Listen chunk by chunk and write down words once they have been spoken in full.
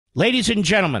Ladies and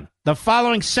gentlemen, the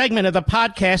following segment of the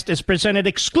podcast is presented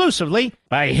exclusively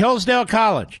by Hillsdale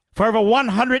College. For over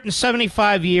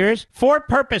 175 years, four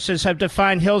purposes have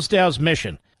defined Hillsdale's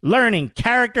mission: learning,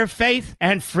 character, faith,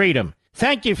 and freedom.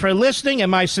 Thank you for listening, and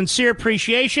my sincere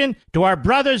appreciation to our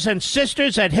brothers and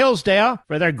sisters at Hillsdale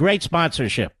for their great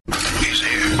sponsorship. He's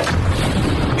here.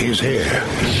 He's here.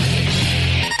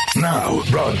 Now,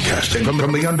 broadcasting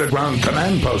from the underground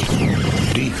command post,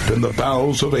 deep in the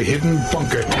bowels of a hidden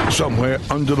bunker, somewhere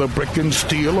under the brick and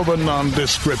steel of a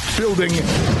nondescript building,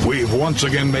 we've once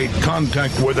again made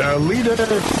contact with our leader,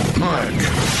 Mark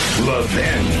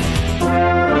Levin.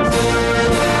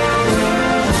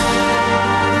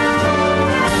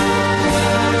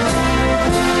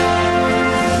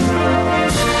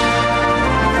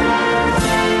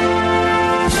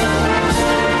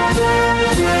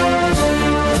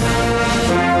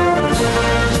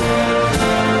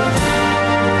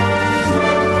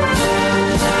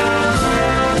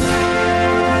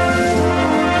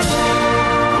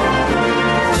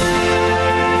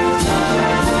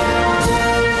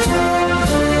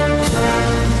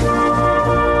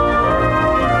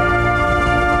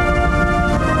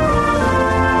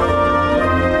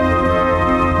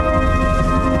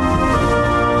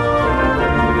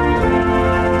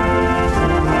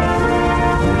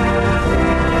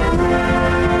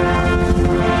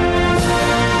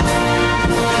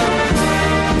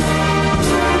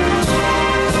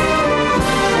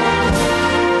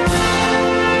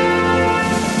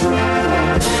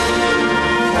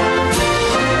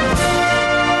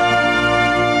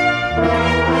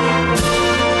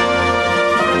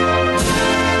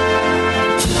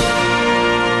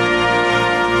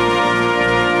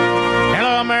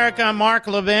 I'm Mark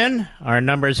Levin. Our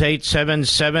number is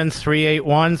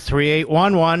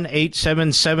 877-381-3811,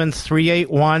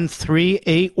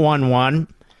 877-381-3811.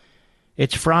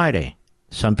 It's Friday.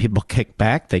 Some people kick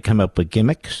back. They come up with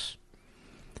gimmicks.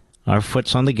 Our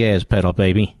foot's on the gas pedal,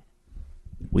 baby.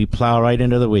 We plow right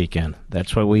into the weekend.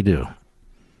 That's what we do.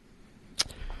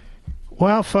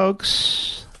 Well,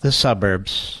 folks, the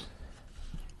suburbs.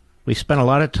 We spent a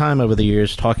lot of time over the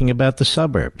years talking about the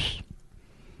suburbs.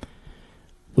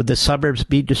 Would the suburbs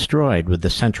be destroyed with the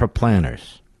central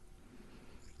planners?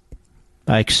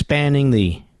 By expanding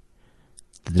the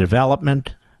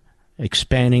development,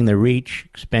 expanding the reach,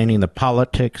 expanding the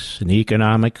politics and the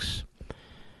economics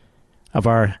of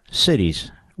our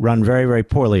cities, run very, very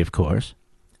poorly, of course,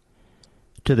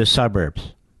 to the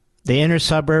suburbs. The inner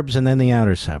suburbs and then the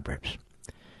outer suburbs.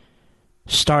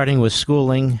 Starting with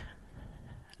schooling,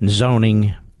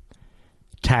 zoning,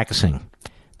 taxing.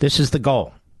 This is the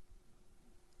goal.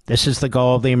 This is the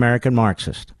goal of the American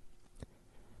Marxist.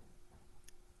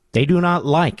 They do not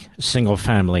like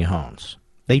single-family homes.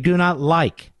 They do not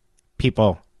like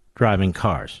people driving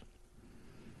cars.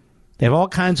 They have all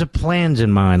kinds of plans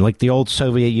in mind, like the old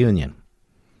Soviet Union.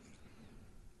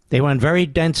 They want very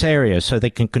dense areas so they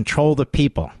can control the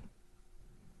people,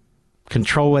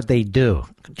 control what they do,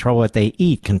 control what they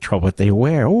eat, control what they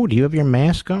wear. Oh, do you have your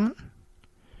mask on?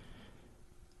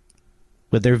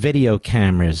 With their video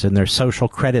cameras and their social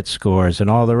credit scores and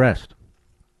all the rest.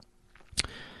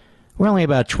 We're only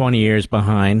about 20 years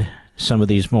behind some of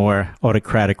these more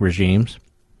autocratic regimes.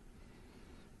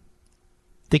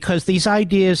 Because these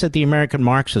ideas that the American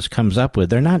Marxist comes up with,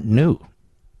 they're not new.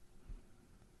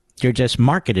 They're just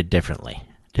marketed differently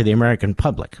to the American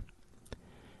public.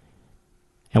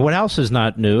 And what else is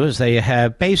not new is they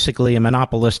have basically a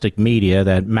monopolistic media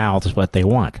that mouths what they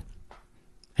want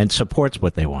and supports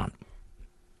what they want.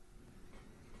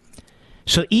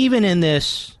 So even in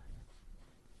this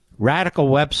radical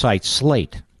website,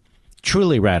 Slate,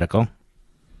 truly radical,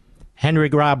 Henry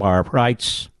Grabar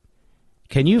writes,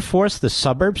 "Can you force the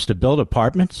suburbs to build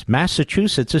apartments?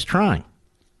 Massachusetts is trying."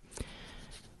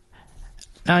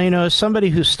 Now, you know, as somebody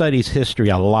who studies history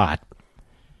a lot,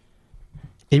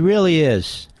 it really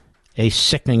is a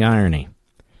sickening irony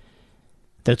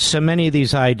that so many of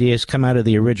these ideas come out of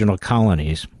the original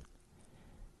colonies,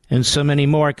 and so many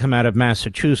more come out of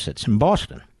Massachusetts and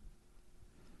Boston,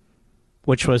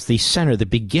 which was the center, the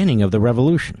beginning of the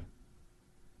revolution.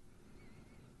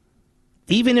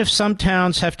 Even if some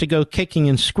towns have to go kicking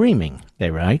and screaming, they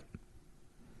write,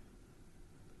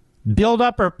 build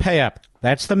up or pay up.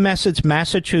 That's the message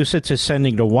Massachusetts is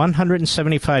sending to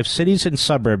 175 cities and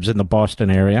suburbs in the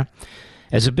Boston area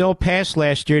as a bill passed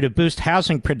last year to boost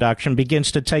housing production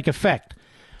begins to take effect.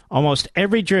 Almost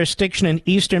every jurisdiction in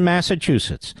eastern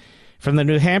Massachusetts, from the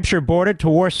New Hampshire border to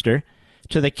Worcester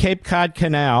to the Cape Cod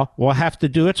Canal, will have to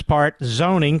do its part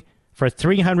zoning for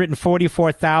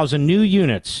 344,000 new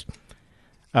units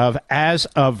of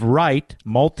as-of-right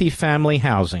multifamily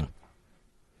housing.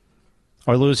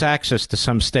 or lose access to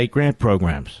some state grant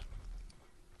programs.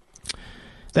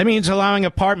 That means allowing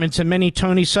apartments in many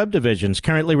Tony subdivisions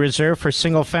currently reserved for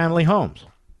single-family homes.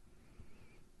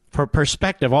 For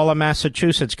perspective, all of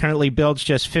Massachusetts currently builds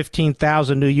just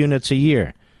 15,000 new units a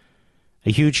year,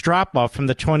 a huge drop-off from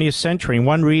the 20th century. And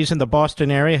one reason the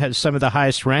Boston area has some of the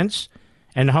highest rents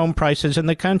and home prices in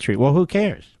the country. Well, who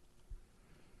cares?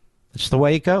 It's the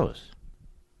way it goes.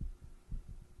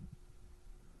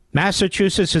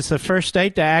 Massachusetts is the first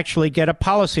state to actually get a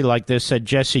policy like this, said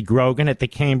Jesse Grogan at the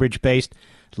Cambridge-based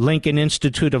Lincoln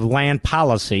Institute of Land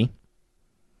Policy.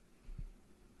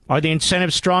 Are the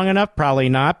incentives strong enough? Probably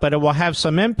not, but it will have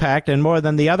some impact and more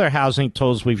than the other housing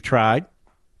tools we've tried.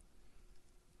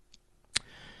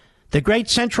 The great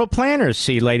central planners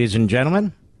see, ladies and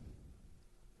gentlemen.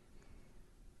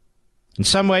 In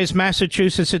some ways,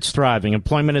 Massachusetts is thriving.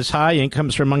 Employment is high.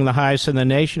 Incomes are among the highest in the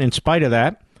nation. In spite of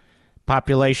that,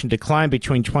 population declined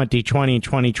between 2020 and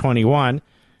 2021,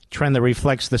 trend that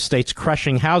reflects the state's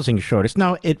crushing housing shortage.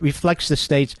 No, it reflects the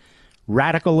state's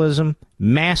radicalism,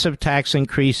 massive tax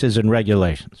increases, and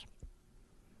regulations.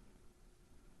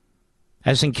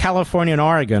 As in California and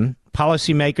Oregon,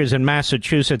 policymakers in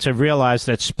Massachusetts have realized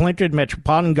that splintered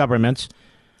metropolitan governments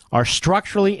are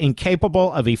structurally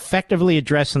incapable of effectively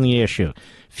addressing the issue.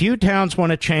 Few towns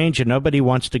want to change, and nobody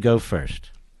wants to go first.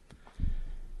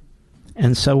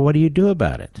 And so what do you do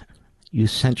about it? You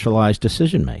centralize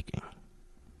decision-making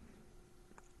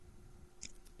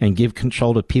and give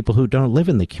control to people who don't live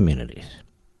in the communities.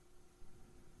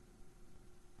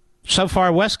 So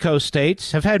far, West Coast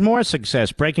states have had more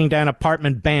success breaking down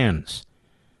apartment bans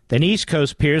than East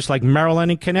Coast peers like Maryland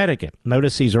and Connecticut.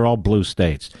 Notice these are all blue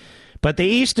states. But the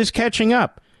East is catching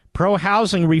up.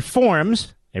 Pro-housing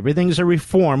reforms, everything's a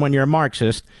reform when you're a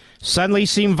Marxist, suddenly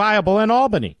seem viable in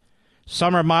Albany.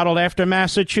 Some are modeled after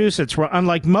Massachusetts, where,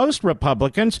 unlike most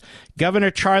Republicans,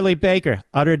 Governor Charlie Baker,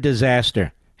 utter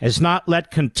disaster, has not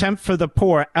let contempt for the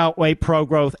poor outweigh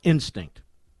pro-growth instinct.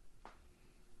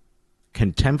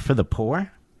 Contempt for the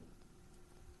poor?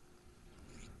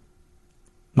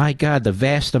 My God, the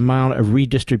vast amount of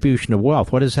redistribution of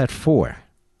wealth. What is that for?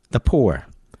 The poor.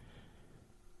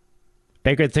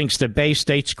 Baker thinks the Bay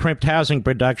State's crimped housing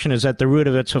production is at the root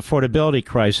of its affordability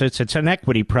crisis. It's an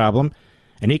equity problem,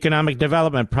 an economic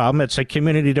development problem. It's a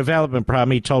community development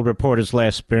problem, he told reporters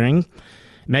last spring.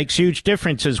 It makes huge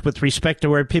differences with respect to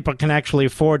where people can actually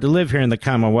afford to live here in the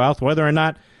Commonwealth, whether or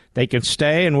not they can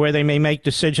stay, and where they may make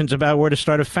decisions about where to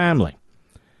start a family.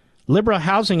 Liberal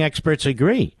housing experts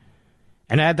agree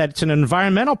and add that it's an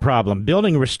environmental problem.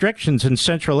 Building restrictions in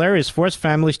central areas force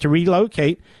families to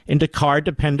relocate into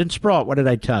car-dependent sprawl. What did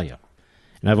I tell you?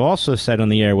 And I've also said on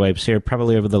the airwaves here,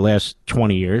 probably over the last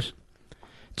 20 years,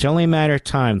 it's only a matter of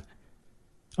time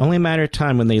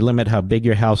when they limit how big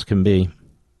your house can be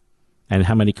and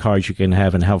how many cars you can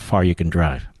have and how far you can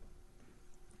drive.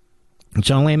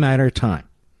 It's only a matter of time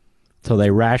till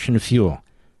they ration fuel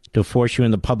to force you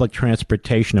into public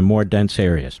transportation in more dense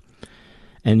areas.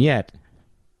 And yet,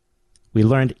 we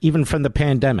learned even from the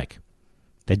pandemic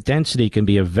that density can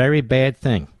be a very bad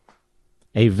thing.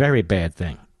 A very bad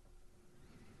thing.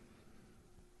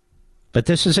 But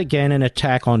this is, again, an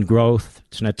attack on growth.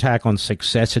 It's an attack on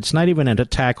success. It's not even an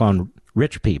attack on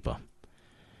rich people.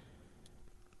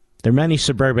 There are many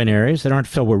suburban areas that aren't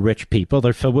filled with rich people.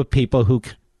 They're filled with people who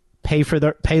pay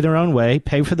their own way,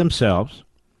 pay for themselves,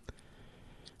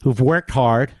 who've worked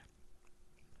hard,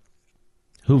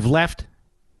 who've left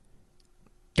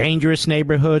dangerous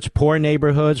neighborhoods, poor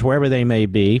neighborhoods, wherever they may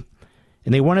be,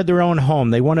 and they wanted their own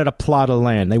home. They wanted a plot of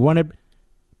land. They wanted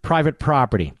private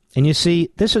property. And you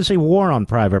see, this is a war on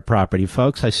private property,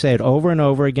 folks. I say it over and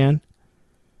over again.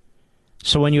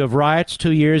 So when you have riots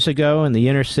 2 years ago in the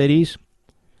inner cities,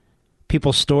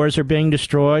 people's stores are being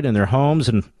destroyed and their homes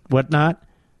and whatnot,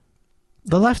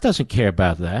 the left doesn't care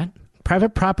about that.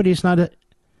 Private property is not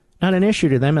an issue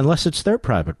to them unless it's their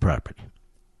private property.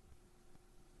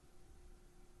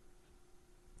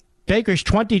 Baker's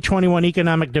 2021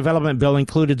 economic development bill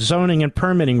included zoning and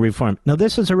permitting reform. Now,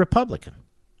 this is a Republican.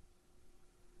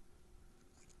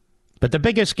 But the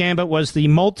biggest gambit was the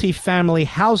multifamily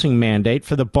housing mandate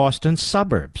for the Boston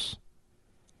suburbs.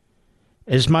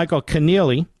 As Michael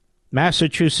Keneally,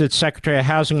 Massachusetts Secretary of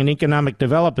Housing and Economic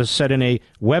Development, said in a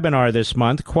webinar this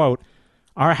month, quote,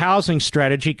 "Our housing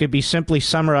strategy could be simply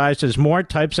summarized as more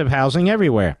types of housing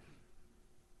everywhere.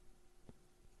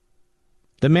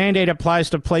 The mandate applies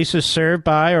to places served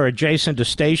by or adjacent to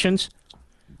stations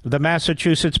of the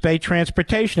Massachusetts Bay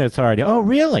Transportation Authority." Oh,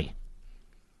 really?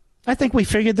 I think we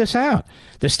figured this out.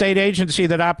 The state agency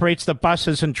that operates the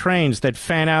buses and trains that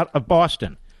fan out of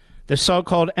Boston. The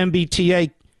so-called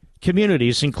MBTA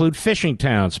communities include fishing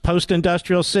towns,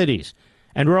 post-industrial cities,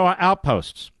 and rural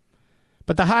outposts.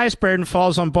 But the highest burden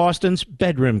falls on Boston's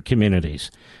bedroom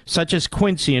communities, such as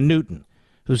Quincy and Newton,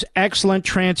 whose excellent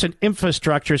transit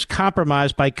infrastructure is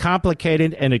compromised by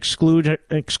complicated and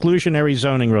exclusionary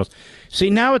zoning rules. See,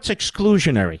 now it's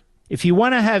exclusionary. If you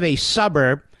want to have a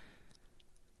suburb,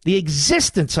 the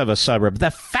existence of a suburb,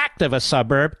 the fact of a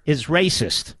suburb, is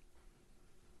racist.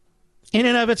 In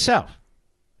and of itself.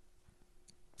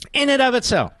 In and of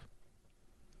itself.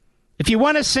 If you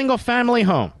want a single-family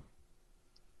home,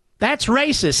 that's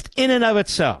racist in and of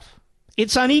itself.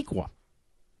 It's unequal.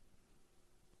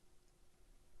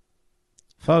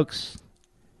 Folks,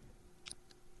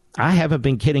 I haven't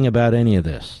been kidding about any of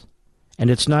this. And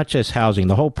it's not just housing.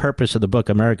 The whole purpose of the book,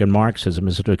 American Marxism,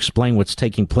 is to explain what's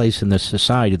taking place in this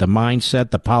society, the mindset,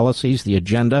 the policies, the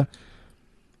agenda,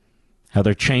 how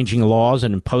they're changing laws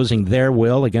and imposing their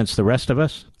will against the rest of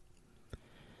us.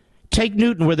 Take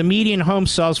Newton, where the median home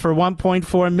sells for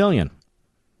 $1.4 million.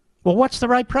 Well, what's the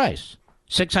right price?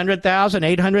 $600,000,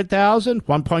 $800,000,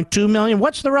 $1.2 million?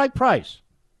 What's the right price?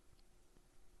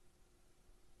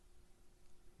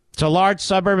 It's a large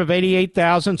suburb of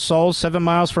 88,000 souls, 7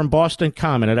 miles from Boston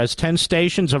Common. It has 10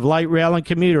 stations of light rail and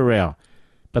commuter rail.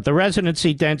 But the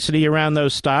residency density around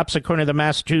those stops, according to the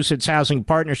Massachusetts Housing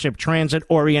Partnership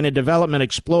Transit-Oriented Development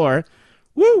Explorer,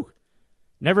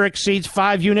 never exceeds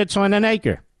 5 units on an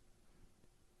acre.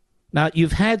 Now,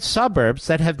 you've had suburbs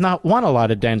that have not won a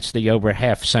lot of density over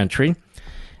half century,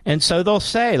 and so they'll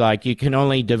say, like, you can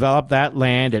only develop that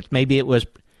land. Maybe it was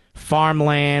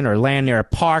farmland or land near a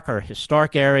park or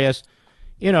historic areas.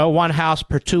 1 house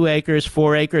per 2 acres,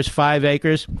 4 acres, 5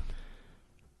 acres.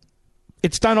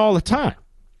 It's done all the time.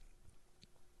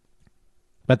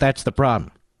 But that's the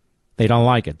problem. They don't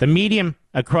like it. The median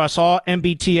across all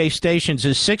MBTA stations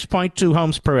is 6.2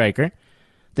 homes per acre.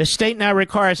 The state now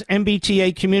requires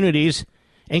MBTA communities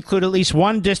include at least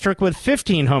one district with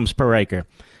 15 homes per acre.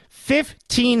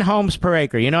 15 homes per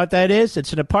acre. You know what that is?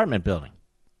 It's an apartment building.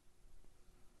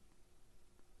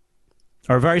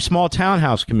 Or a very small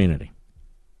townhouse community.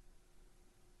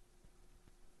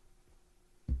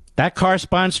 That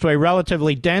corresponds to a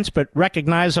relatively dense but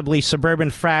recognizably suburban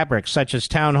fabric, such as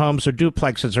townhomes or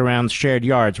duplexes around shared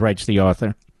yards, writes the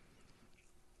author.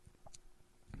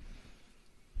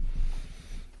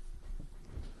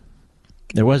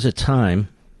 There was a time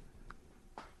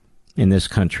in this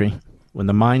country when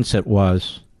the mindset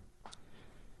was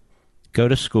go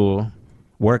to school,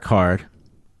 work hard,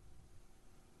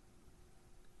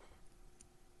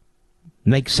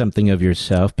 make something of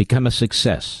yourself, become a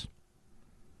success.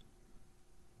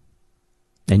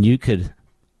 And you could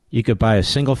buy a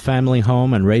single-family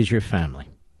home and raise your family.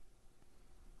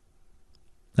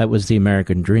 That was the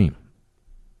American dream.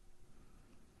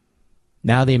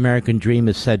 Now the American dream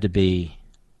is said to be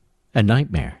a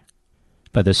nightmare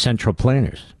by the central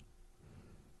planners,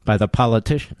 by the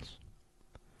politicians.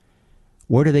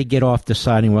 Where do they get off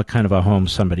deciding what kind of a home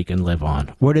somebody can live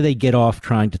on? Where do they get off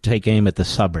trying to take aim at the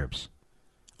suburbs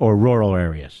or rural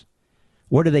areas?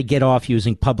 Where do they get off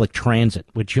using public transit,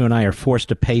 which you and I are forced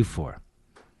to pay for,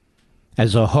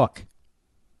 as a hook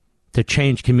to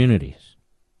change communities?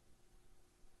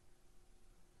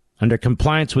 Under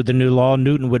compliance with the new law,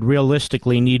 Newton would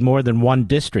realistically need more than one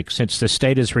district, since the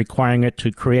state is requiring it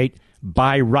to create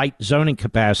by right zoning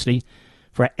capacity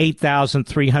for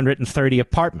 8,330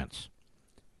 apartments.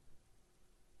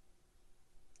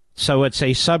 So it's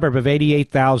a suburb of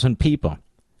 88,000 people.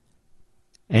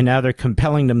 And now they're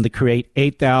compelling them to create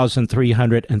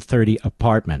 8,330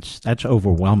 apartments. That's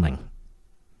overwhelming.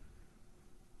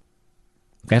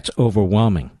 That's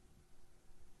overwhelming.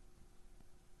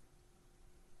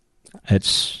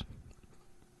 It's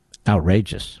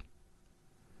outrageous.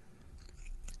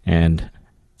 And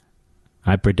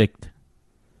I predict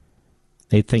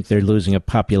they think they're losing a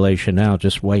population now.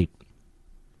 Just wait.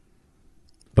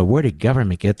 But where did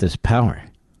government get this power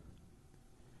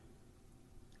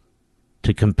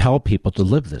to compel people to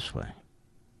live this way?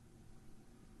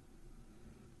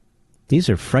 These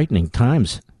are frightening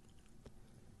times.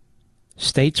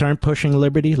 States aren't pushing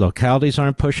liberty. Localities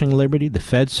aren't pushing liberty. The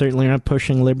feds certainly aren't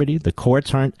pushing liberty. The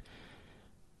courts aren't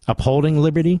upholding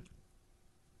liberty.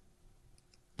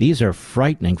 These are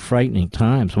frightening, frightening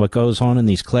times. What goes on in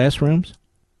these classrooms?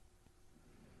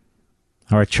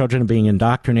 Our children are being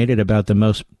indoctrinated about the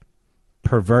most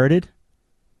perverted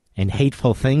and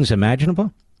hateful things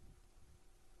imaginable.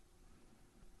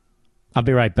 I'll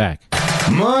be right back.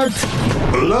 Mark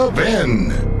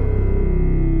Levin.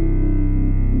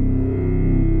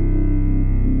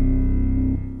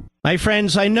 My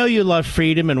friends, I know you love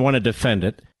freedom and want to defend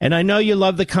it, and I know you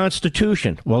love the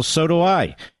Constitution. Well, so do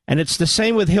I. And it's the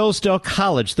same with Hillsdale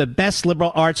College, the best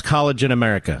liberal arts college in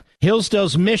America.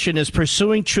 Hillsdale's mission is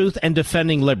pursuing truth and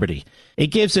defending liberty. It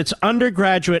gives its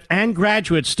undergraduate and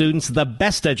graduate students the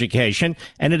best education,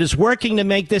 and it is working to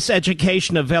make this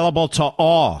education available to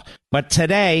all. But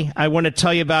today, I want to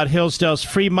tell you about Hillsdale's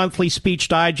free monthly speech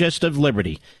digest of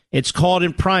liberty. It's called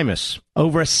Imprimis.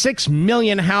 Over 6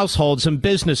 million households and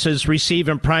businesses receive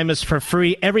Imprimis for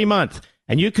free every month,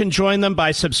 and you can join them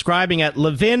by subscribing at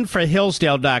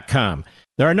levinforhillsdale.com.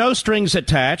 There are no strings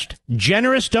attached.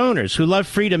 Generous donors who love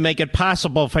freedom make it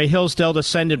possible for Hillsdale to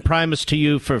send Imprimis to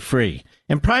you for free.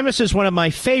 Imprimis is one of my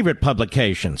favorite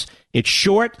publications. It's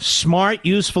short, smart,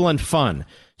 useful, and fun.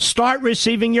 Start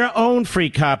receiving your own free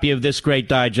copy of this great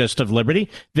digest of liberty.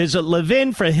 Visit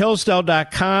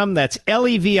levinforhillsdale.com. That's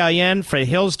Levin for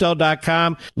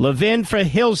Hillsdale.com.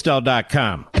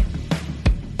 Levinforhillsdale.com.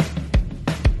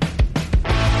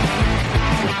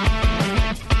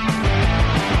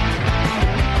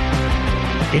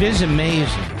 It is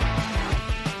amazing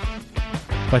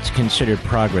what's considered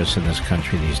progress in this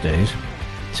country these days.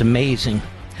 It's amazing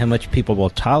how much people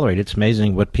will tolerate. It's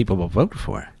amazing what people will vote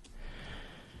for.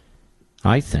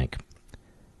 I think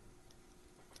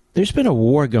there's been a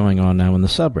war going on now in the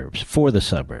suburbs, for the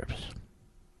suburbs.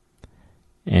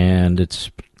 And it's,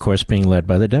 of course, being led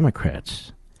by the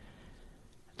Democrats.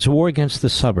 It's a war against the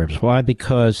suburbs. Why?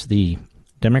 Because the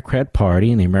Democrat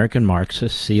Party and the American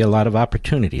Marxists see a lot of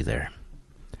opportunity there.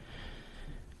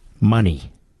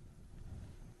 Money.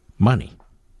 Money.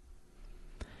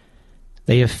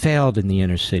 They have failed in the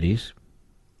inner cities.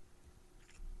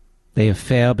 They have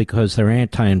failed because they're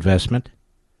anti-investment,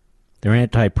 they're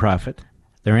anti-profit,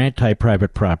 they're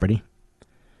anti-private property.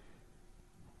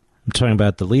 I'm talking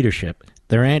about the leadership.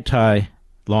 They're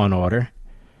anti-law and order.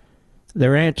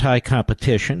 They're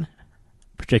anti-competition,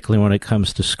 particularly when it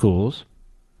comes to schools.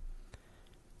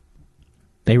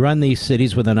 They run these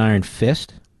cities with an iron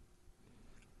fist.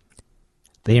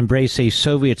 They embrace a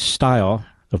Soviet style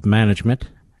of management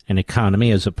and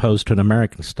economy as opposed to an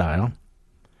American style.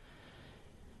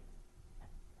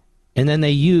 And then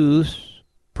they use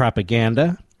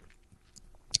propaganda,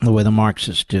 the way the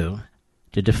Marxists do,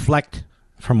 to deflect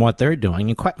from what they're doing.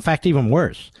 In fact, even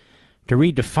worse, to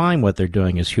redefine what they're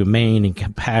doing as humane and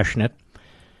compassionate.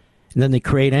 And then they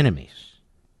create enemies.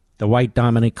 The white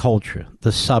dominant culture,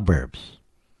 the suburbs,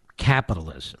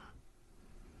 capitalism,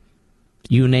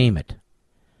 you name it.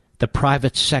 The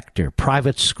private sector,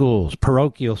 private schools,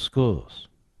 parochial schools,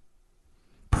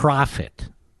 profit,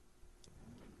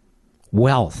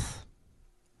 wealth.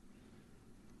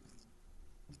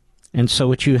 And so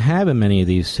what you have in many of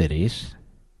these cities,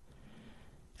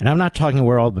 and I'm not talking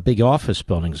where all the big office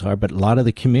buildings are, but a lot of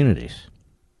the communities,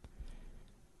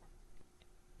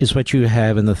 is what you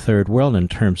have in the third world in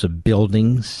terms of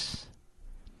buildings,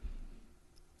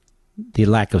 the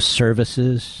lack of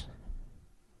services,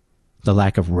 the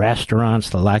lack of restaurants,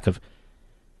 the lack of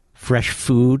fresh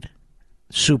food,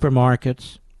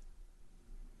 supermarkets.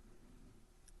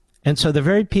 And so the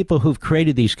very people who've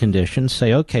created these conditions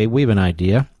say, okay, we have an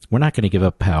idea. We're not going to give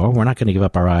up power. We're not going to give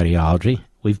up our ideology.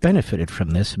 We've benefited from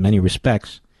this in many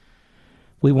respects.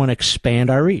 We want to expand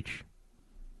our reach.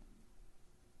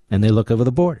 And they look over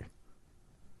the border.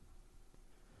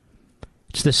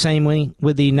 It's the same way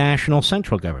with the national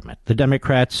central government. The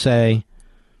Democrats say,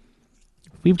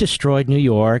 we've destroyed New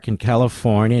York and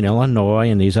California and Illinois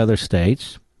and these other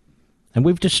states. And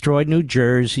we've destroyed New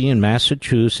Jersey and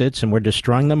Massachusetts, and we're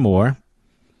destroying them more.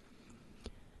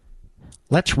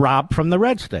 Let's rob from the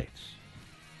red states.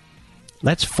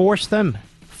 Let's force them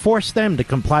to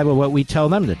comply with what we tell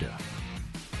them to do.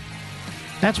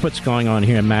 That's what's going on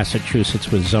here in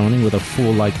Massachusetts with zoning, with a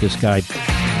fool like this guy.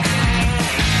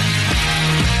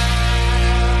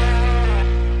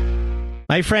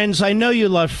 My friends, I know you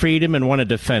love freedom and want to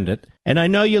defend it, and I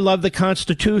know you love the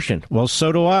Constitution. Well,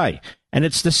 so do I. And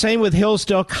it's the same with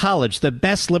Hillsdale College, the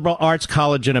best liberal arts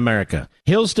college in America.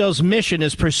 Hillsdale's mission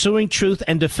is pursuing truth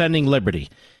and defending liberty.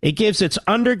 It gives its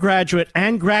undergraduate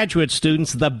and graduate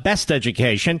students the best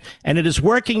education, and it is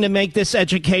working to make this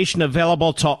education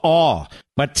available to all.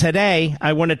 But today,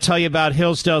 I want to tell you about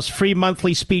Hillsdale's free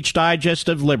monthly speech digest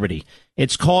of liberty.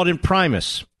 It's called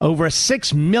Imprimis. Over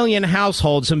 6 million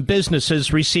households and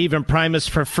businesses receive Imprimis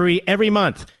for free every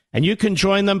month, and you can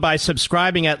join them by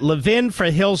subscribing at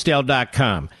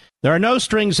levinforhillsdale.com. There are no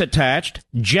strings attached.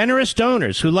 Generous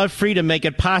donors who love freedom make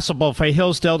it possible for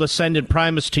Hillsdale to send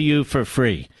Imprimis to you for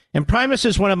free. Imprimis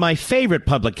is one of my favorite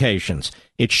publications.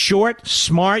 It's short,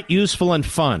 smart, useful, and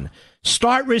fun.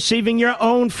 Start receiving your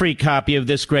own free copy of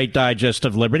this great digest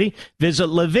of liberty. Visit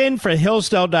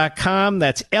levinforhillsdale.com.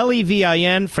 That's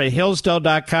Levin for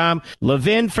Hillsdale.com.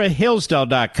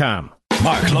 levinforhillsdale.com.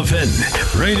 Mark Levin,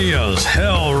 radio's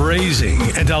hell-raising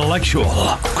intellectual.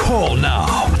 Call now,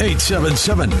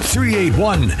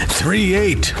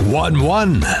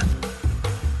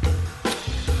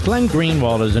 877-381-3811. Glenn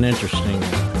Greenwald is an interesting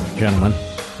gentleman.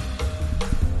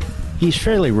 He's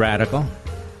fairly radical.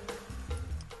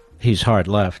 He's hard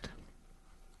left.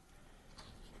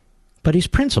 But he's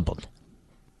principled.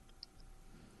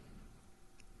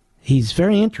 He's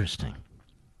very interesting.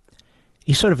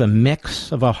 He's sort of a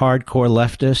mix of a hardcore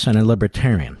leftist and a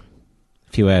libertarian,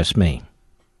 if you ask me.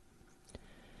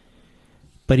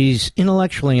 But he's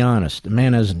intellectually honest. The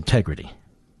man has integrity.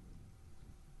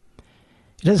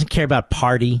 He doesn't care about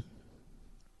party.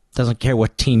 Doesn't care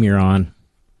what team you're on.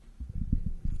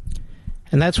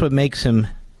 And that's what makes him,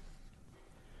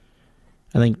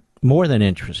 I think, more than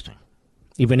interesting,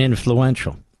 even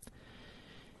influential.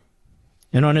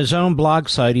 And on his own blog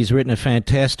site, he's written a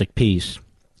fantastic piece.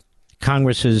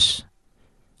 Congress's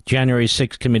January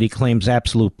 6th committee claims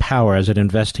absolute power as it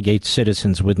investigates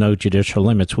citizens with no judicial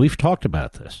limits. We've talked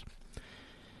about this.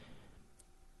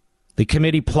 The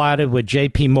committee plotted with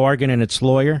J.P. Morgan and its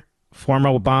lawyer, former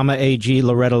Obama AG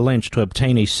Loretta Lynch, to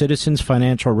obtain a citizen's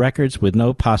financial records with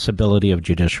no possibility of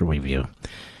judicial review.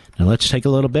 Now let's take a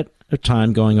little bit of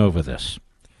time going over this,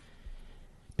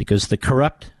 because the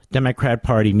corrupt Democrat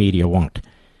Party media won't.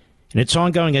 In its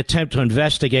ongoing attempt to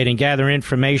investigate and gather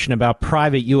information about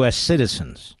private U.S.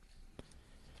 citizens,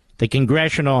 the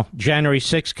Congressional January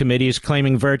 6th Committee is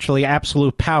claiming virtually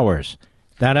absolute powers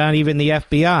that not even the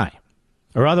FBI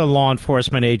or other law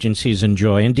enforcement agencies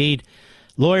enjoy. Indeed,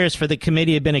 lawyers for the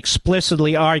committee have been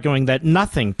explicitly arguing that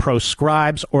nothing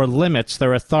proscribes or limits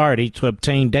their authority to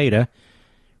obtain data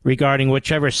regarding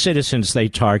whichever citizens they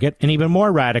target, and even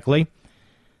more radically,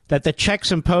 that the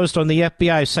checks imposed on the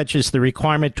FBI, such as the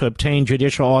requirement to obtain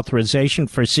judicial authorization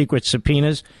for secret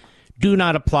subpoenas, do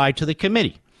not apply to the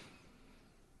committee.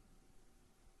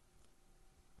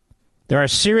 There are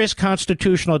serious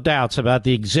constitutional doubts about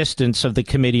the existence of the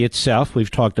committee itself.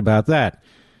 We've talked about that.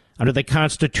 Under the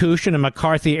Constitution and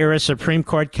McCarthy-era Supreme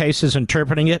Court cases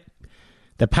interpreting it,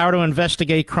 the power to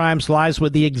investigate crimes lies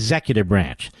with the executive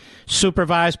branch,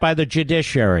 supervised by the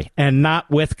judiciary, and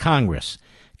not with Congress.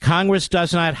 Congress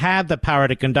does not have the power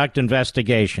to conduct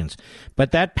investigations,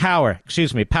 but that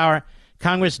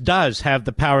Congress does have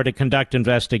the power to conduct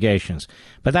investigations,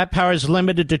 but that power is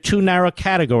limited to two narrow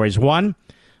categories. One,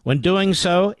 when doing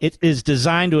so, it is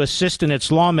designed to assist in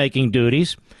its lawmaking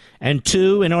duties, and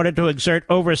two, in order to exert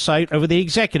oversight over the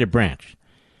executive branch.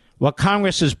 What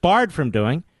Congress is barred from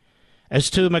doing,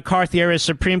 as two McCarthy-era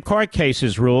Supreme Court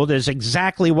cases ruled, is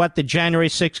exactly what the January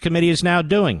 6th committee is now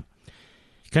doing,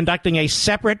 conducting a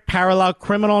separate parallel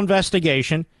criminal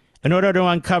investigation in order to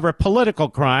uncover political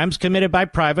crimes committed by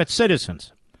private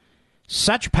citizens.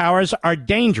 Such powers are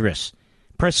dangerous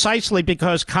precisely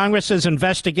because Congress's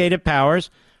investigative powers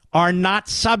are not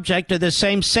subject to the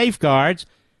same safeguards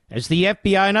as the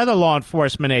FBI and other law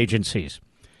enforcement agencies.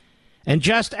 And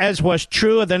just as was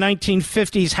true of the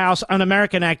 1950s House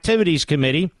Un-American Activities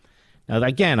Committee, now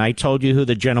again, I told you who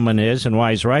the gentleman is and why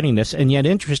he's writing this, and yet,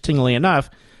 interestingly enough,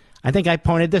 I think I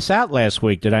pointed this out last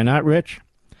week, did I not, Rich?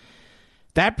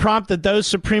 That prompted those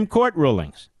Supreme Court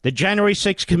rulings. The January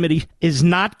 6th committee is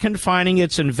not confining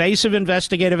its invasive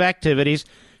investigative activities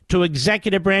to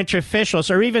executive branch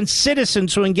officials or even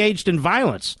citizens who engaged in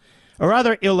violence or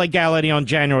other illegality on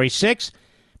January 6th,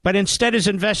 but instead is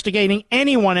investigating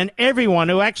anyone and everyone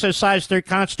who exercised their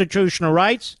constitutional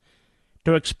rights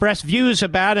to express views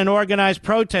about and organize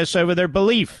protests over their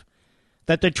belief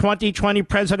that the 2020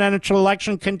 presidential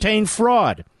election contained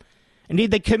fraud.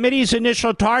 Indeed, the committee's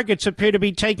initial targets appear to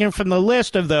be taken from the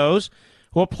list of those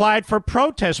who applied for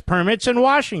protest permits in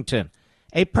Washington,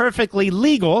 a perfectly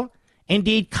legal,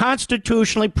 indeed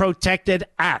constitutionally protected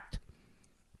act.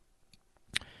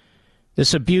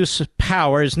 This abuse of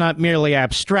power is not merely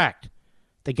abstract.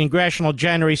 The Congressional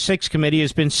January 6th Committee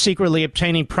has been secretly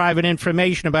obtaining private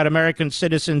information about American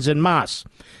citizens en masse,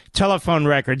 telephone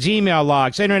records, email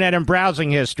logs, internet and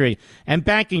browsing history, and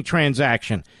banking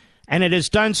transaction. And it has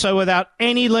done so without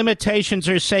any limitations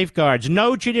or safeguards,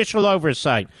 no judicial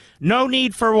oversight, no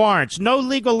need for warrants, no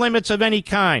legal limits of any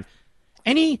kind.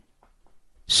 Any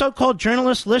so-called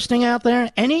journalists listening out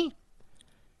there? Any?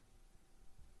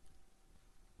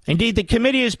 Indeed, the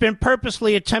committee has been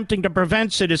purposely attempting to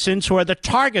prevent citizens who are the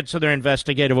targets of their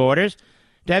investigative orders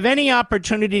to have any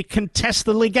opportunity to contest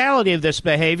the legality of this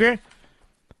behavior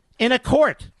in a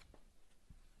court.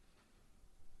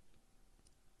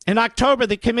 In October,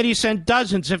 the committee sent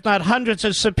dozens, if not hundreds,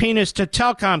 of subpoenas to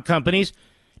telecom companies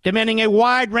demanding a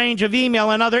wide range of email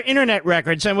and other internet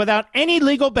records, and without any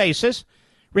legal basis,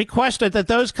 requested that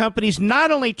those companies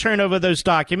not only turn over those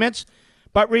documents,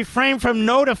 but refrain from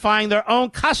notifying their own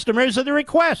customers of the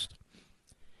request.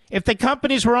 If the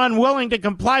companies were unwilling to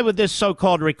comply with this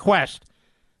so-called request,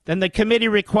 then the committee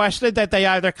requested that they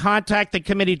either contact the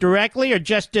committee directly or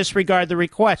just disregard the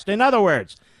request. In other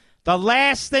words, the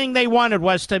last thing they wanted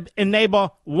was to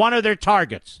enable one of their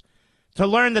targets to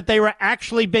learn that they were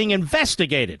actually being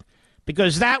investigated,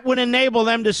 because that would enable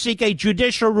them to seek a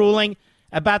judicial ruling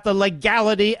about the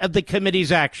legality of the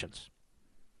committee's actions.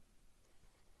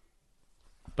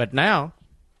 But now,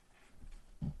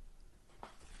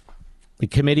 the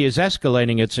committee is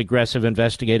escalating its aggressive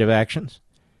investigative actions.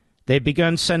 They've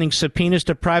begun sending subpoenas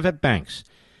to private banks,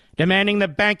 demanding the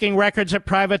banking records of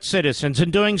private citizens,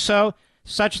 and doing so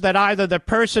such that either the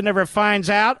person never finds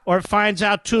out or finds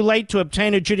out too late to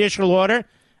obtain a judicial order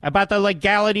about the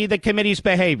legality of the committee's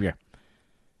behavior.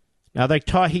 Now,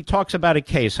 he talks about a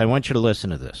case. I want you to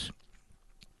listen to this.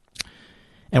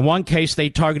 In one case, they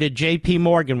targeted J.P.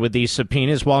 Morgan with these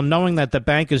subpoenas while knowing that the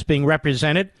bank is being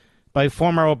represented by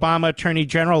former Obama Attorney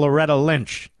General Loretta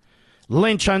Lynch.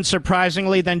 Lynch,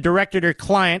 unsurprisingly, then directed her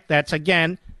client, that's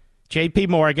again J.P.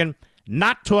 Morgan,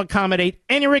 not to accommodate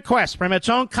any requests from its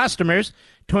own customers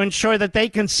to ensure that they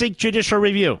can seek judicial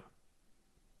review.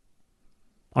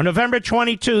 On November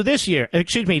 22 last year,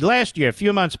 a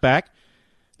few months back,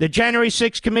 the January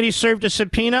 6th committee served a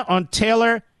subpoena on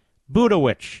Taylor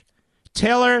Budowich.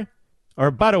 Taylor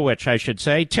Budowich,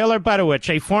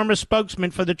 a former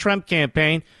spokesman for the Trump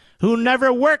campaign who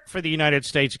never worked for the United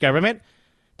States government,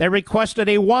 that requested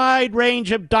a wide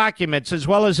range of documents as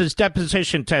well as his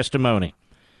deposition testimony.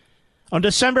 On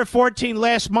December 14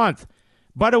 last month,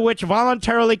 Budowich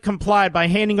voluntarily complied by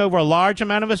handing over a large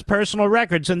amount of his personal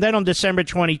records, and then on December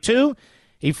 22,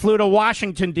 he flew to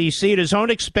Washington, D.C. at his own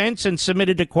expense and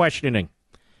submitted to questioning.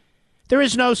 There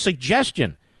is no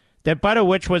suggestion that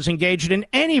Budowich was engaged in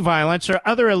any violence or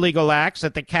other illegal acts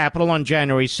at the Capitol on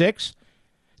January 6.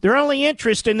 Their only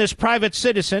interest in this private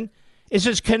citizen is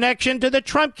his connection to the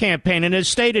Trump campaign and his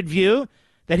stated view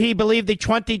that he believed the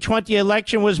 2020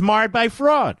 election was marred by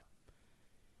fraud.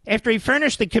 After he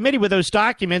furnished the committee with those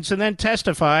documents and then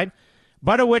testified,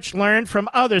 Budowich learned from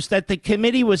others that the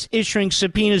committee was issuing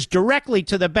subpoenas directly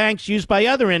to the banks used by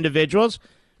other individuals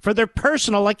for their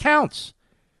personal accounts.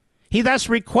 He thus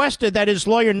requested that his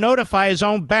lawyer notify his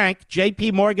own bank,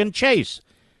 J.P. Morgan Chase,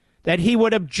 that he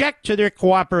would object to their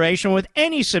cooperation with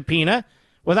any subpoena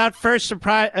without first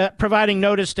providing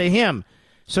notice to him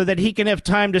so that he can have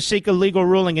time to seek a legal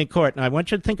ruling in court. Now, I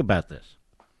want you to think about this.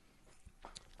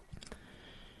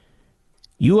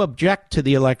 You object to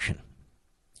the election.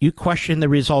 You question the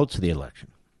results of the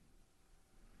election.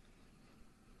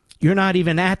 You're not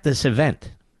even at this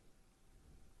event.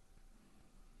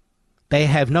 They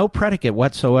have no predicate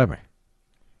whatsoever,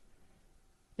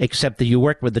 except that you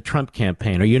work with the Trump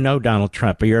campaign, or you know Donald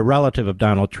Trump, or you're a relative of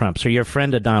Donald Trump's, or you're a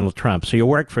friend of Donald Trump's, or you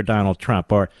work for Donald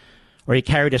Trump, or you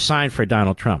carried a sign for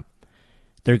Donald Trump.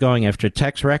 They're going after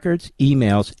text records,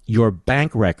 emails, your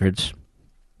bank records,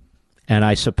 and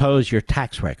I suppose your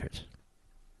tax records.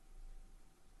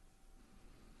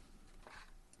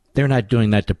 They're not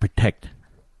doing that to protect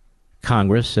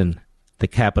Congress and the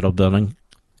Capitol building.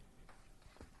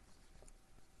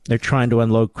 They're trying to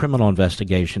unload criminal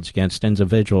investigations against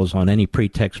individuals on any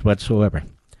pretext whatsoever.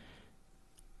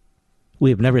 We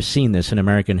have never seen this in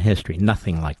American history.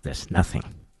 Nothing like this. Nothing.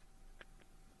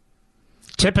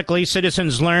 Typically,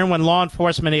 citizens learn when law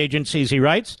enforcement agencies, he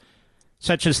writes,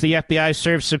 such as the FBI,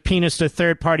 serve subpoenas to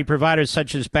third-party providers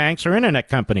such as banks or internet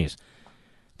companies.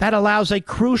 That allows a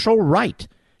crucial right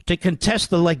to contest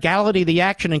the legality of the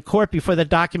action in court before the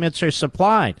documents are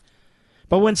supplied.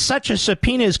 But when such a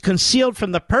subpoena is concealed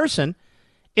from the person,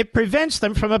 it prevents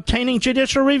them from obtaining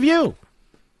judicial review.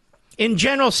 In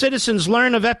general, citizens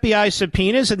learn of FBI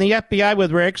subpoenas, and the FBI,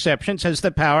 with rare exceptions, has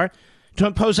the power to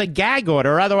impose a gag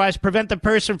order or otherwise prevent the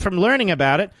person from learning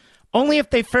about it, only if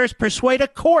they first persuade a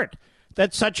court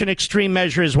that such an extreme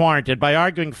measure is warranted, by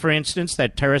arguing, for instance,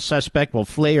 that terrorist suspect will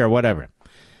flee or whatever.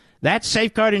 That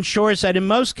safeguard ensures that in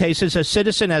most cases a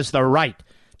citizen has the right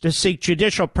to seek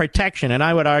judicial protection, and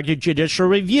I would argue judicial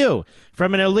review,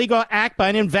 from an illegal act by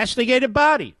an investigative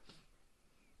body.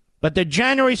 But the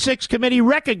January 6th committee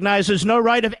recognizes no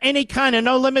right of any kind and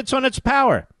no limits on its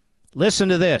power. Listen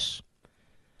to this.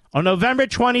 On November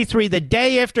 23, the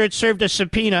day after it served a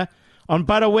subpoena on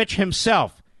Budowich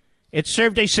himself, it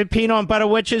served a subpoena on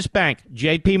Budowich's bank,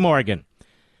 J.P. Morgan.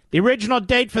 The original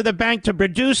date for the bank to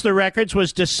produce the records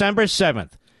was December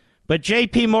 7th. But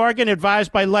J.P. Morgan,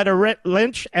 advised by Loretta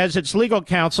Lynch as its legal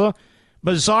counsel,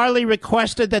 bizarrely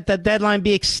requested that the deadline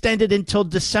be extended until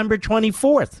December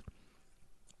 24th,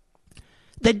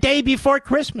 the day before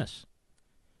Christmas,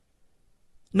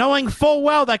 knowing full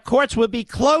well that courts would be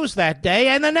closed that day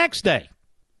and the next day.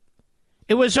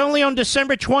 It was only on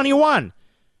December 21,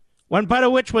 when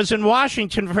Buttigieg was in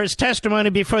Washington for his testimony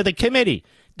before the committee,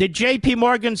 did J.P.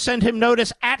 Morgan send him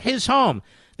notice at his home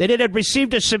that it had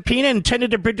received a subpoena and intended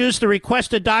to produce the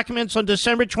requested documents on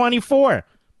December 24,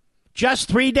 just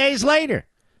 3 days later.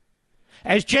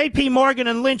 As J.P. Morgan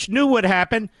and Lynch knew would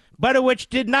happen, Buttigieg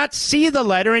did not see the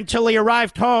letter until he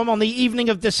arrived home on the evening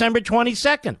of December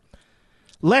 22nd.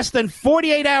 Less than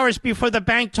 48 hours before the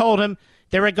bank told him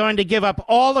they were going to give up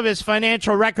all of his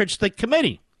financial records to the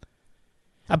committee.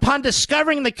 Upon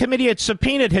discovering the committee had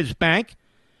subpoenaed his bank,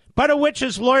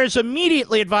 Buttigieg's lawyers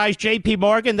immediately advised J.P.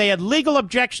 Morgan they had legal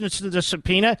objections to the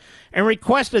subpoena and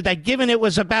requested that given it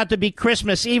was about to be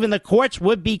Christmas Eve, the courts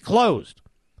would be closed.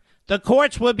 The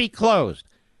courts would be closed.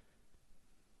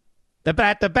 The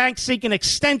bank seek an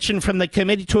extension from the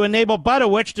committee to enable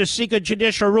Buttigieg to seek a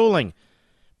judicial ruling.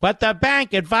 But the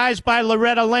bank, advised by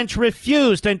Loretta Lynch,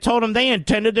 refused and told him they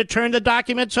intended to turn the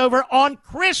documents over on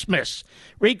Christmas,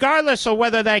 regardless of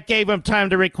whether that gave him time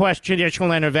to request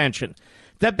judicial intervention.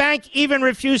 The bank even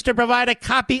refused to provide a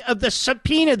copy of the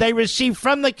subpoena they received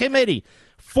from the committee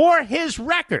for his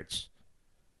records,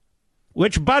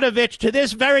 which Buttigieg to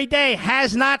this very day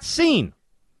has not seen.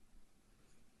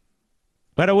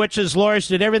 Buttigieg's lawyers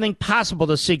did everything possible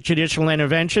to seek judicial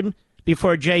intervention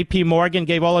before J.P. Morgan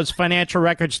gave all his financial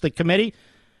records to the committee,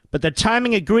 but the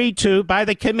timing agreed to by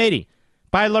the committee,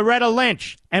 by Loretta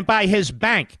Lynch, and by his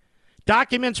bank,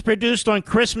 documents produced on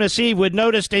Christmas Eve with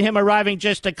notice to him arriving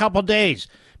just a couple days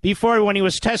before when he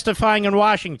was testifying in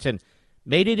Washington,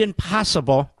 made it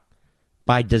impossible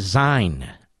by design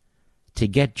to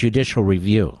get judicial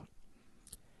review.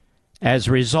 As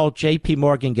a result, J.P.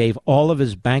 Morgan gave all of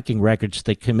his banking records to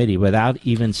the committee without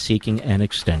even seeking an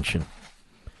extension.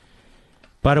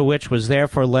 Buttigieg was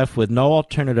therefore left with no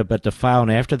alternative but to file an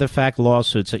after-the-fact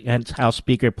lawsuits against House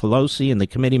Speaker Pelosi and the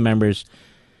committee members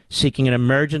seeking an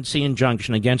emergency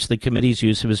injunction against the committee's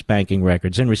use of his banking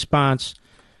records. In response,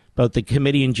 both the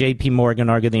committee and J.P. Morgan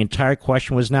argued the entire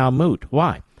question was now moot.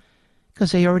 Why?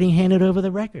 Because they already handed over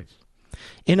the records.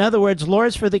 In other words,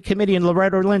 lawyers for the committee and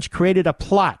Loretta Lynch created a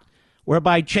plot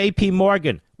whereby J.P.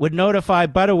 Morgan would notify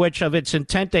Buttigieg of its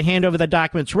intent to hand over the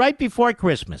documents right before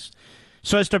Christmas,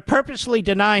 so as to purposely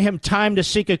deny him time to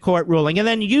seek a court ruling, and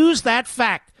then use that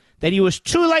fact that he was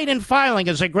too late in filing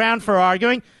as a ground for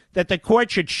arguing that the court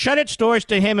should shut its doors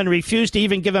to him and refuse to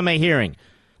even give him a hearing.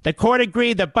 The court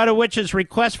agreed that Buttigieg's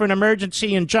request for an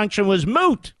emergency injunction was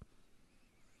moot,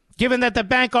 given that the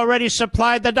bank already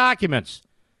supplied the documents,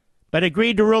 but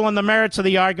agreed to rule on the merits of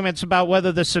the arguments about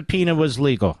whether the subpoena was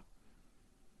legal.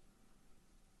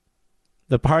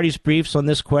 The parties' briefs on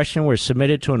this question were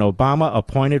submitted to an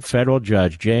Obama-appointed federal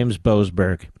judge, James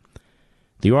Boasberg.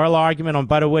 The oral argument on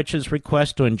Buttigieg's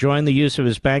request to enjoin the use of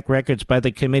his bank records by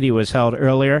the committee was held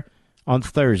earlier on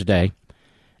Thursday,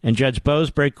 and Judge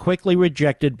Boasberg quickly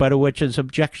rejected Buttigieg's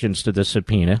objections to the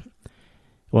subpoena. It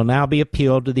will now be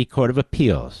appealed to the Court of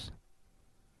Appeals.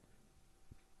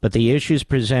 But the issues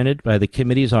presented by the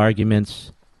committee's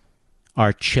arguments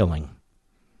are chilling.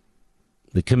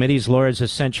 The committee's lawyers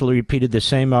essentially repeated the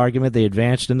same argument they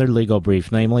advanced in their legal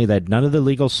brief, namely that none of the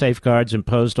legal safeguards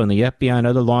imposed on the FBI and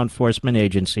other law enforcement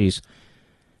agencies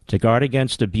to guard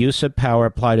against abuse of power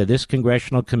apply to this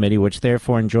congressional committee, which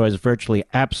therefore enjoys virtually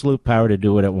absolute power to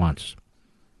do what it wants.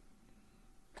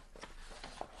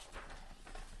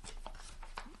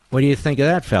 What do you think of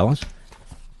that, fellas?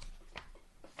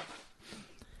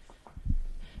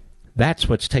 That's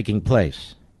what's taking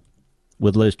place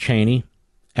with Liz Cheney,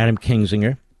 Adam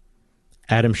Kinzinger,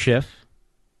 Adam Schiff,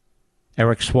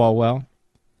 Eric Swalwell,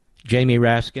 Jamie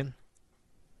Raskin,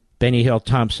 Benny Hill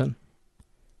Thompson.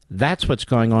 That's what's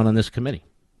going on in this committee.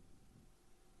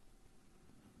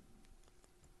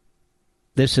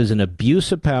 This is an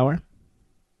abuse of power.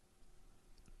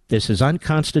 This is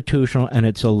unconstitutional and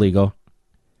it's illegal.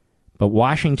 But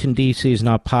Washington, D.C. is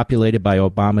not populated by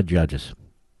Obama judges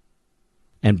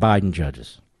and Biden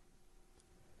judges.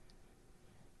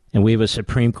 And we have a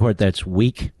Supreme Court that's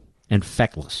weak and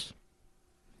feckless.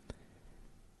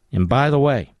 And by the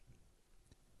way,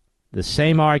 the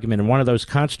same argument in one of those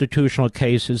constitutional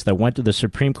cases that went to the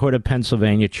Supreme Court of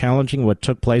Pennsylvania challenging what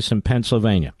took place in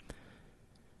Pennsylvania,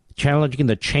 challenging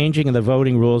the changing of the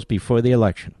voting rules before the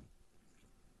election.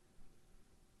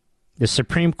 The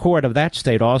Supreme Court of that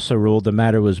state also ruled the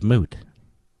matter was moot,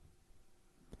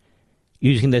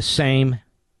 using the same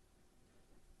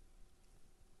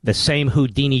the same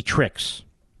Houdini tricks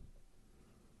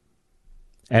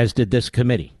as did this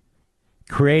committee,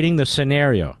 creating the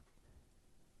scenario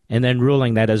and then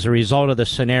ruling that as a result of the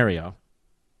scenario,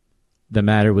 the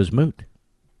matter was moot.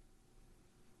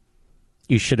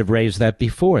 You should have raised that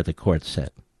before, the court said.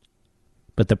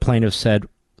 But the plaintiff said,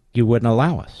 you wouldn't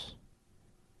allow us.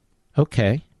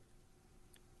 Okay.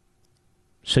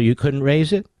 So you couldn't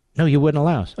raise it? No, you wouldn't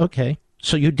allow us. Okay.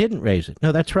 So you didn't raise it?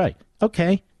 No, that's right.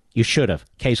 Okay. You should have.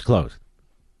 Case closed.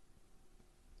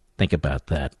 Think about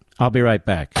that. I'll be right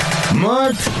back.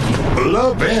 Mark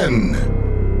Levin.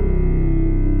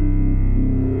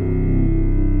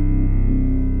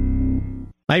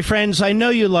 My friends, I know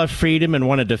you love freedom and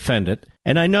want to defend it,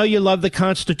 and I know you love the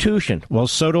Constitution. Well,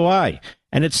 so do I.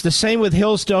 And it's the same with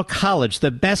Hillsdale College,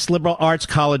 the best liberal arts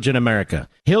college in America.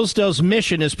 Hillsdale's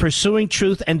mission is pursuing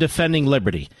truth and defending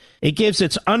liberty. It gives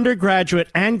its undergraduate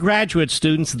and graduate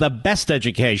students the best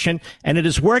education, and it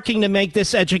is working to make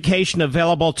this education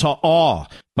available to all.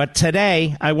 But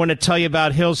today, I want to tell you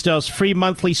about Hillsdale's free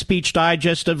monthly speech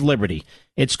digest of liberty.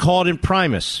 It's called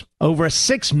Imprimis. Over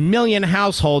 6 million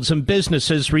households and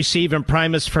businesses receive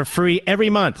Imprimis for free every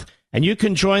month. And you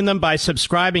can join them by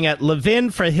subscribing at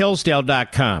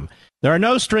levinforhillsdale.com. There are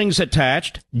no strings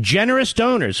attached. Generous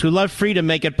donors who love freedom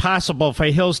make it possible for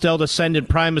Hillsdale to send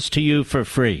Imprimis to you for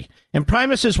free.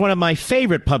 Imprimis is one of my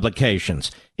favorite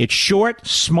publications. It's short,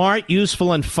 smart,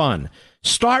 useful, and fun.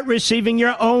 Start receiving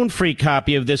your own free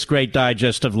copy of this great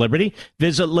digest of liberty.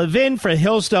 Visit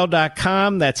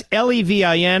levinforhillsdale.com. That's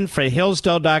Levin for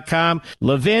Hillsdale.com.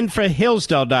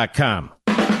 levinforhillsdale.com.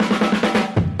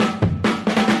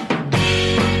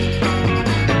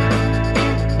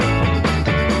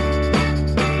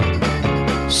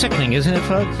 Sickening, isn't it,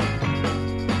 folks?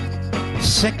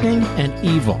 Sickening and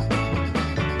evil.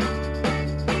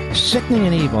 Sickening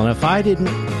and evil. And if I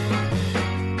didn't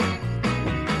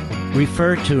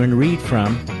refer to and read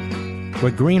from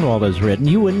what Greenwald has written,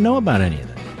 you wouldn't know about any of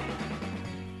this.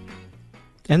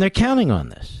 And they're counting on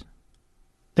this.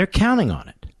 They're counting on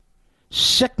it.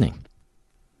 Sickening.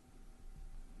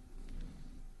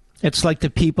 It's like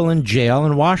the people in jail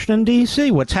in Washington,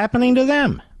 D.C. What's happening to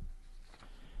them?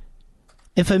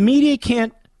 If a media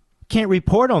can't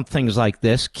report on things like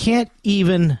this, can't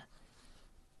even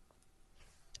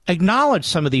acknowledge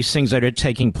some of these things that are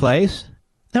taking place,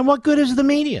 then what good is the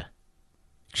media?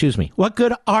 Excuse me. What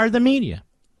good are the media?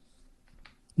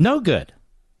 No good.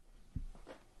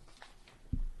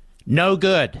 No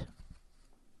good.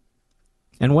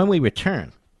 And when we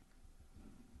return,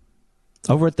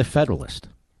 over at the Federalist,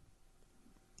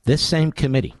 this same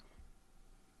committee,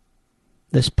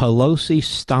 this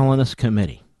Pelosi-Stalinist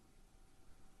committee,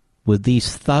 with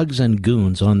these thugs and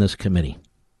goons on this committee,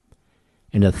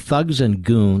 and the thugs and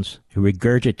goons who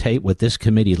regurgitate what this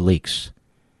committee leaks.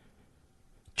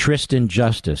 Tristan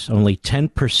Justice, only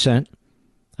 10%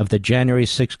 of the January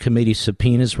 6th committee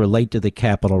subpoenas relate to the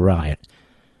Capitol riot.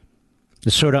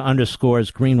 This sort of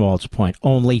underscores Greenwald's point.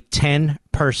 Only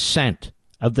 10%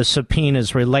 of the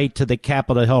subpoenas relate to the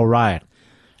Capitol Hill riot.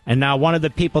 And now one of the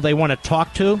people they want to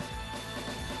talk to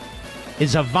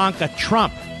is Ivanka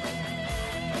Trump.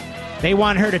 They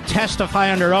want her to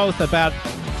testify under oath about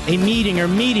a meeting or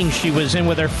meetings she was in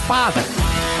with her father.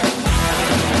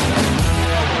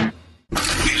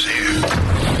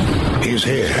 He's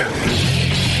here.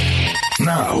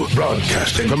 Now,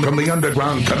 broadcasting from the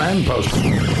underground command post,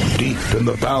 deep in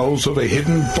the bowels of a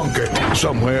hidden bunker,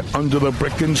 somewhere under the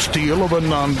brick and steel of a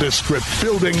nondescript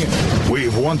building,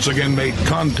 we've once again made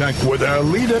contact with our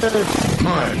leader,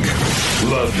 Mark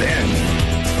Levin.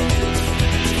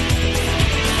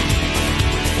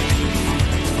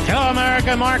 Hello,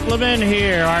 America. Mark Levin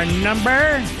here. Our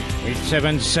number,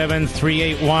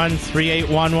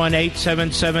 877-381-3811,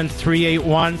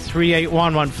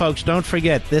 877-381-3811. Folks, don't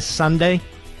forget, this Sunday,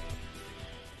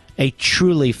 a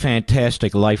truly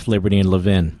fantastic Life, Liberty, and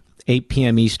Levin, 8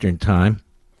 p.m. Eastern Time.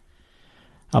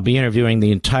 I'll be interviewing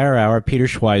the entire hour Peter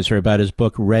Schweizer about his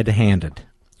book, Red-Handed.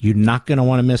 You're not going to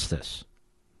want to miss this.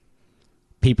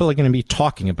 People are going to be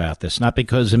talking about this, not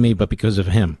because of me, but because of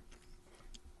him.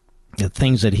 The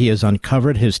things that he has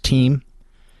uncovered, his team.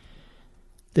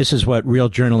 This is what real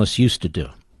journalists used to do.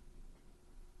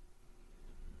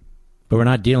 But we're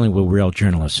not dealing with real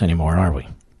journalists anymore, are we?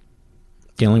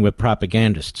 Dealing with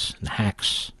propagandists and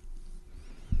hacks.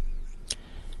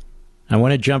 I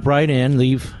want to jump right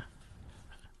in,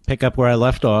 pick up where I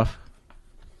left off.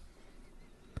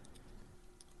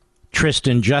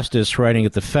 Tristan Justice, writing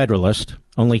at the Federalist,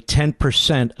 only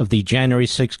 10% of the January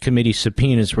 6th committee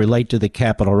subpoenas relate to the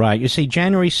Capitol riot. You see,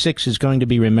 January 6th is going to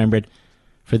be remembered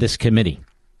for this committee.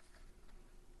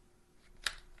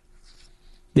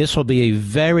 This will be a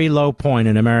very low point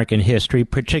in American history,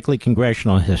 particularly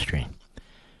congressional history.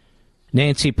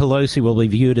 Nancy Pelosi will be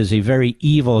viewed as a very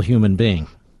evil human being.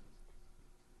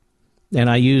 And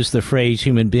I use the phrase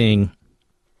human being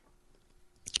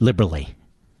liberally.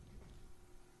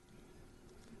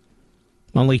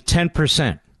 Only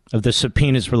 10% of the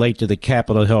subpoenas relate to the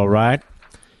Capitol Hill riot.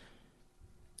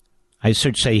 I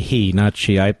should say he, not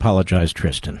she. I apologize,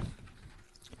 Tristan.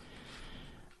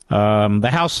 The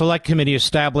House Select Committee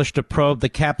established to probe the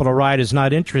Capitol riot is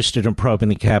not interested in probing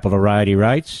the Capitol riot, he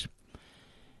writes.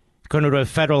 According to a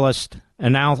Federalist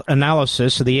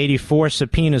analysis of the 84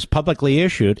 subpoenas publicly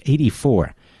issued,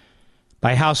 84,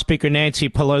 by House Speaker Nancy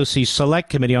Pelosi's Select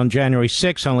Committee on January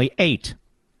 6, only 8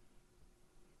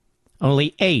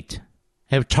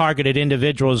 have targeted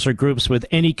individuals or groups with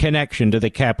any connection to the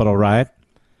Capitol riot.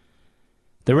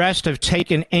 The rest have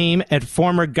taken aim at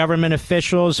former government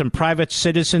officials and private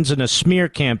citizens in a smear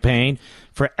campaign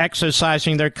for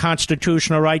exercising their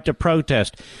constitutional right to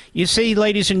protest. You see,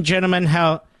 ladies and gentlemen,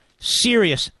 how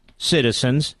serious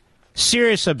citizens,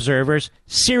 serious observers,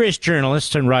 serious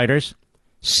journalists and writers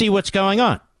see what's going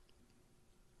on.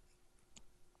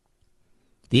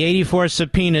 The 84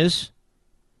 subpoenas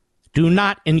do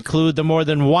not include the more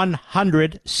than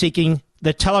 100 seeking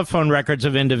the telephone records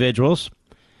of individuals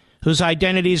whose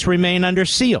identities remain under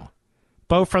seal,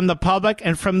 both from the public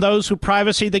and from those whose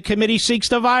privacy the committee seeks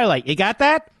to violate. You got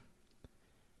that?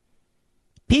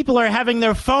 People are having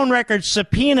their phone records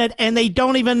subpoenaed, and they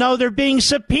don't even know they're being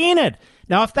subpoenaed.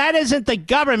 Now, if that isn't the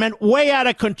government way out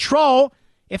of control,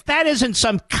 if that isn't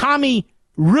some commie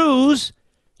ruse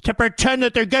to pretend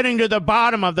that they're getting to the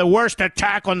bottom of the worst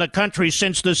attack on the country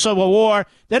since the Civil War,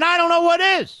 then I don't know what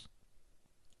is.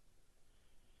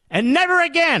 And never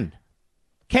again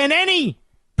can any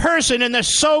person in the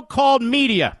so-called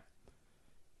media,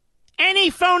 any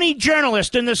phony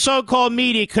journalist in the so-called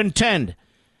media contend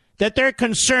that they're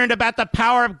concerned about the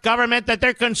power of government, that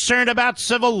they're concerned about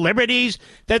civil liberties,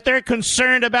 that they're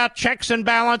concerned about checks and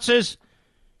balances,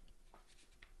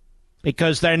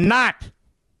 because they're not.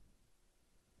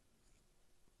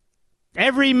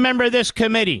 Every member of this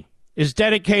committee is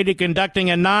dedicated to conducting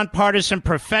a nonpartisan,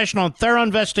 professional, and thorough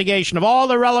investigation of all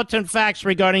the relevant facts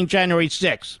regarding January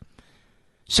 6th,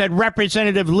 said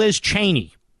Representative Liz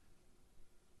Cheney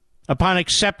upon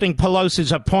accepting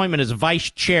Pelosi's appointment as vice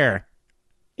chair.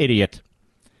 Idiot.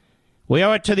 We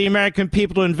owe it to the American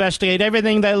people to investigate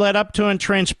everything that led up to and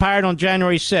transpired on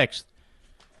January 6th.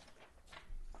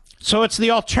 So it's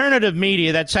the alternative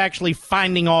media that's actually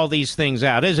finding all these things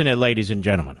out, isn't it, ladies and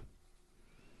gentlemen?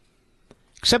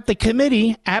 Except the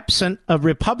committee, absent of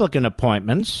Republican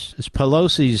appointments, as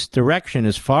Pelosi's direction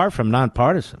is far from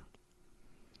nonpartisan.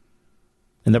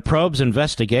 And the probe's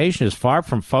investigation is far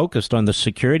from focused on the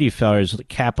security failures of the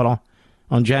Capitol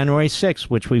on January 6th,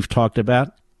 which we've talked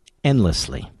about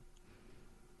endlessly.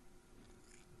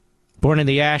 Born in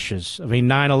the ashes of a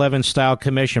 9/11-style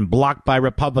commission blocked by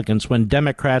Republicans when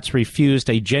Democrats refused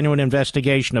a genuine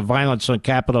investigation of violence on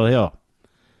Capitol Hill,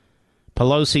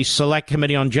 Pelosi's Select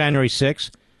Committee on January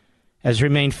 6 has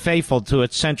remained faithful to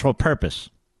its central purpose.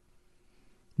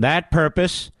 That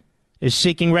purpose is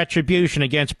seeking retribution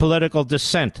against political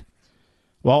dissent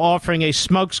while offering a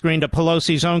smokescreen to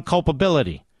Pelosi's own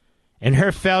culpability and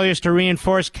her failures to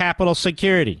reinforce Capitol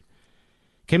security.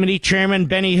 Committee Chairman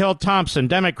Benny Hill Thompson,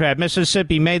 Democrat,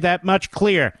 Mississippi, made that much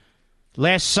clear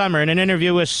last summer in an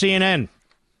interview with CNN.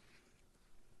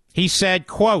 He said,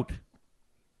 quote,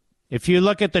 "If you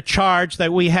look at the charge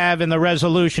that we have in the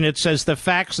resolution, it says the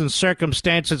facts and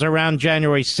circumstances around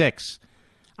January 6th.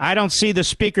 I don't see the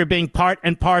Speaker being part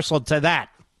and parcel to that."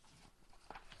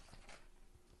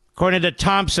 According to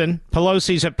Thompson,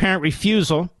 Pelosi's apparent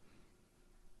refusal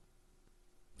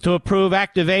to approve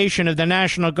activation of the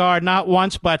National Guard not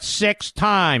once but 6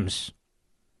 times,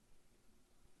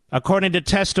 according to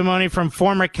testimony from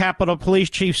former Capitol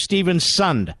Police Chief Stephen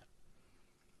Sund,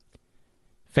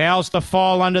 fails to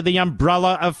fall under the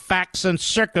umbrella of facts and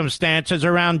circumstances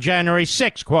around January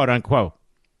 6th, quote unquote.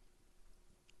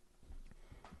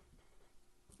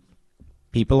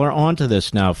 People are onto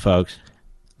this now, folks.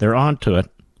 They're onto it.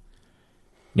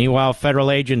 Meanwhile,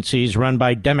 federal agencies run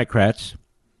by Democrats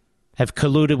have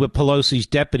colluded with Pelosi's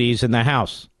deputies in the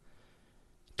House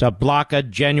to block a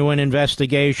genuine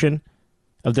investigation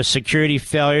of the security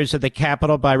failures of the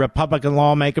Capitol by Republican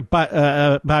lawmakers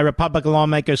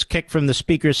kicked from the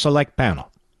Speaker's Select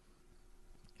Panel.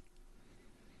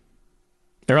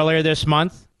 Earlier this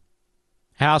month,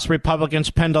 House Republicans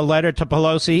penned a letter to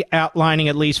Pelosi outlining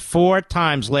at least 4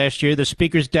 times last year the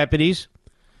Speaker's deputies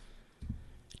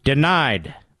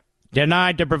denied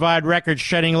to provide records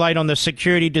shedding light on the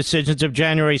security decisions of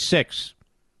January 6th.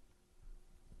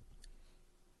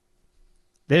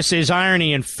 This is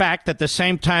irony, in fact, at the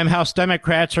same time House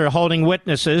Democrats are holding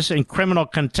witnesses in criminal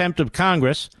contempt of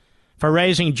Congress for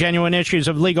raising genuine issues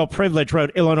of legal privilege,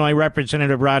 wrote Illinois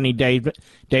Representative Rodney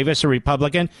Davis, a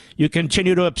Republican. You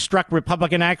continue to obstruct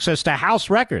Republican access to House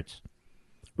records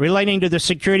relating to the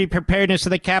security preparedness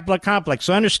of the Capitol complex.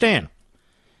 So understand,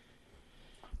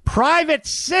 private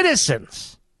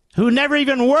citizens who never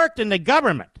even worked in the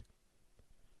government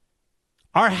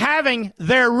are having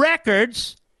their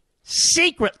records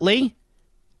secretly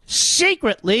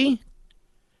secured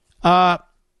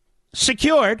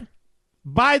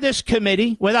by this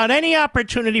committee without any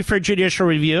opportunity for judicial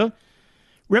review.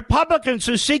 Republicans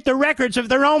who seek the records of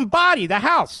their own body, the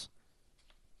House,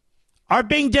 are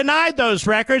being denied those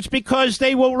records because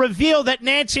they will reveal that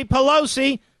Nancy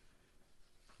Pelosi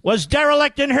was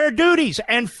derelict in her duties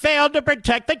and failed to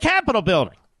protect the Capitol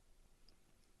building.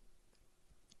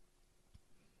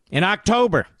 In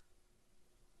October,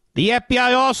 the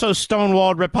FBI also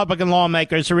stonewalled Republican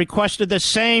lawmakers who requested the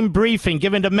same briefing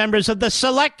given to members of the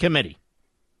Select Committee.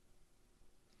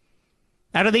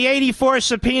 Out of the 84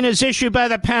 subpoenas issued by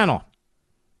the panel,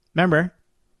 remember,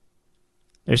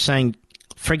 they're saying,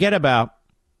 forget about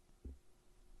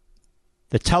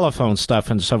the telephone stuff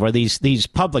and so forth, these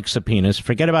public subpoenas,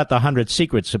 forget about the 100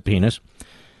 secret subpoenas,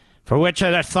 for which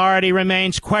an authority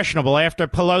remains questionable after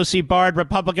Pelosi barred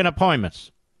Republican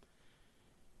appointments.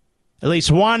 At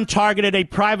least one targeted a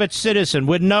private citizen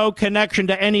with no connection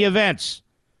to any events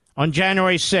on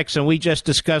January 6th, and we just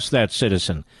discussed that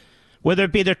citizen, whether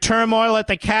it be the turmoil at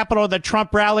the Capitol or the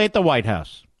Trump rally at the White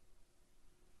House.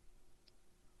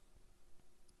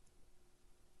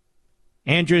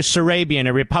 Andrew Surabian,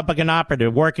 a Republican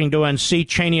operative working to unseat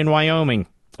Cheney in Wyoming.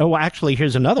 Oh, actually,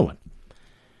 here's another one.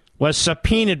 Was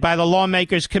subpoenaed by the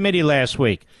Lawmakers Committee last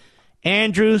week.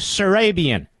 Andrew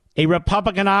Surabian, a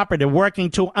Republican operative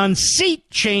working to unseat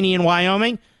Cheney in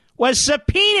Wyoming, was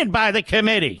subpoenaed by the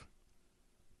committee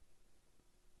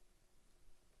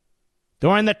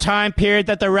during the time period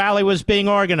that the rally was being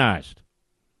organized.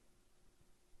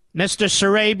 Mr.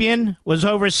 Surabian was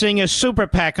overseeing a super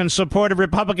PAC in support of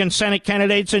Republican Senate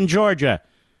candidates in Georgia.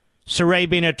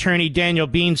 Surabian attorney Daniel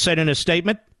Bean said in a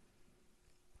statement,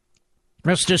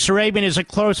 Mr. Surabian is a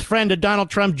close friend of Donald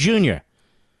Trump Jr.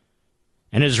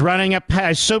 and is running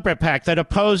a super PAC that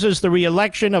opposes the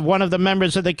reelection of one of the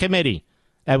members of the committee.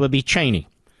 That would be Cheney.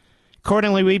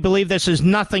 Accordingly, we believe this is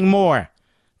nothing more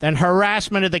than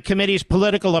harassment of the committee's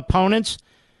political opponents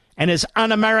and is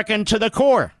un-American to the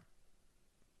core.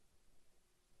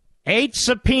 8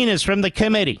 subpoenas from the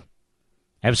committee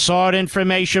have sought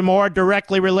information more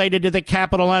directly related to the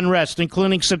Capitol unrest,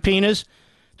 including subpoenas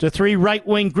to 3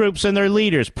 right-wing groups and their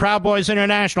leaders, Proud Boys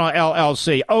International,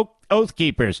 LLC, Oath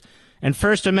Keepers, and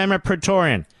First Amendment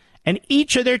Praetorian, and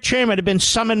each of their chairmen have been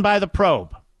summoned by the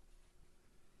probe.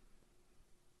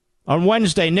 On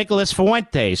Wednesday, Nicholas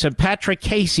Fuentes and Patrick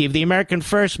Casey of the American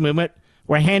First Movement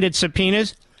were handed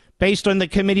subpoenas based on the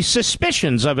committee's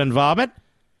suspicions of involvement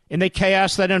in the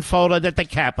chaos that unfolded at the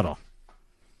Capitol.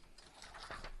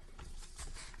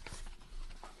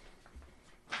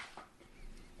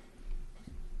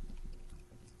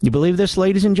 You believe this,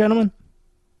 ladies and gentlemen?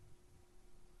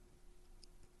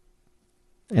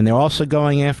 And they're also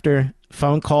going after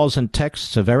phone calls and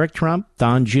texts of Eric Trump,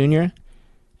 Don Jr.,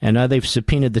 and now they've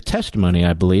subpoenaed the testimony,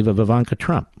 I believe, of Ivanka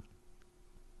Trump.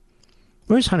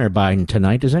 Where's Hunter Biden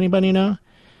tonight? Does anybody know?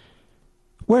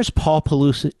 Where's Paul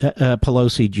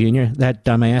Pelosi Jr., that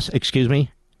dumbass, excuse me?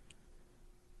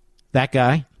 That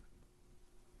guy?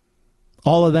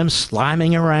 All of them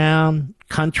sliming around,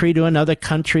 country to another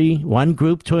country, one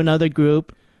group to another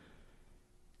group,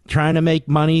 trying to make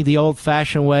money the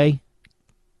old-fashioned way.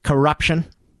 Corruption.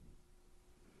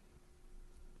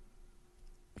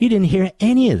 You didn't hear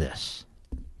any of this.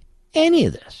 Any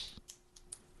of this.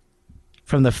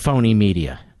 From the phony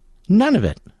media. None of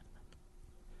it.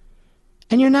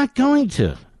 And you're not going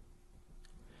to.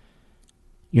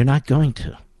 You're not going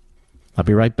to. I'll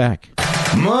be right back.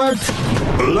 Mark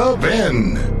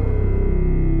Levin.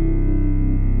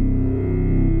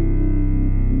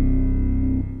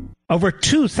 Over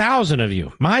 2,000 of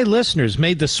you, my listeners,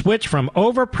 made the switch from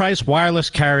overpriced wireless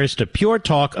carriers to Pure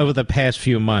Talk over the past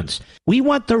few months. We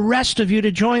want the rest of you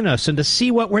to join us and to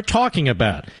see what we're talking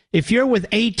about. If you're with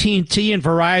AT&T and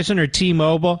Verizon or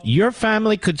T-Mobile, your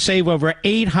family could save over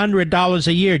 $800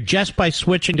 a year just by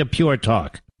switching to Pure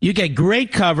Talk. You get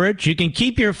great coverage, you can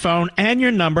keep your phone and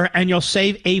your number, and you'll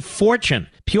save a fortune.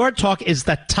 Pure Talk is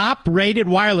the top-rated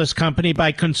wireless company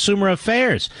by Consumer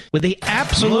Affairs, with the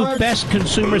absolute best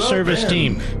consumer service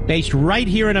team based right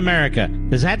here in America.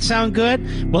 Does that sound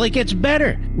good? Well, it gets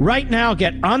better. Right now,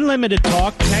 get unlimited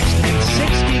talk, text, and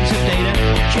 6 gigs of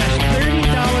data just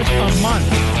 $30 a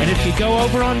month. And if you go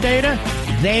over on data,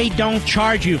 they don't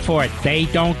charge you for it. They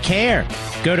don't care.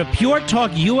 Go to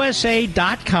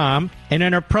puretalkusa.com and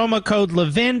enter promo code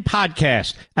Levin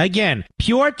Podcast. Again,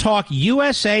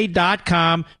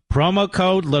 puretalkusa.com, promo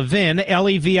code Levin,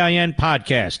 Levin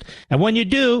Podcast. And when you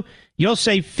do, you'll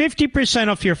save 50%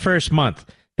 off your first month.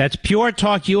 That's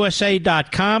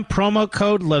puretalkusa.com, promo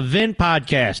code Levin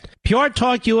Podcast. Pure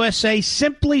Talk USA,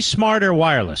 simply smarter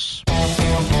wireless.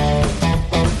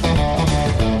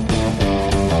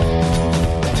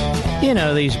 You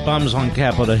know, these bums on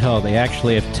Capitol Hill, they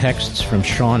actually have texts from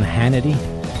Sean Hannity.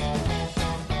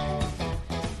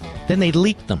 Then they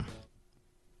leaked them.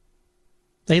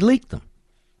 This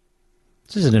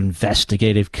is an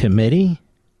investigative committee.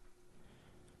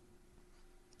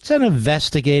 It's an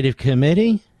investigative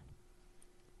committee.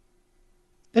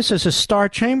 This is a star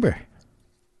chamber.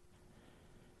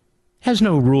 Has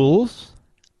no rules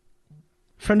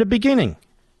from the beginning.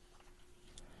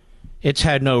 It's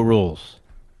had no rules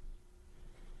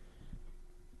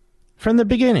from the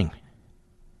beginning.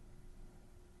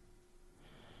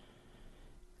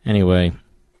 Anyway,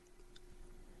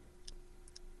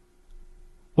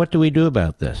 what do we do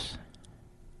about this?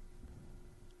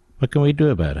 What can we do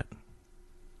about it?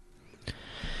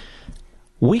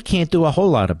 We can't do a whole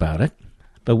lot about it,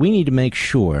 but we need to make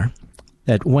sure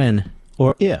that when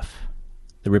or if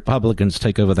the Republicans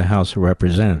take over the House of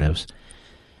Representatives,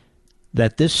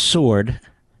 that this sword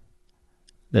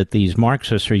that these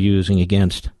Marxists are using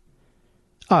against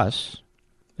us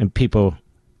and people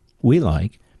we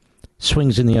like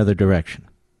swings in the other direction.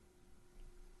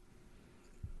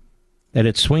 That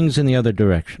it swings in the other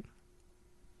direction.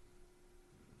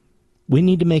 We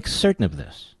need to make certain of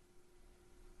this.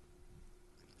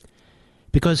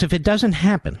 Because if it doesn't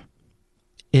happen,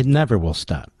 it never will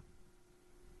stop.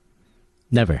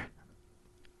 Never.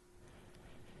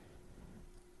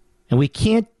 And we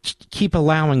can't keep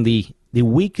allowing the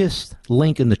weakest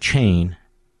link in the chain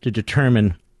to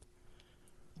determine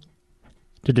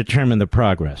the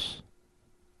progress.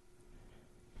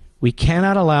 We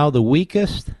cannot allow the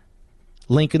weakest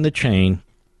link in the chain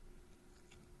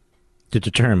to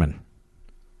determine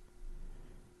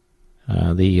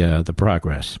the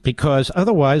progress, because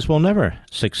otherwise we'll never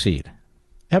succeed,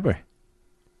 ever.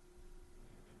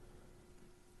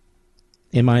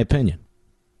 In my opinion,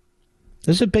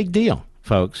 this is a big deal,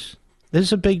 folks. This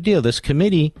is a big deal. This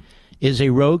committee is a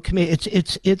rogue committee.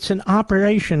 It's an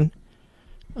operation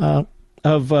of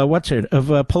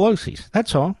Pelosi's.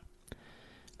 That's all.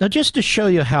 Now, just to show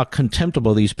you how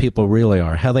contemptible these people really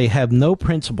are, how they have no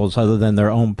principles other than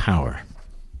their own power.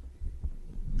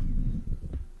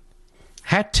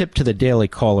 Hat tip to the Daily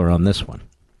Caller on this one.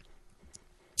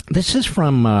 This is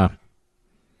from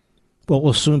what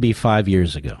will soon be 5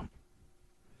 years ago.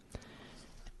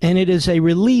 And it is a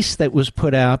release that was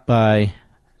put out by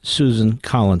Susan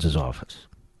Collins' office,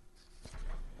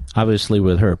 obviously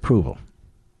with her approval.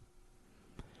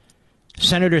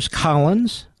 Senators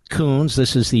Collins, Coons,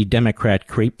 this is the Democrat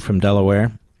creep from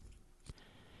Delaware,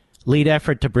 lead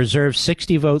effort to preserve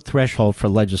 60-vote threshold for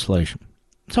legislation.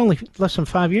 It's only less than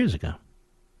 5 years ago.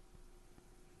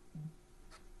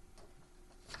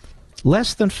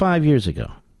 Less than 5 years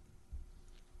ago.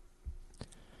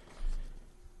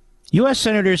 U.S.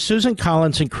 Senators Susan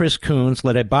Collins and Chris Coons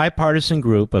led a bipartisan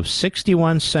group of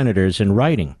 61 senators in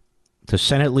writing to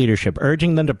Senate leadership,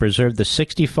 urging them to preserve the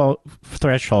 60-vote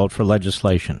threshold for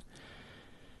legislation.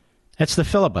 That's the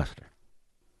filibuster.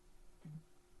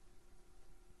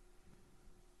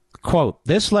 Quote,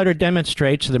 this letter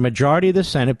demonstrates the majority of the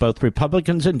Senate, both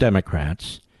Republicans and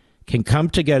Democrats, can come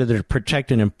together to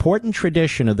protect an important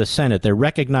tradition of the Senate that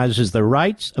recognizes the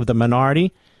rights of the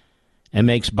minority and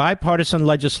makes bipartisan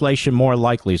legislation more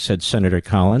likely, said Senator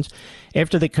Collins.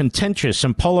 After the contentious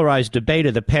and polarized debate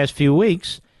of the past few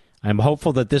weeks, I'm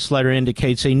hopeful that this letter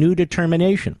indicates a new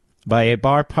determination by a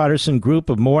bipartisan group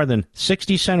of more than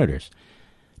 60 senators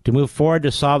to move forward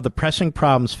to solve the pressing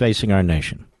problems facing our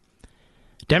nation.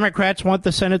 Democrats want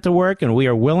the Senate to work, and we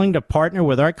are willing to partner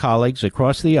with our colleagues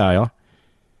across the aisle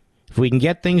if we can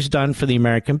get things done for the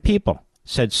American people,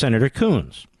 said Senator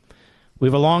Coons. We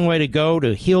have a long way to go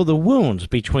to heal the wounds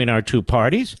between our two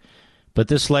parties, but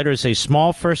this letter is a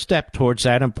small first step towards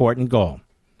that important goal.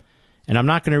 And I'm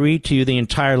not going to read to you the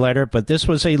entire letter, but this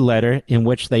was a letter in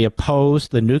which they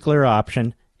opposed the nuclear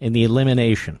option and the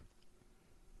elimination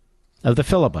of the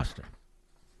filibuster.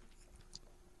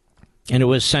 And it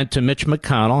was sent to Mitch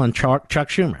McConnell and Chuck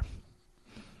Schumer.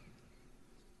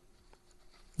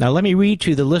 Now, let me read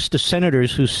to you the list of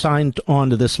senators who signed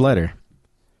on to this letter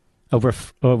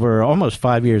over almost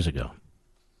 5 years ago.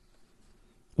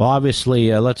 Well,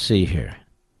 obviously, let's see here.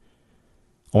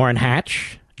 Orrin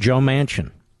Hatch, Joe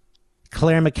Manchin,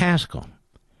 Claire McCaskill,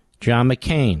 John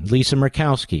McCain, Lisa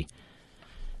Murkowski,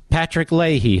 Patrick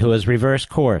Leahy, who has reversed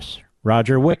course,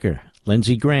 Roger Wicker,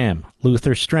 Lindsey Graham,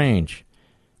 Luther Strange,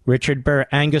 Richard Burr,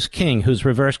 Angus King, who's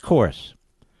reversed course,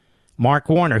 Mark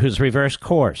Warner, who's reversed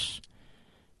course,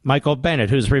 Michael Bennett,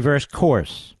 who's reversed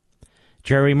course,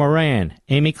 Jerry Moran,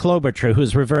 Amy Klobuchar,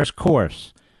 who's reversed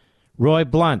course, Roy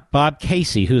Blunt, Bob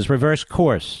Casey, who's reversed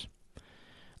course,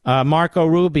 Marco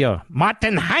Rubio,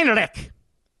 Martin Heinrich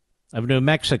of New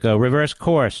Mexico, reversed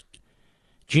course,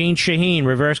 Gene Shaheen,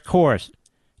 reversed course,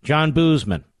 John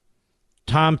Boozman,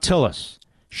 Tom Tillis,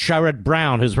 Sherrod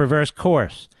Brown, who's reversed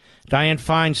course, Dianne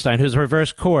Feinstein, who's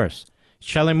reversed course,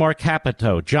 Shelley Moore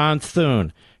Capito, John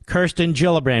Thune, Kirsten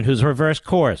Gillibrand, who's reversed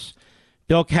course,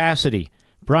 Bill Cassidy,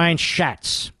 Brian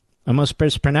Schatz, I must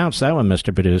mispronounce that one,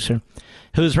 Mr. Producer,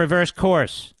 who's reversed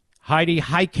course, Heidi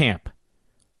Heitkamp,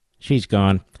 she's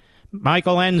gone,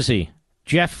 Michael Enzi,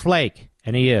 Jeff Flake,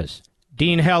 and he is,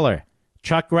 Dean Heller,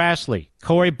 Chuck Grassley,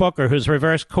 Cory Booker, who's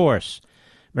reversed course,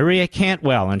 Maria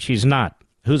Cantwell, and she's not,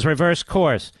 who's reversed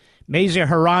course, Mazie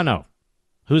Hirono,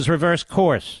 who's reversed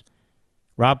course,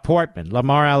 Rob Portman,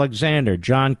 Lamar Alexander,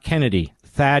 John Kennedy,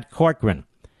 Thad Corcoran,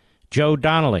 Joe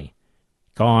Donnelly,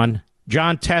 gone,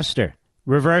 John Tester,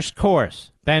 reversed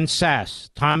course, Ben Sass,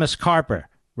 Thomas Carper,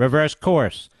 reversed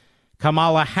course,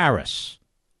 Kamala Harris,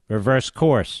 reversed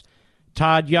course,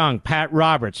 Todd Young, Pat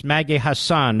Roberts, Maggie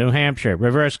Hassan, New Hampshire,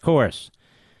 reversed course,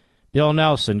 Bill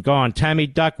Nelson, gone, Tammy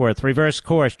Duckworth, reversed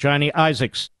course, Johnny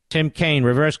Isaacs, Tim Kaine,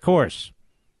 reversed course,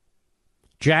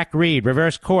 Jack Reed,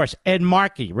 reversed course, Ed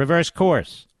Markey, reversed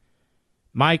course,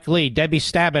 Mike Lee, Debbie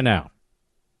Stabenow,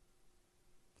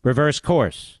 reversed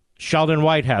course, Sheldon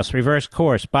Whitehouse, reversed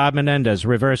course, Bob Menendez,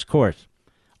 reversed course.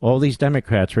 All these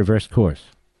Democrats reversed course.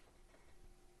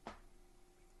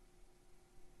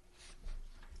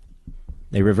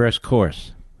 They reversed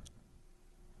course.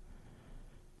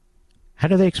 How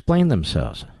do they explain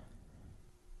themselves?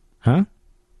 Huh?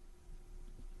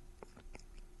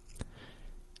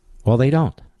 Well, they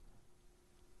don't.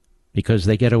 Because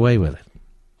they get away with it.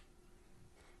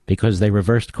 Because they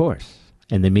reversed course.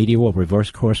 And the media will reverse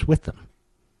course with them.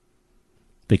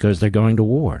 Because they're going to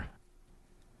war.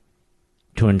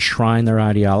 To enshrine their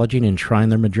ideology and enshrine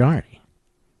their majority.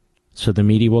 So the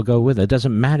media will go with it. It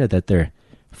doesn't matter that they're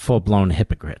full-blown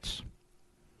hypocrites.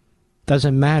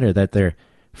 Doesn't matter that they're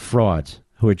frauds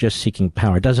who are just seeking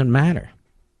power. Doesn't matter.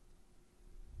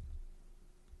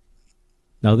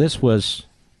 Now, this was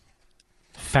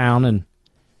found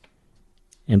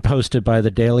and posted by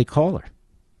the Daily Caller.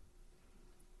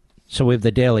 So we have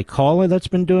the Daily Caller that's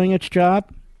been doing its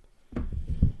job.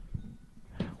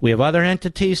 We have other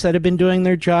entities that have been doing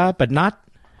their job, but not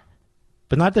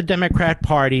the Democrat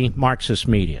Party Marxist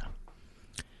media.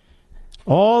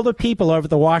 All the people over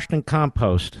the Washington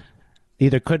Compost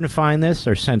either couldn't find this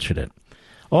or censored it.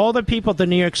 All the people at the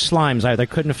New York Slimes either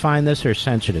couldn't find this or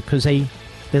censored it because they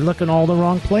look in all the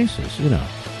wrong places, you know.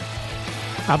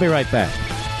 I'll be right back.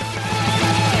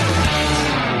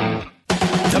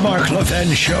 The Mark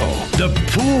Levin Show, the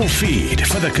pool feed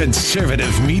for the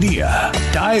conservative media.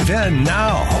 Dive in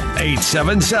now.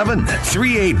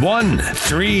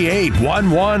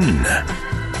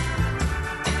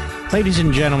 877-381-3811. Ladies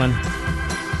and gentlemen,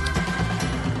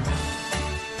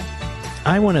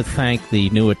 I want to thank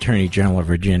the new Attorney General of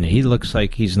Virginia. He looks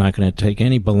like he's not going to take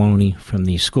any baloney from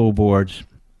these school boards,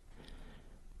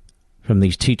 from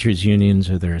these teachers' unions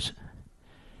or their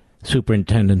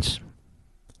superintendents.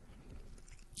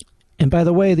 And by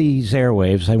the way, these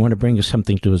airwaves, I want to bring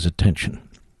something to his attention.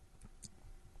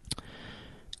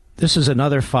 This is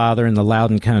another father in the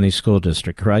Loudoun County School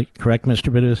District, right? Correct,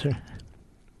 Mr. Producer?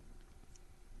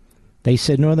 They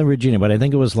said Northern Virginia, but I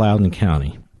think it was Loudoun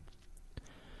County.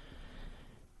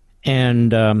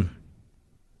 And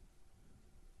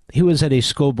he was at a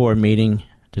school board meeting,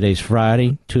 today's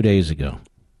Friday, 2 days ago.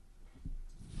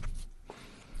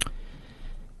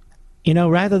 You know,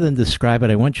 rather than describe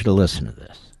it, I want you to listen to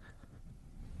this.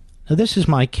 Now, this is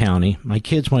my county. My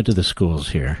kids went to the schools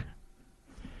here.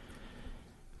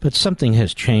 But something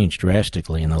has changed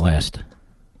drastically in the last...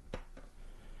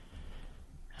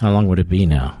 How long would it be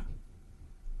now?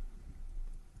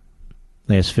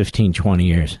 Last 15, 20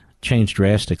 years. Changed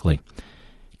drastically.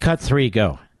 Cut 3,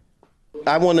 go.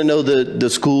 I want to know the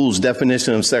school's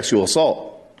definition of sexual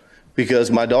assault,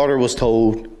 because my daughter was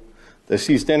told that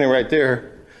she's standing right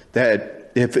there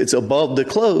that if it's above the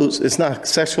clothes, it's not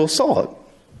sexual assault.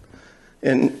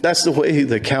 And that's the way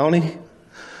the county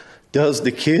does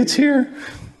the kids here.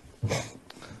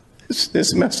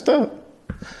 It's messed up.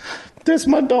 That's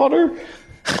my daughter,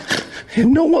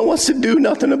 and no one wants to do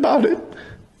nothing about it.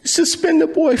 suspend the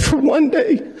boy for 1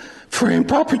 day for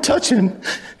improper touching,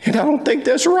 and I don't think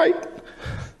that's right.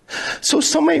 So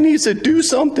somebody needs to do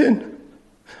something.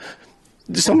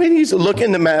 Somebody needs to look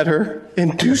in the matter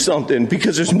and do something,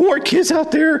 because there's more kids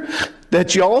out there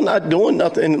that y'all not doing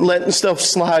nothing and letting stuff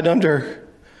slide under.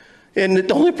 And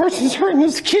the only person who's hurting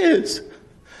is the kids.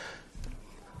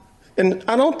 And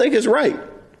I don't think it's right.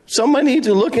 Somebody needs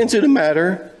to look into the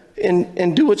matter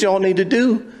and do what y'all need to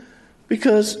do,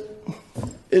 because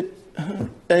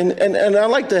and I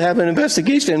like to have an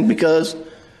investigation because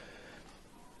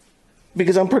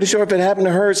I'm pretty sure if it happened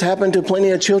to her, it's happened to plenty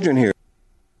of children here.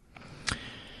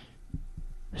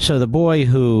 So the boy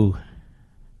who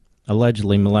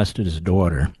allegedly molested his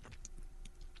daughter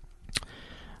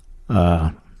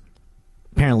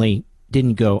apparently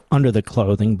didn't go under the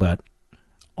clothing, but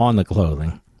on the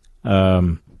clothing,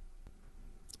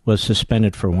 was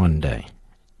suspended for 1 day.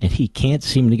 And he can't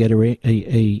seem to get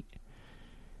a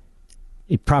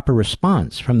proper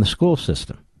response from the school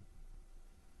system.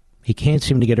 He can't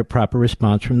seem to get a proper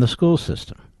response from the school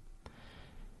system.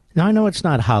 Now, I know it's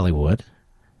not Hollywood.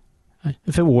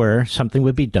 If it were, something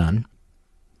would be done.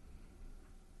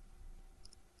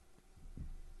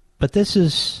 But this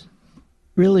is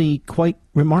really quite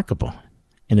remarkable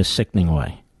in a sickening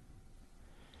way.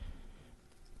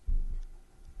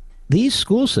 These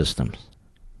school systems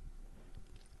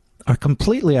are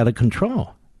completely out of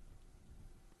control.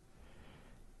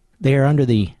 They are under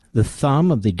the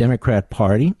thumb of the Democrat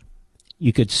Party.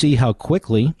 You could see how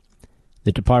quickly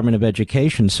the Department of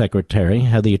Education Secretary,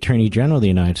 how the Attorney General of the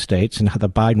United States, and how the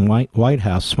Biden White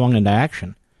House swung into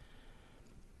action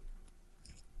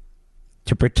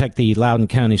to protect the Loudoun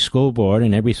County School Board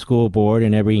and every school board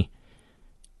and every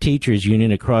teachers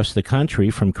union across the country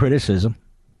from criticism.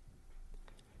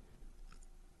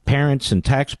 Parents and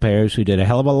taxpayers who did a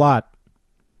hell of a lot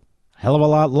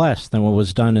less than what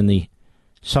was done in the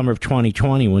summer of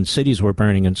 2020 when cities were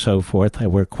burning and so forth,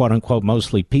 that were quote-unquote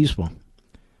mostly peaceful,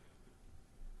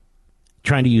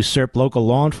 trying to usurp local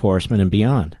law enforcement and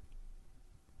beyond.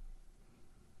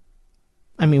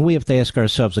 I mean, we have to ask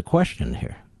ourselves a question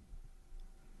here.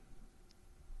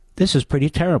 This is pretty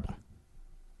terrible.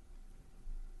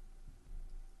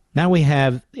 Now we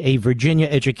have a Virginia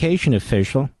education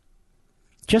official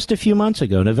just a few months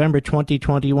ago, November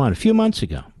 2021, a few months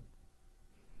ago.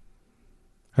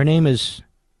 Her name is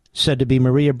said to be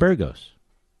Maria Burgos.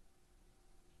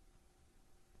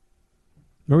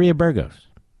 Maria Burgos.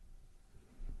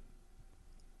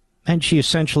 And she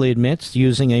essentially admits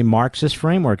using a Marxist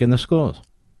framework in the schools.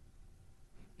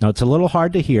 Now, it's a little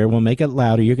hard to hear. We'll make it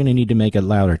louder. You're going to need to make it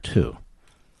louder, too.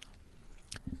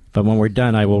 But when we're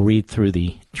done, I will read through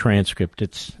the transcript.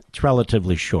 It's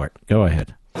relatively short. Go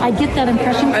ahead. I get that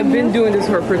impression. I've been doing this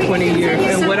work for 20 years,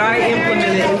 and what I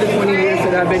implemented in the 20 years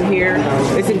that I've been here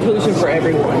is inclusion for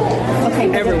everyone. Okay,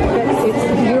 everyone.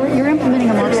 You're implementing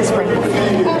a Marxist framework.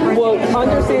 Well,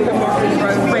 understand the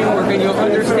Marxist framework, and you'll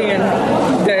understand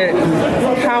that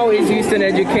how it's used in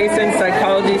education,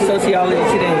 psychology, sociology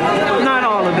today. Not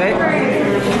all of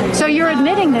it. So you're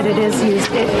admitting that it is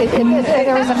used.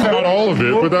 Not all of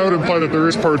it, but that would imply that there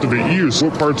is parts of it used.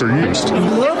 What parts are used?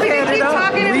 Look at it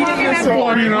up. Read it yourself. Well,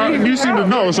 I mean, you seem to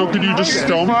know, so could you just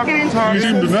tell me? You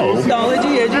seem to know.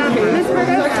 Sociology, education.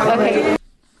 Okay.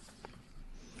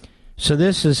 So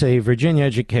this is a Virginia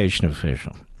education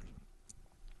official.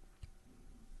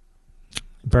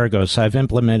 Burgos, I've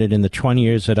implemented in the 20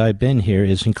 years that I've been here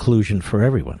is inclusion for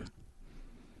everyone.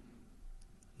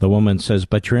 The woman says,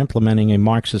 but you're implementing a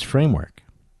Marxist framework.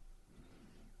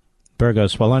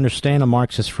 Burgos, well, understand a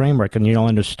Marxist framework and you'll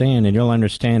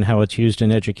understand how it's used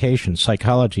in education,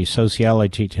 psychology,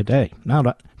 sociology today.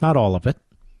 Not all of it.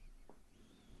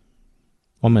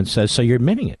 Woman says, so you're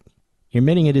admitting it. You're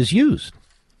admitting it is used.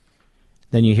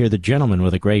 Then you hear the gentleman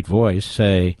with a great voice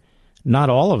say, not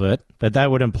all of it, but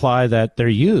that would imply that they're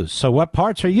used. So what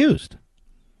parts are used?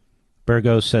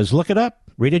 Burgos says, look it up.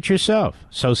 Read it yourself.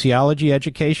 Sociology,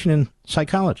 education, and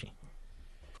psychology.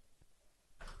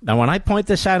 Now, when I point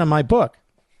this out in my book,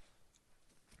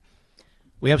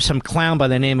 we have some clown by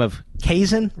the name of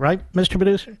Kazin, right, Mr.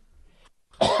 Producer?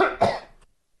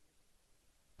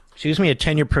 Excuse me, a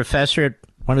tenured professor at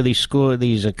one of these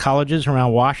colleges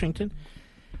around Washington.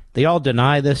 They all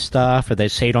deny this stuff, or they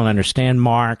say you don't understand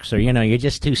Marx, or, you're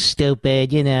just too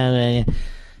stupid, Now,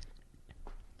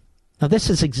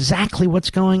 this is exactly what's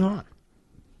going on.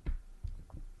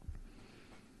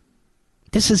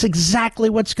 This is exactly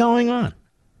what's going on.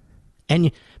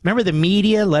 And remember the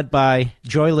media led by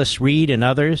Joyless Reed and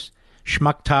others,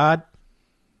 Schmuck Todd?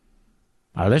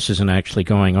 Oh, this isn't actually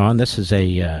going on. This is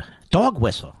a dog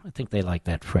whistle. I think they like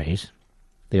that phrase.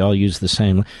 They all use the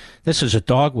same. This is a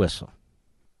dog whistle.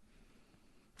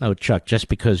 No, Chuck, just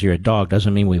because you're a dog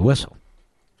doesn't mean we whistle.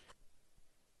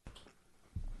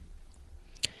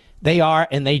 They are,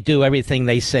 and they do everything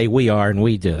they say we are and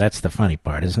we do. That's the funny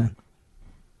part, isn't it?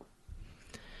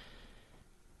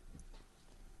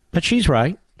 But she's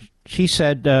right. She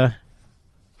said the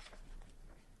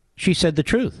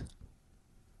truth.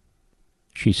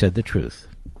 She said the truth.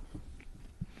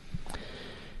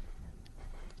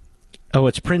 Oh,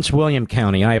 it's Prince William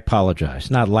County. I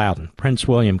apologize. Not Loudoun. Prince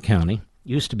William County.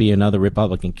 Used to be another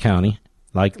Republican county.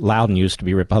 Like Loudoun used to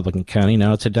be Republican County.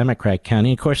 Now it's a Democrat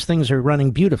county. Of course, things are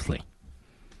running beautifully.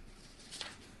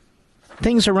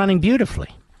 Things are running beautifully.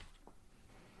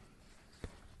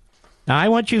 Now, I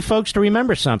want you folks to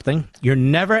remember something. You're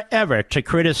never, ever to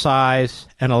criticize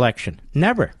an election.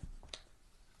 Never.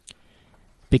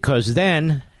 Because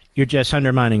then you're just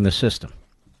undermining the system.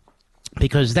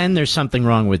 Because then there's something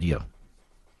wrong with you.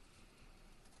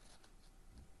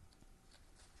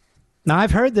 Now,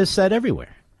 I've heard this said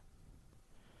everywhere.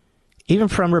 Even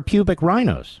from Republican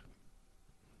rhinos.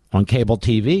 On cable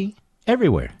TV,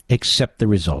 everywhere. Except the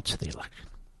results of the election.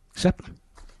 Except them.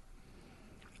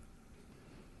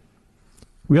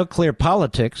 Real Clear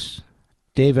Politics,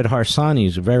 David Harsanyi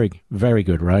is a very, very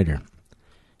good writer.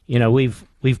 You know, we've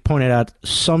pointed out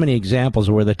so many examples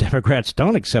where the Democrats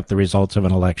don't accept the results of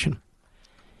an election.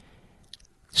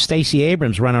 Stacey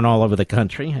Abrams running all over the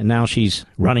country, and now she's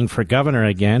running for governor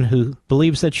again, who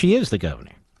believes that she is the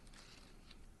governor.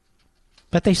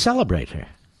 But they celebrate her.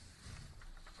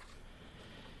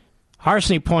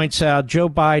 Harsanyi points out Joe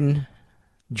Biden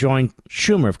joined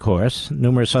Schumer, of course,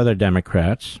 numerous other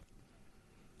Democrats,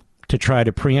 to try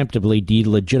to preemptively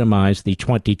delegitimize the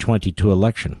 2022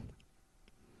 election.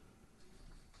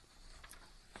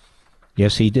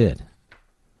 Yes, he did.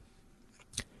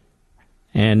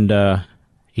 And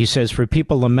he says, for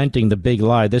people lamenting the big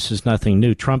lie, this is nothing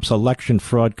new. Trump's election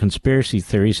fraud conspiracy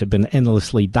theories have been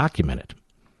endlessly documented.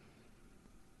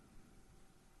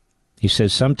 He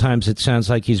says, sometimes it sounds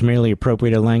like he's merely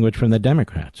appropriated language from the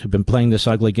Democrats, who've been playing this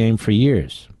ugly game for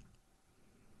years.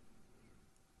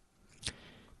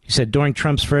 He said, during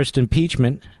Trump's first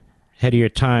impeachment, headier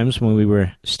times when we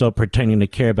were still pretending to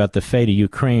care about the fate of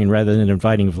Ukraine rather than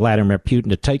inviting Vladimir Putin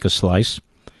to take a slice,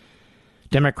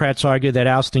 Democrats argued that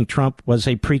ousting Trump was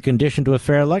a precondition to a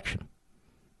fair election.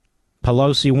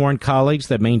 Pelosi warned colleagues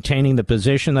that maintaining the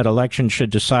position that elections should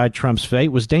decide Trump's fate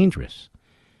was dangerous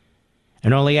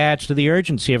and only adds to the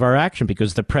urgency of our action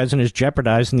because the president is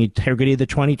jeopardizing the integrity of the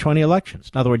 2020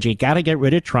 elections. In other words, you got to get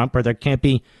rid of Trump or there can't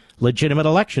be legitimate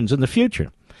elections in the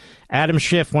future. Adam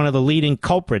Schiff, one of the leading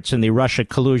culprits in the Russia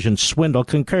collusion swindle,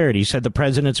 concurred. He said the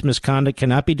president's misconduct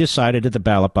cannot be decided at the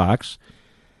ballot box,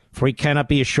 for he cannot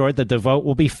be assured that the vote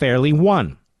will be fairly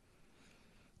won.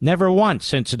 Never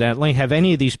once, incidentally, have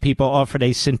any of these people offered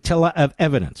a scintilla of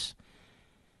evidence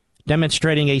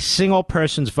demonstrating a single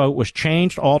person's vote was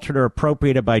changed, altered, or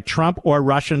appropriated by Trump or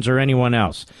Russians or anyone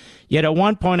else. Yet at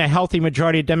one point, a healthy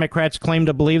majority of Democrats claimed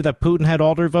to believe that Putin had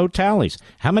altered vote tallies.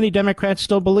 How many Democrats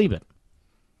still believe it?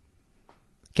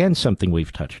 Again, something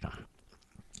we've touched on.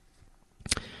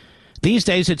 These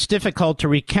days, it's difficult to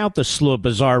recount the slew of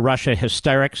bizarre Russia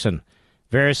hysterics and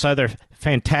various other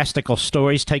fantastical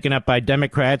stories taken up by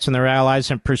Democrats and their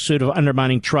allies in pursuit of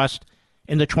undermining trust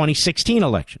in the 2016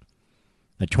 election.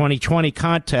 The 2020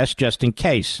 contest, just in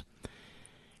case.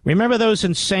 Remember those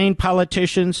insane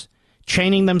politicians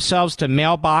chaining themselves to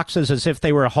mailboxes as if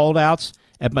they were holdouts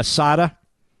at Masada?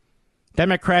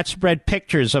 Democrats spread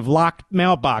pictures of locked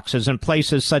mailboxes in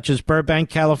places such as Burbank,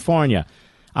 California,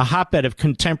 a hotbed of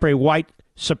contemporary white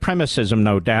supremacism,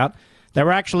 no doubt, that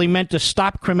were actually meant to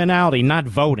stop criminality, not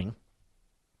voting.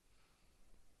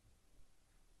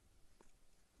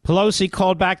 Pelosi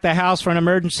called back the House for an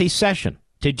emergency session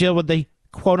to deal with the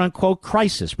quote-unquote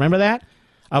crisis. Remember that?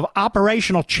 Of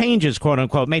operational changes,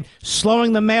 quote-unquote, made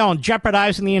slowing the mail and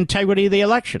jeopardizing the integrity of the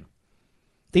election.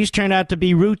 These turned out to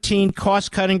be routine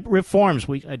cost-cutting reforms.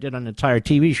 I did an entire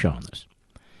TV show on this,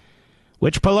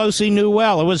 which Pelosi knew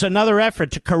well. It was another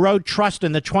effort to corrode trust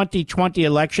in the 2020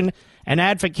 election and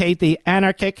advocate the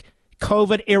anarchic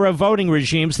COVID-era voting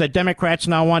regimes that Democrats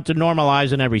now want to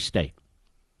normalize in every state.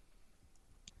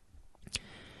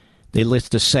 Needless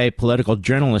to say, political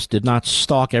journalists did not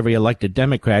stalk every elected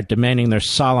Democrat demanding their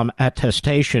solemn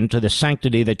attestation to the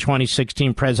sanctity of the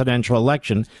 2016 presidential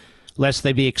election, lest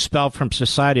they be expelled from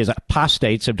society as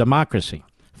apostates of democracy.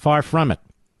 Far from it.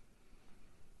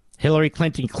 Hillary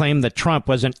Clinton claimed that Trump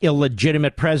was an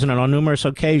illegitimate president on numerous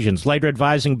occasions, later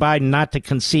advising Biden not to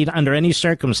concede under any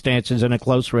circumstances in a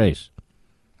close race.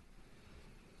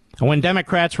 And when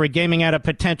Democrats were gaming out a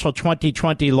potential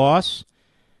 2020 loss,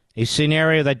 A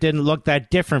scenario that didn't look that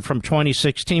different from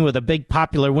 2016 with a big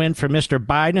popular win for Mr.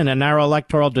 Biden and a narrow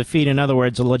electoral defeat, in other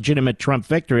words, a legitimate Trump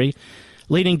victory.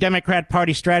 Leading Democrat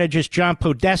Party strategist John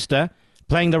Podesta,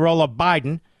 playing the role of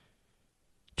Biden,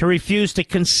 to refuse to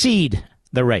concede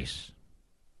the race.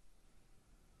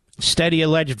 Instead, he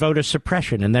alleged voter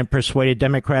suppression and then persuaded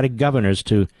Democratic governors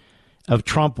of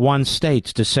Trump-won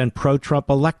states to send pro-Trump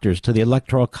electors to the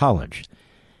Electoral College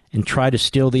and try to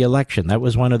steal the election. That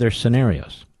was one of their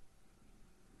scenarios.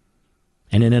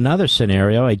 And in another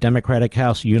scenario, a Democratic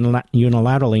House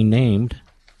unilaterally named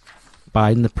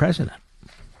Biden the president.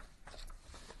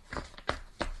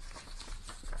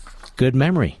 Good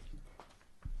memory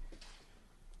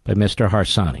by Mr.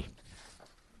 Harsanyi.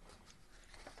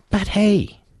 But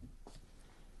hey,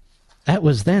 that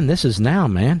was then. This is now,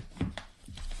 man.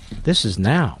 This is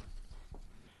now.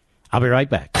 I'll be right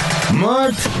back.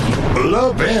 Mark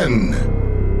Levin.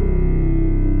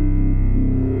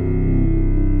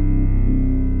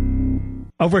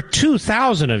 Over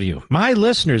 2,000 of you, my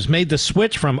listeners, made the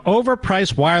switch from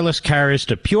overpriced wireless carriers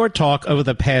to Pure Talk over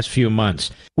the past few months.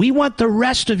 We want the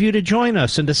rest of you to join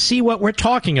us and to see what we're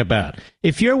talking about.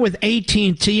 If you're with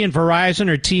AT&T and Verizon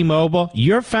or T-Mobile,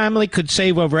 your family could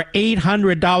save over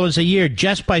 $800 a year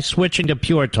just by switching to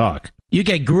Pure Talk. You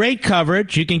get great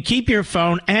coverage, you can keep your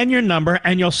phone and your number,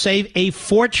 and you'll save a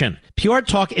fortune. Pure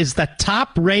Talk is the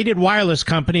top-rated wireless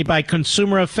company by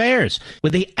Consumer Affairs,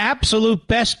 with the absolute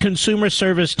best consumer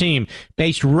service team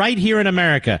based right here in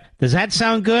America. Does that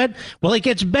sound good? Well, it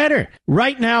gets better.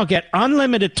 Right now, get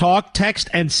unlimited talk, text,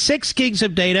 and 6 gigs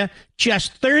of data,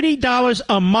 just $30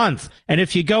 a month. And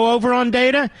if you go over on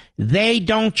data, they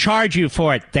don't charge you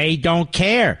for it. They don't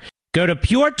care. Go to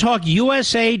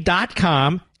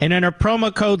puretalkusa.com and enter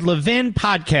promo code Levin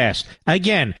Podcast.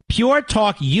 Again,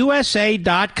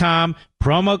 puretalkusa.com,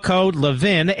 promo code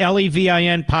Levin,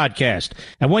 Levin Podcast.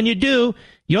 And when you do,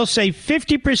 you'll save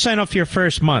 50% off your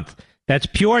first month. That's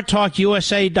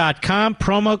puretalkusa.com,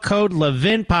 promo code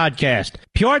Levin Podcast.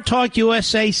 Pure Talk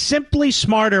USA, simply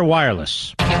smarter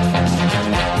wireless.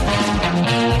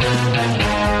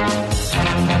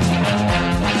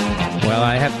 Well,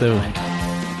 I have to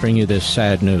bring you this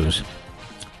sad news.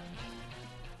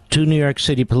 2 New York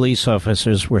City police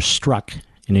officers were struck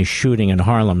in a shooting in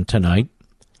Harlem tonight,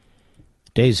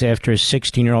 days after a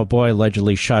 16-year-old boy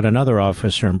allegedly shot another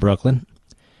officer in Brooklyn.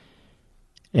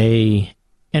 A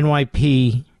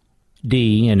NYPD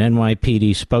and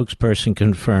NYPD spokesperson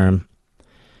confirmed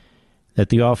that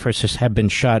the officers had been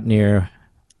shot near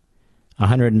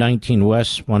 119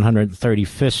 West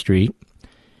 135th Street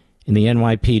in the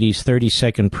NYPD's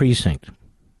 32nd precinct.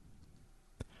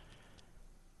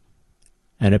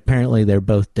 And apparently they're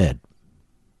both dead.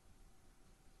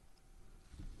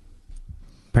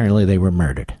 Apparently they were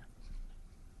murdered.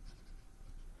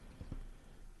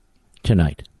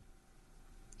 Tonight.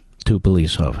 2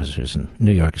 police officers in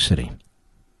New York City.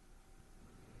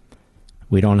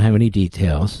 We don't have any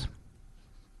details.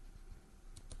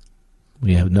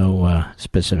 We have no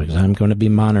specifics. I'm going to be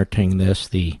monitoring this,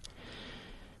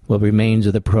 what remains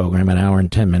of the program, an hour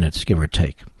and 10 minutes, give or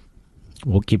take.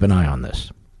 We'll keep an eye on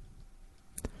this.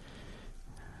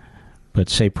 But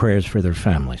say prayers for their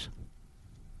families.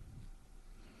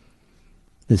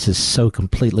 This is so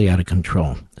completely out of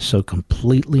control. So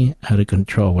completely out of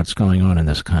control what's going on in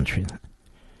this country.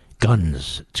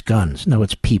 Guns. It's guns. No,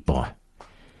 it's people.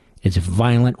 It's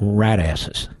violent rat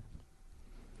asses.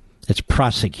 It's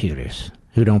prosecutors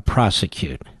who don't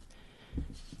prosecute.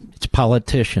 It's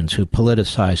politicians who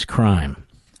politicize crime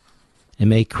and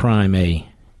make crime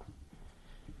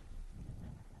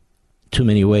too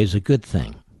many ways a good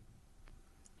thing.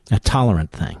 A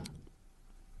tolerant thing.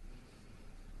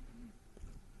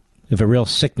 We have a real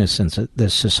sickness in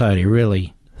this society,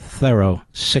 really thorough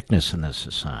sickness in this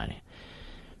society.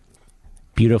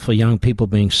 Beautiful young people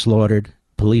being slaughtered,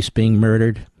 police being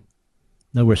murdered.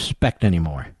 No respect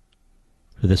anymore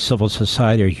for the civil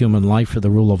society or human life or the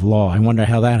rule of law. I wonder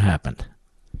how that happened.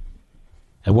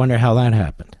 We know how that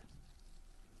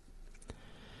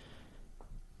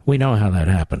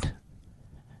happened.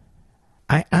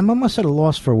 I'm almost at a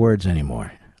loss for words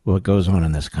anymore, what goes on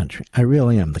in this country. I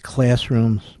really am. The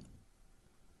classrooms,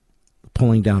 the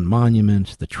pulling down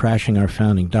monuments, the trashing our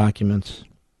founding documents,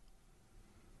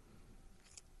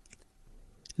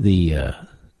 the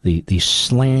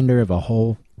slander of a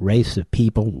whole race of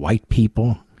people, white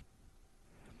people,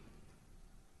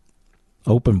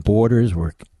 open borders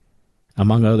where,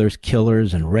 among others,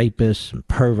 killers and rapists and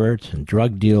perverts and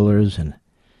drug dealers and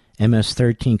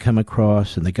MS-13 come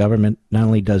across, and the government not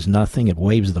only does nothing, it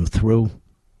waves them through.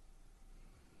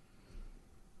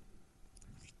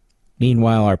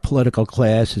 Meanwhile, our political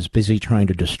class is busy trying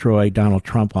to destroy Donald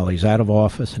Trump while he's out of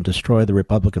office and destroy the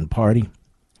Republican Party.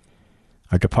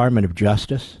 Our Department of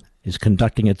Justice is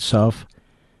conducting itself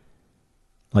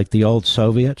like the old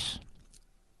Soviets,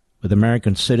 with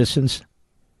American citizens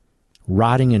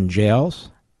rotting in jails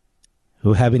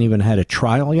who haven't even had a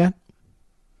trial yet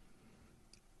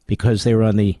because they were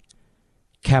on the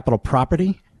Capitol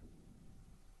property.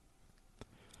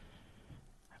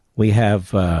 We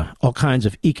have all kinds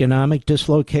of economic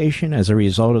dislocation as a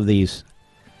result of these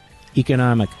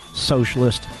economic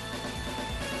socialist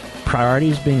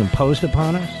priorities being imposed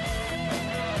upon us.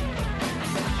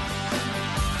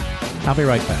 I'll be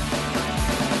right back.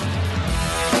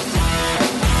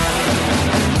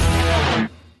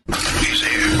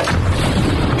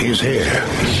 He's here.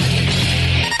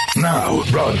 Now,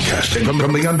 broadcasting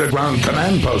from the underground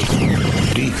command post,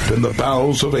 deep in the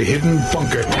bowels of a hidden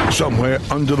bunker, somewhere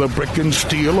under the brick and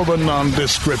steel of a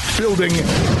nondescript building,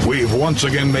 we've once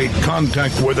again made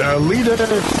contact with our leader,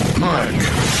 Mark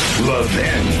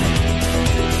Levin.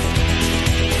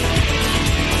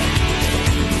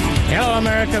 Hello,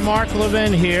 America. Mark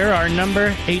Levin here. Our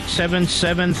number,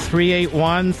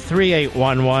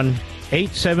 877-381-3811.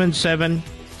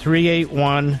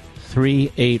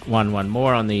 877-381-3811.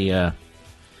 More on the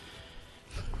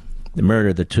murder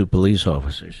of the two police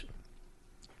officers.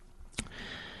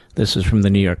 This is from the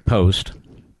New York Post.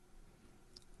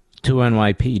 Two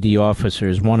NYPD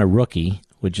officers, one a rookie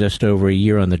with just over a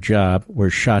year on the job, were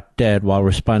shot dead while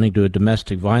responding to a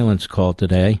domestic violence call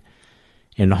today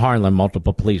in Harlem,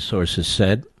 multiple police sources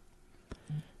said.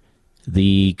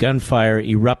 The gunfire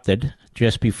erupted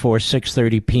just before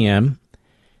 6:30 p.m.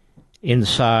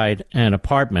 inside an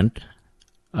apartment.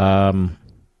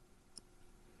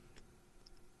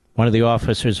 One of the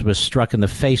officers was struck in the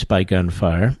face by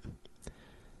gunfire.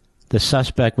 The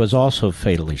suspect was also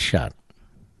fatally shot.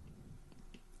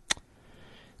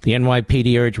 The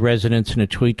NYPD urged residents in a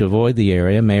tweet to avoid the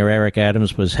area. Mayor Eric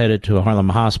Adams was headed to a Harlem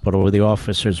hospital where the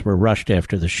officers were rushed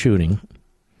after the shooting.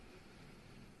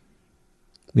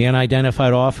 The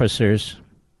unidentified officers,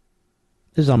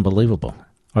 this is unbelievable,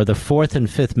 are the fourth and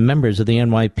fifth members of the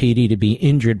NYPD to be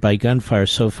injured by gunfire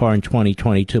so far in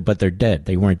 2022, but they're dead.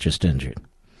 They weren't just injured.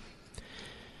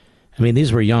 I mean,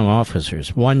 these were young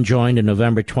officers. One joined in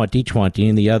November 2020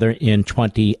 and the other in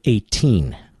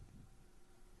 2018.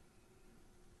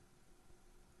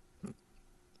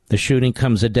 The shooting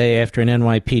comes a day after an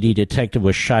NYPD detective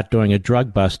was shot during a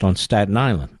drug bust on Staten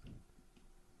Island.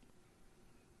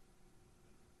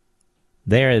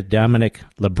 There, Dominic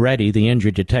Libretti, the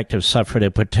injured detective, suffered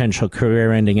a potential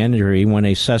career-ending injury when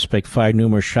a suspect fired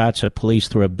numerous shots at police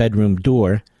through a bedroom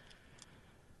door.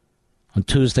 On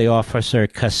Tuesday, Officer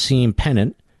Kasim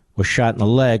Pennant was shot in the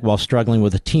leg while struggling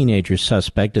with a teenager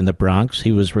suspect in the Bronx.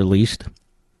 He was released.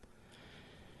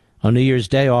 On New Year's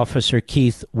Day, Officer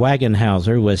Keith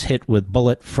Wagenhauser was hit with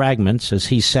bullet fragments as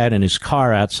he sat in his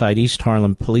car outside East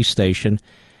Harlem Police Station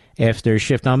after a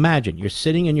shift. Now imagine, you're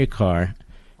sitting in your car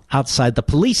outside the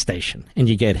police station and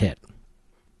you get hit.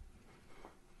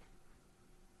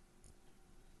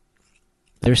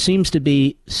 There seems to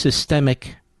be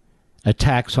systemic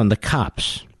attacks on the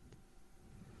cops.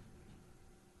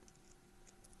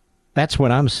 That's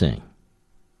what I'm seeing.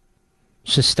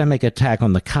 Systemic attack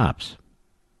on the cops.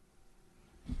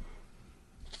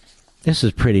 This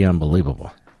is pretty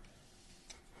unbelievable.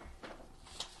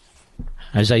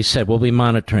 As I said, we'll be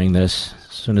monitoring this.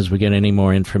 As soon as we get any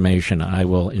more information, I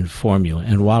will inform you.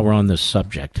 And while we're on this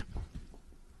subject,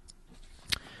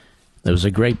 there was a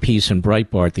great piece in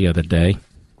Breitbart the other day.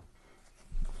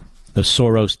 The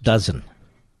Soros Dozen.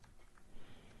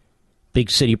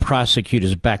 Big city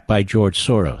prosecutors backed by George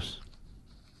Soros.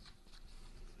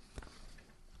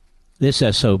 This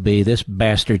SOB, this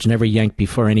bastard's never yanked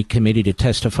before any committee to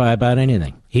testify about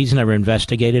anything. He's never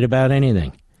investigated about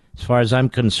anything. As far as I'm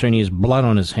concerned, he has blood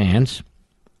on his hands.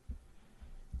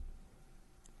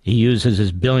 He uses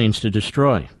his billions to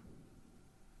destroy.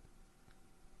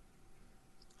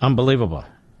 Unbelievable.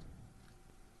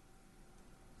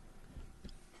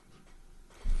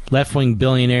 Left-wing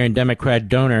billionaire and Democrat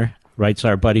donor, writes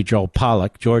our buddy Joel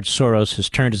Pollack, George Soros has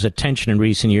turned his attention in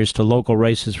recent years to local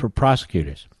races for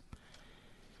prosecutors,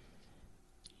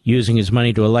 using his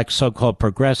money to elect so-called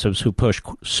progressives who push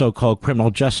so-called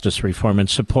criminal justice reform and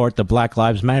support the Black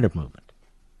Lives Matter movement.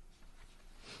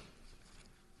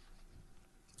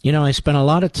 You know, I spent a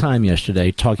lot of time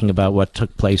yesterday talking about what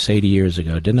took place 80 years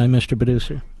ago, didn't I, Mr.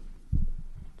 Producer?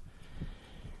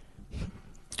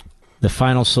 The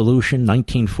Final Solution,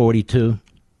 1942.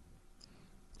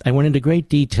 I went into great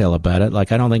detail about it,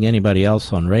 like I don't think anybody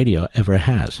else on radio ever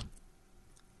has.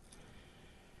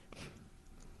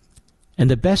 And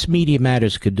the best Media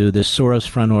Matters could do, this Soros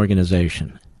Front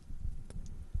organization,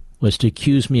 was to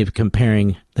accuse me of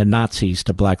comparing the Nazis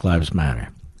to Black Lives Matter,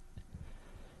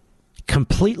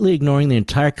 completely ignoring the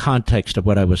entire context of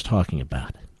what I was talking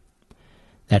about.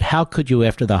 That how could you,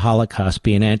 after the Holocaust,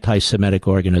 be an anti-Semitic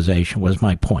organization, was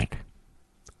my point.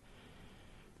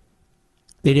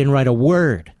 They didn't write a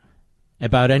word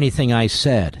about anything I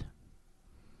said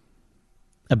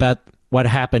about what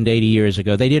happened 80 years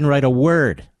ago. They didn't write a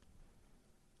word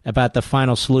about the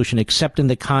final solution, except in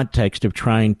the context of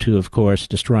trying to, of course,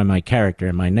 destroy my character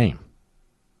and my name.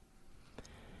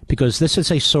 Because this is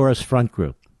a Soros front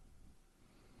group.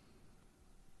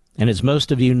 And as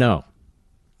most of you know,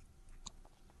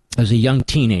 as a young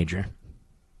teenager,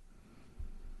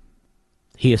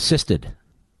 he assisted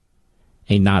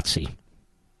a Nazi.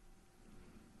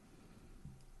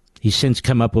 He's since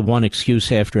come up with one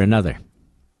excuse after another.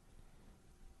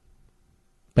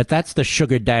 But that's the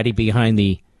sugar daddy behind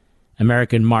the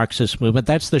American Marxist movement.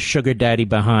 That's the sugar daddy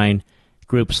behind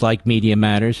groups like Media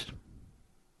Matters.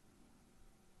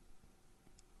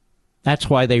 That's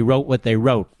why they wrote what they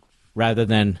wrote, rather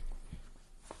than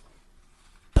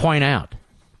point out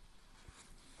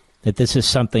that this is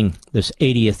something, this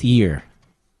 80th year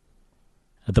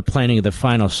of the planning of the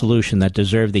final solution, that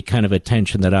deserved the kind of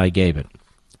attention that I gave it.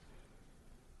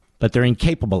 But they're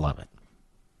incapable of it,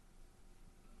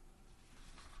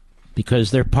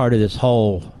 because they're part of this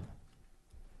whole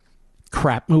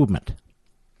crap movement.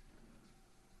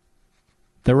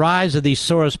 The rise of these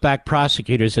Soros-backed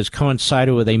prosecutors has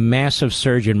coincided with a massive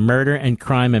surge in murder and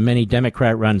crime in many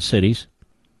Democrat-run cities,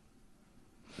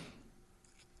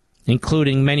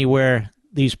 including many where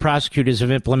these prosecutors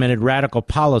have implemented radical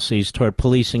policies toward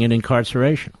policing and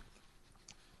incarceration.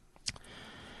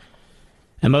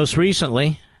 And most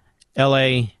recently,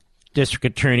 L.A. District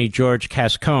Attorney George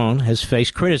Gascon has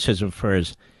faced criticism for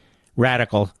his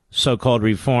radical so-called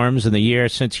reforms in the year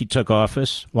since he took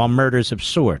office, while murders have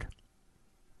soared.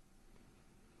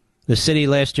 The city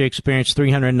last year experienced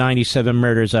 397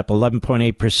 murders, up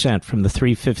 11.8% from the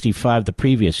 355 the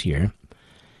previous year,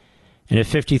 and a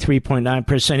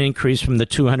 53.9% increase from the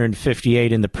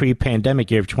 258 in the pre-pandemic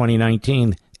year of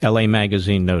 2019, LA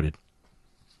Magazine noted.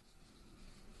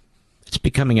 It's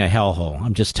becoming a hellhole.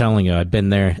 I'm just telling you, I've been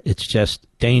there. It's just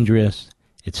dangerous.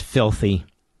 It's filthy.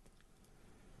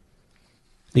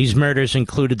 These murders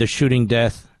included the shooting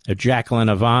death of Jacqueline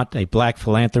Avant, a black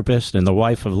philanthropist and the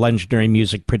wife of legendary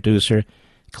music producer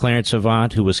Clarence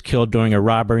Avant, who was killed during a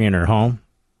robbery in her home.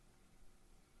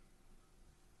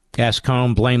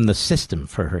 Gascon blamed the system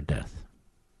for her death.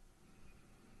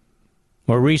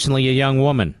 More recently, a young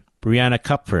woman, Brianna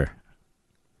Kupfer,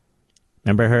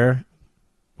 remember her,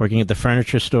 working at the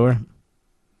furniture store,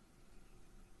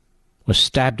 was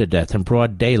stabbed to death in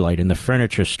broad daylight in the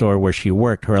furniture store where she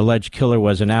worked. Her alleged killer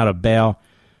was an out-of-bail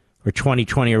for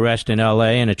 2020 arrest in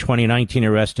L.A. and a 2019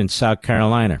 arrest in South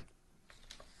Carolina.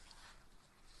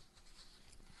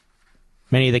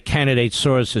 Many of the candidates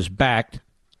Soros has backed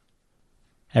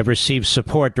have received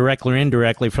support directly or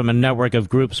indirectly from a network of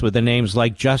groups with the names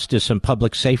like Justice and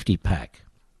Public Safety PAC.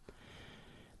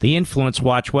 The Influence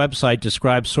Watch website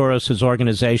describes Soros'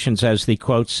 organizations as the,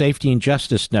 quote, Safety and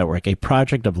Justice Network, a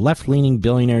project of left-leaning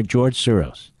billionaire George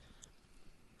Soros.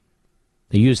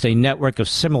 They used a network of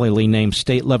similarly named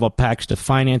state-level PACs to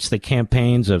finance the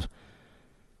campaigns of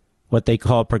what they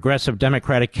call progressive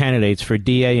Democratic candidates for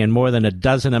DA in more than a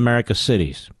dozen American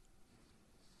cities.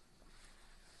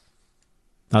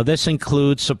 Now, this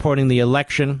includes supporting the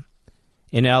election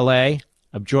in L.A.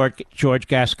 of George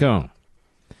Gascon,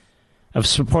 of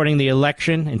supporting the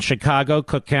election in Chicago,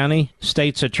 Cook County,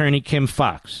 State's Attorney Kim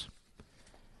Foxx,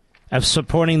 of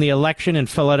supporting the election in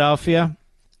Philadelphia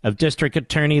of District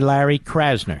Attorney Larry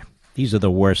Krasner. These are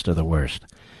the worst of the worst.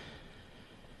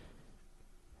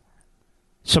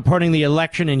 Supporting the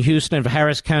election in Houston of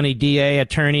Harris County DA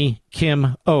Attorney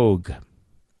Kim Ogg.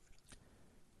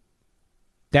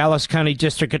 Dallas County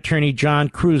District Attorney John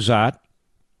Cruzat.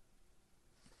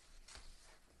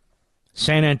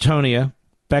 San Antonio,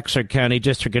 Bexar County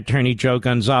District Attorney Joe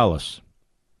Gonzalez.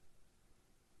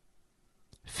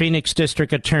 Phoenix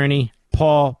District Attorney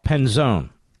Paul Penzone.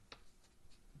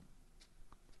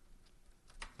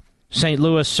 St.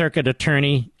 Louis Circuit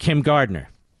Attorney Kim Gardner.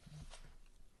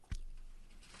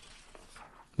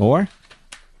 More?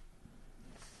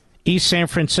 East San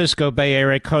Francisco Bay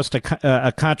Area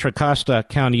Contra Costa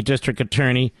County District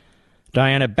Attorney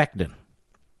Diana Beckton.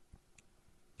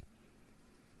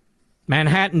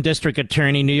 Manhattan District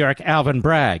Attorney New York Alvin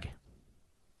Bragg.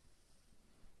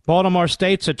 Baltimore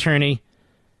State's Attorney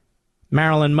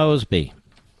Marilyn Mosby.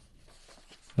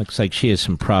 Looks like she has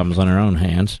some problems on her own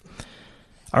hands.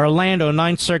 Orlando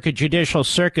Ninth Circuit Judicial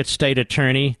Circuit State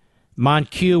Attorney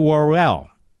Monque Worrell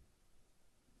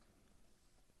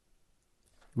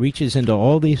reaches into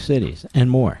all these cities and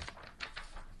more.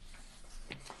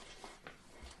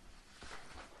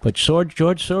 But George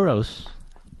Soros,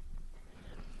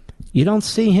 you don't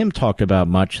see him talked about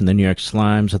much in the New York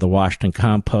Slimes or the Washington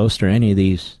Compost or any of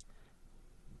these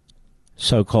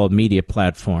so-called media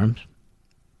platforms.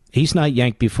 He's not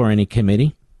yanked before any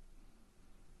committee.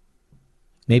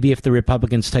 Maybe if the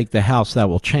Republicans take the House, that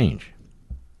will change.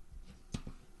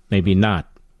 Maybe not.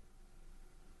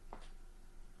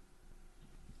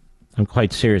 I'm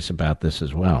quite serious about this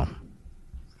as well.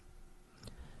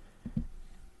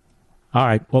 All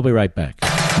right, we'll be right back.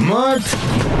 Mark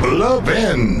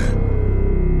Levin.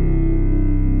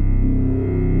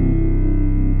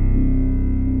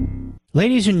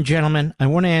 Ladies and gentlemen, I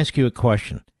want to ask you a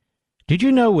question. Did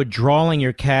you know withdrawing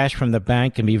your cash from the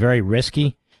bank can be very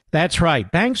risky? That's right.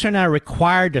 Banks are now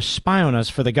required to spy on us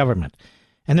for the government,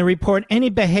 and they report any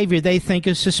behavior they think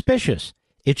is suspicious.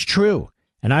 It's true.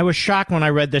 And I was shocked when I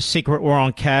read The Secret War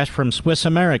on Cash from Swiss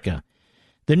America.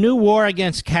 The new war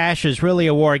against cash is really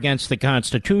a war against the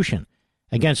Constitution,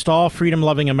 against all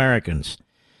freedom-loving Americans.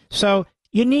 So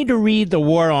you need to read The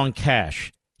War on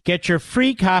Cash. Get your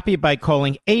free copy by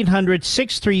calling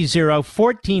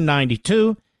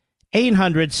 800-630-1492,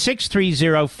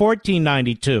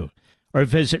 800-630-1492, or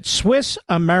visit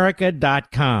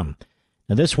SwissAmerica.com.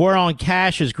 Now, this war on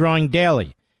cash is growing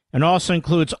daily and also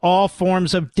includes all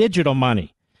forms of digital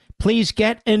money. Please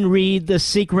get and read The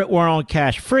Secret War on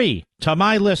Cash free to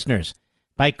my listeners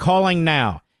by calling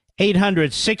now,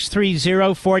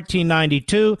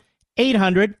 800-630-1492,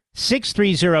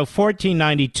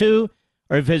 800-630-1492,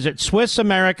 or visit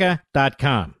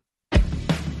SwissAmerica.com.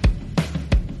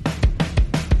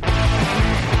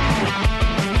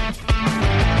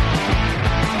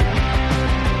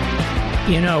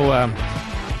 You know,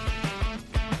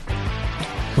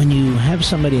 when you have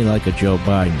somebody like a Joe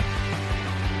Biden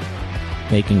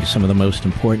making some of the most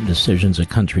important decisions a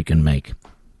country can make,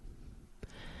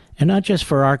 and not just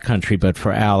for our country, but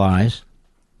for allies,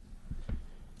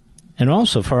 and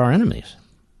also for our enemies,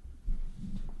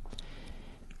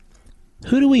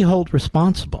 who do we hold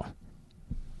responsible?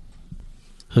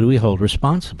 Who do we hold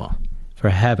responsible for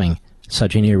having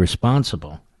such an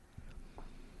irresponsible,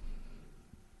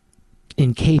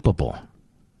 incapable,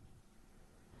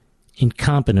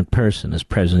 incompetent person as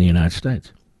President of the United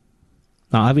States?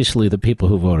 Now, obviously, the people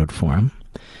who voted for him,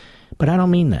 but I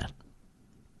don't mean that.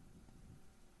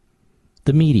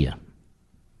 The media,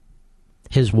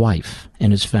 his wife,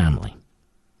 and his family.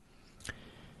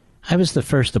 I was the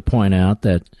first to point out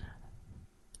that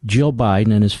Jill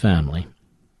Biden and his family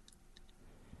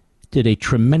did a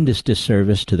tremendous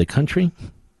disservice to the country,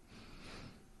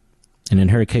 and in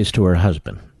her case, to her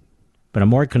husband. But I'm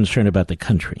more concerned about the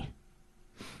country.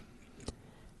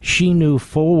 She knew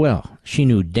full well, she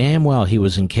knew damn well he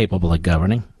was incapable of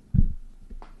governing.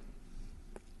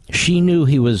 She knew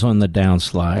he was on the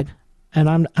downslide, and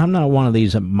I'm not one of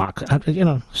these that mock,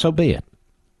 so be it.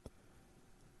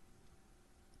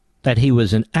 That he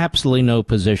was in absolutely no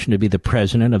position to be the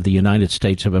president of the United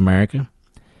States of America.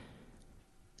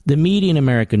 The media in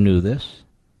America knew this.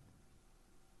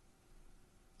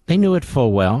 They knew it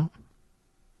full well.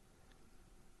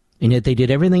 And yet they did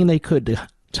everything they could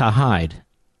to hide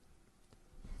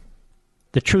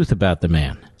the truth about the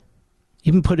man.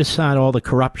 Even put aside all the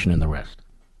corruption and the rest.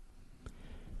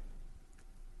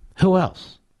 Who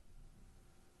else?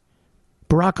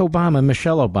 Barack Obama and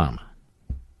Michelle Obama.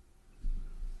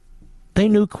 They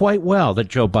knew quite well that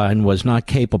Joe Biden was not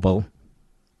capable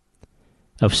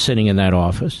of sitting in that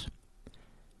office.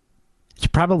 It's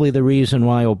probably the reason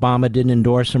why Obama didn't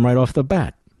endorse him right off the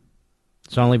bat.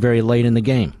 It's only very late in the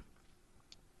game.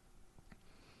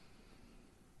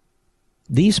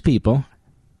 These people,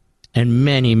 and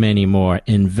many, many more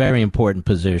in very important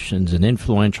positions and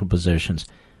influential positions,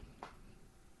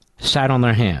 sat on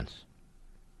their hands.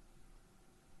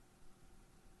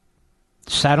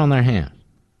 Sat on their hands.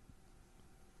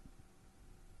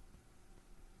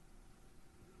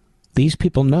 These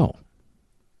people know.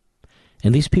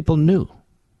 And these people knew.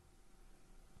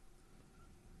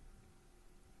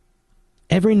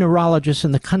 Every neurologist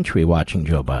in the country watching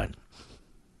Joe Biden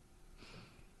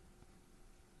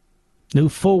knew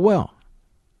full well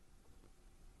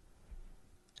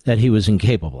that he was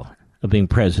incapable of being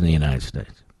president of the United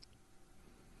States.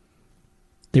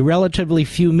 The relatively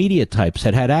few media types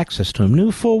that had access to him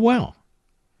knew full well.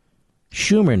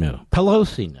 Schumer knew.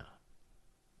 Pelosi knew.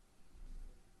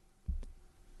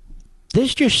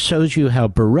 This just shows you how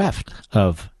bereft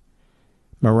of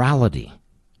morality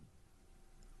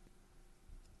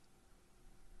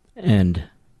and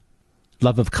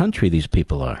love of country these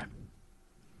people are.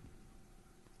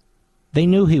 They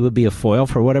knew he would be a foil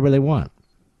for whatever they want.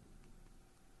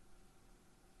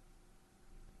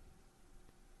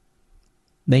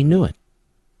 They knew it.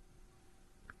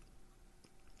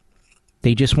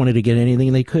 They just wanted to get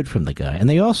anything they could from the guy. And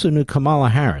they also knew Kamala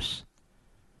Harris,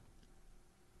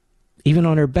 even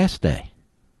on her best day,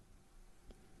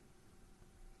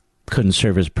 couldn't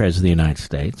serve as president of the United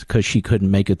States because she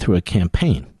couldn't make it through a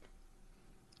campaign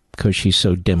because she's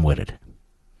so dim-witted.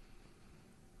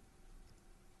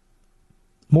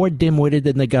 More dim-witted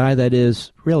than the guy that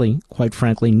is really, quite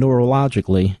frankly,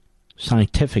 neurologically,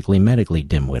 scientifically, medically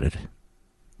dim-witted.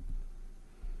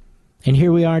 And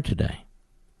here we are today.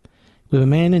 We have a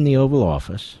man in the Oval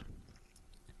Office.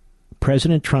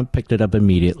 President Trump picked it up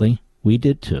immediately. We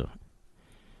did too.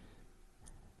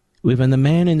 We have the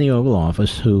man in the Oval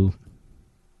Office who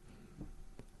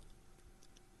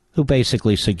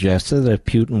basically suggested that if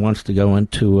Putin wants to go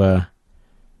into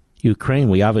Ukraine,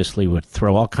 we obviously would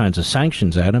throw all kinds of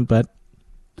sanctions at him, but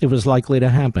it was likely to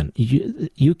happen.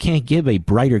 You can't give a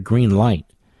brighter green light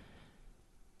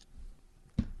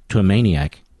to a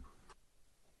maniac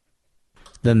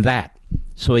than that.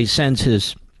 So he sends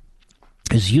his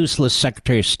useless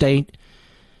Secretary of State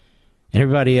and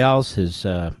everybody else, his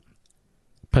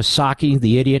Psaki,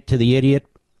 the idiot to the idiot.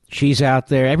 She's out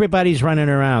there. Everybody's running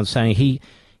around saying he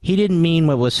didn't mean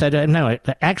what was said. No,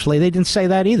 actually, they didn't say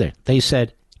that either. They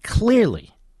said,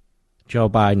 clearly, Joe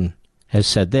Biden has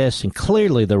said this, and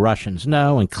clearly the Russians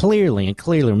know, and clearly,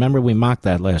 remember we mocked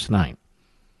that last night.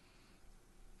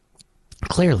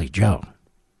 Clearly, Joe.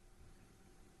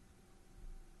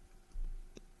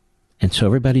 And so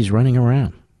everybody's running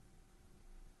around.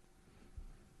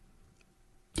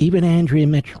 Even Andrea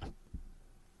Mitchell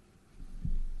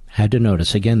had to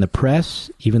notice. Again, the press,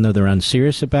 even though they're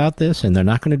unserious about this, and they're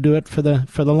not going to do it for the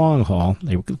long haul,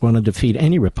 they want to defeat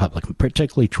any Republican,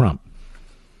 particularly Trump.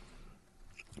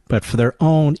 But for their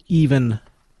own even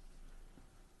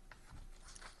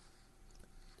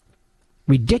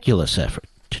ridiculous effort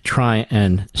to try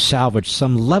and salvage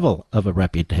some level of a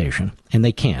reputation, and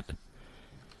they can't.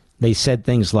 They said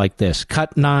things like this.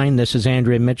 Cut 9, this is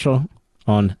Andrea Mitchell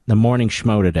on the Morning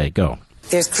Schmo today. Go.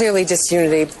 There's clearly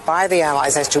disunity by the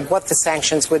allies as to what the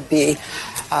sanctions would be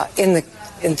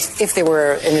if there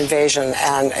were an invasion.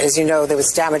 And as you know, there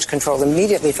was damage control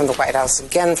immediately from the White House,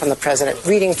 again from the president,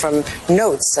 reading from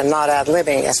notes and not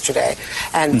ad-libbing yesterday.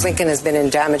 And Blinken has been in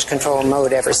damage control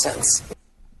mode ever since.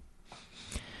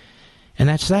 And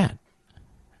that's that.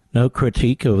 No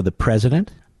critique of the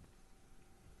president.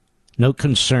 No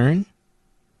concern.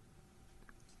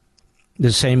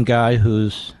 The same guy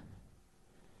who's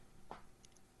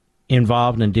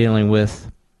involved in dealing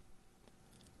with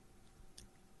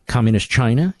Communist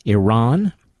China,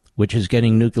 Iran, which is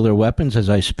getting nuclear weapons as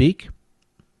I speak.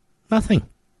 Nothing.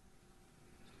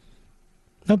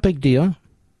 No big deal.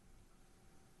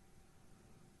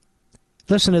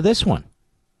 Listen to this one.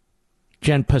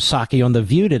 Jen Psaki on The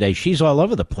View today. She's all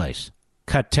over the place.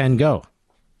 Cut 10, go.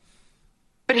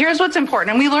 But here's what's important.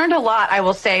 And we learned a lot, I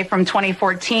will say, from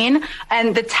 2014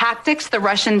 and the tactics the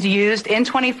Russians used in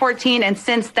 2014 and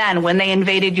since then when they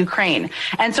invaded Ukraine.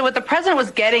 And so what the president was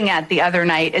getting at the other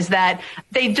night is that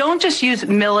they don't just use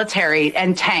military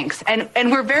and tanks. And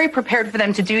we're very prepared for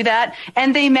them to do that.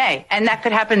 And they may. And that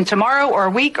could happen tomorrow or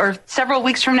a week or several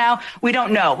weeks from now. We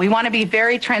don't know. We want to be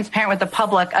very transparent with the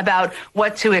public about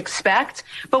what to expect.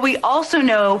 But we also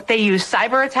know they use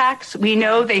cyber attacks. We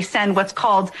know they send what's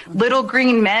called little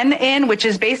green men in, which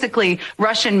is basically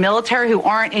Russian military who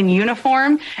aren't in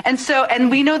uniform. And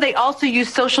we know they also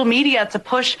use social media to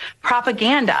push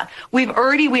propaganda. We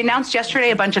announced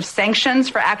yesterday a bunch of sanctions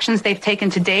for actions they've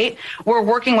taken to date. We're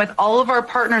working with all of our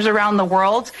partners around the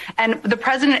world. And the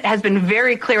president has been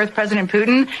very clear with President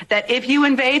Putin that if you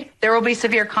invade, there will be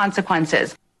severe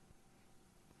consequences.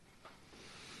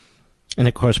 And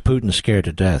of course, Putin's scared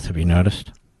to death. Have you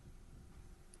noticed?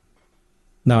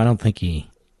 No, I don't think he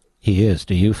is.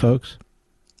 Do you, folks?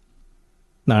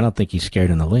 No, I don't think he's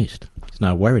scared in the least. He's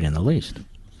not worried in the least.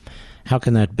 How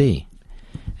can that be?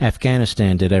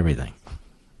 Afghanistan did everything.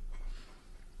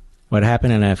 What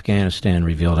happened in Afghanistan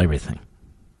revealed everything.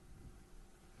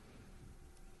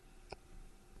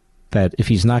 That if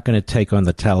he's not going to take on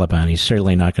the Taliban, he's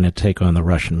certainly not going to take on the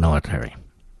Russian military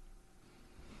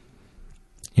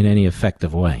in any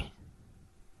effective way.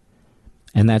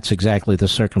 And that's exactly the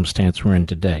circumstance we're in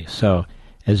today. So,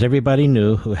 as everybody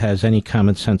knew who has any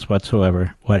common sense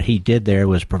whatsoever, what he did there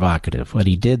was provocative. What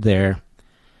he did there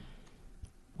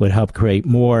would help create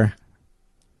more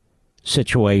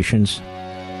situations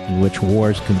in which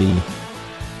wars can be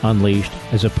unleashed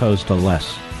as opposed to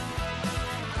less.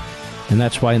 And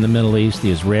that's why in the Middle East,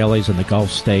 the Israelis and the Gulf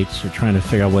states are trying to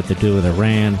figure out what to do with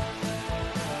Iran.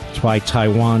 That's why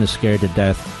Taiwan is scared to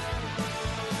death.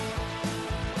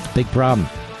 It's a big problem.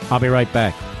 I'll be right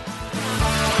back.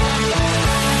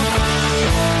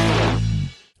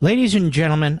 Ladies and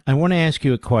gentlemen, I want to ask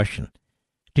you a question.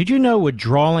 Did you know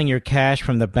withdrawing your cash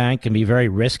from the bank can be very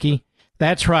risky?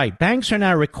 That's right. Banks are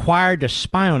now required to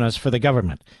spy on us for the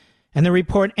government, and they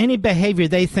report any behavior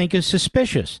they think is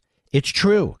suspicious. It's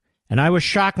true. And I was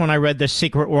shocked when I read The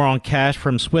Secret War on Cash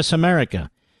from Swiss America.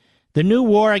 The new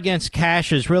war against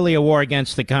cash is really a war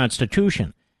against the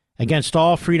Constitution, against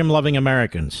all freedom-loving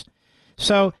Americans.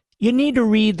 So you need to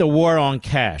read The War on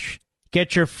Cash.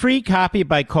 Get your free copy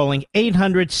by calling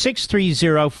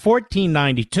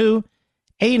 800-630-1492,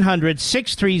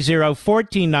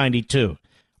 800-630-1492,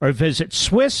 or visit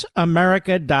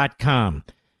SwissAmerica.com.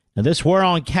 Now, this war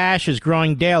on cash is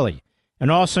growing daily and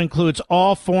also includes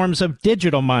all forms of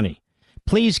digital money.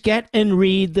 Please get and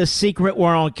read The Secret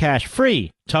War on Cash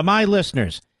free to my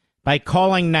listeners by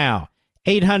calling now,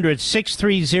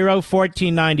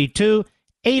 800-630-1492,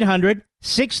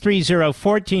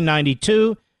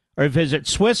 800-630-1492, or visit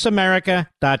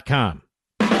SwissAmerica.com.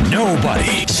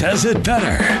 Nobody says it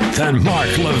better than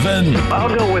Mark Levin.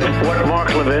 I'll go with what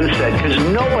Mark Levin said, because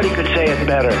nobody could say it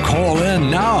better. Call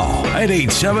in now at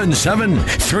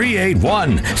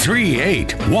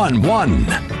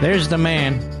 877-381-3811. There's the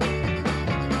man.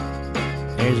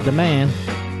 There's the man.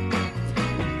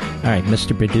 All right,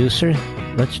 Mr. Producer,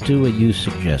 let's do what you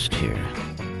suggest here.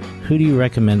 Who do you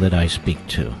recommend that I speak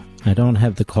to? I don't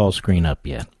have the call screen up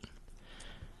yet.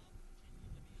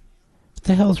 What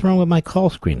the hell's wrong with my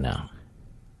call screen now?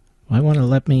 Why won't it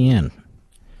let me in?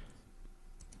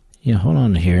 Yeah, hold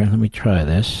on here. Let me try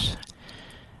this.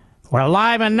 We're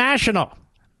live and national.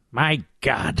 My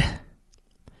God. I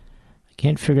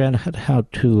can't figure out how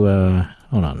to...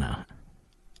 hold on now.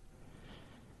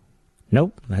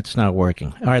 Nope, that's not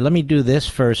working. All right, let me do this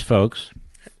first, folks.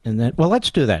 And then, well, let's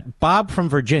do that. Bob from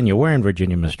Virginia. Where in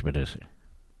Virginia, Mr. Producer?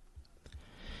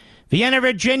 Vienna,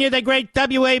 Virginia, the great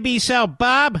WAB cell.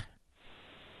 Bob?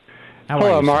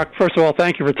 Hello, Mark. First of all,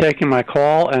 thank you for taking my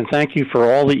call, and thank you for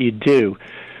all that you do.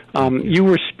 You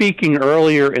were speaking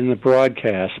earlier in the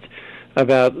broadcast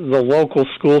about the local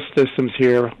school systems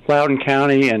here, Loudoun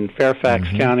County and Fairfax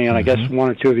County, and I guess one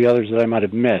or two of the others that I might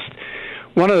have missed.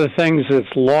 One of the things that's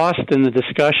lost in the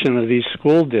discussion of these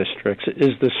school districts is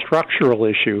the structural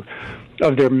issue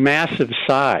of their massive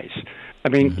size. I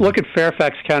mean, look at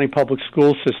Fairfax County Public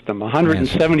School System,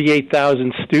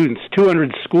 178,000 students,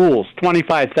 200 schools,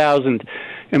 25,000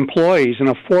 employees, and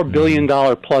a $4 billion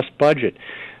plus budget.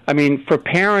 I mean, for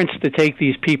parents to take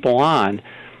these people on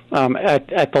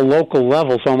at the local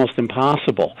level is almost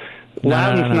impossible.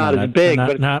 Loudoun's not as big,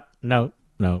 but... No,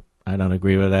 I don't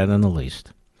agree with that in the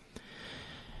least.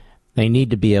 They need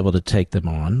to be able to take them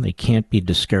on. They can't be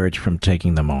discouraged from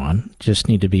taking them on. Just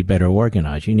need to be better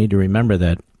organized. You need to remember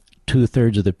that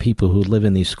 2/3 of the people who live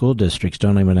in these school districts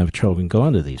don't even have children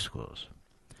going to these schools.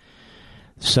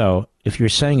 So if you're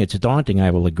saying it's daunting,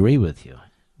 I will agree with you.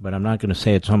 But I'm not going to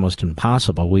say it's almost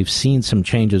impossible. We've seen some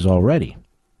changes already.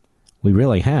 We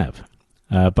really have.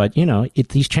 But, you know,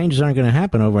 these changes aren't going to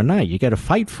happen overnight. You got to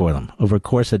fight for them over a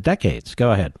course of decades.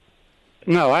 Go ahead.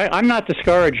 No, I'm not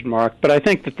discouraged, Mark, but I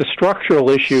think that the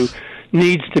structural issue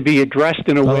needs to be addressed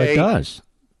in a way... Well, it does.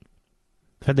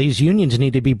 These unions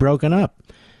need to be broken up.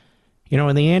 You know,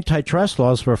 when the antitrust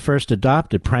laws were first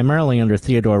adopted, primarily under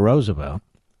Theodore Roosevelt,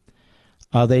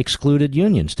 they excluded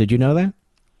unions. Did you know that?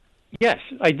 Yes,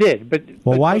 I did. But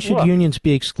why should unions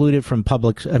be excluded from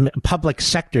public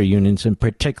sector unions in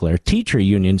particular, teacher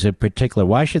unions in particular?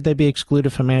 Why should they be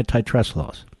excluded from antitrust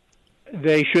laws?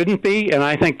 They shouldn't be, and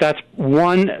I think that's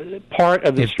one part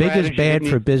of the strategy. If big is bad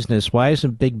for business, why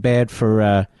isn't big bad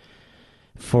for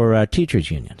teachers'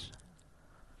 unions?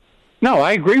 No,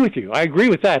 I agree with you. I agree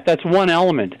with that. That's one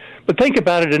element. But think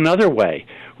about it another way.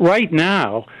 Right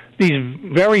now, these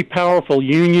very powerful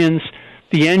unions,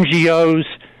 the NGOs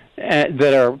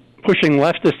that are pushing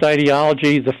leftist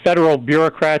ideology, the federal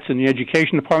bureaucrats in the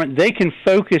education department, they can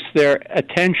focus their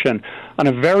attention on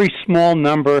a very small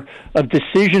number of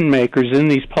decision makers in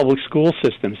these public school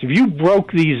systems. If you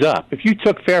broke these up, if you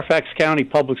took Fairfax County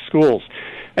Public Schools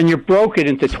and you broke it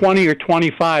into 20 or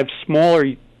 25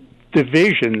 smaller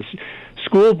divisions,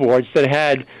 school boards that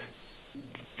had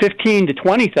 15 to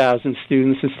 20,000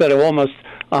 students instead of almost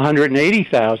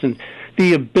 180,000,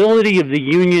 the ability of the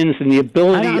unions and the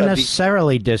ability I don't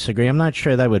necessarily disagree. I'm not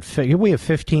sure that would fit. We have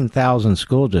 15,000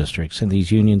 school districts, and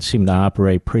these unions seem to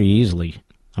operate pretty easily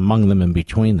among them and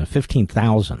between them.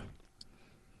 15,000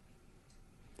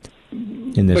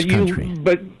 in this country.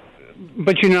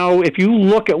 But, if you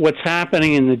look at what's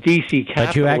happening in the D.C. capital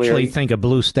But you actually area, think a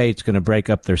blue state's going to break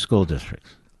up their school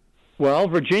districts? well,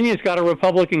 Virginia's got a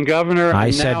Republican governor. I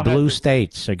and said now blue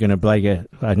states are going to break it.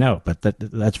 I know, but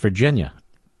that's Virginia.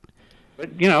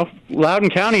 But,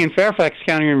 Loudoun County and Fairfax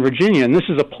County are in Virginia, and this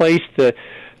is a place to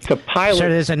pilot. Sir,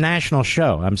 there's a national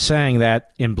show. I'm saying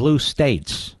that in blue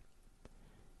states,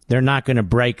 they're not going to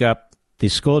break up the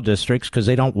school districts because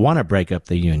they don't want to break up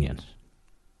the unions.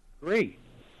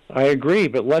 I agree,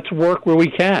 but let's work where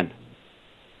we can.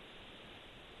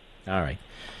 All right.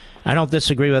 I don't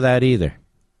disagree with that either.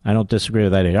 All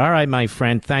right, my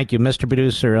friend. Thank you. Mr.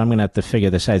 Producer, I'm going to have to figure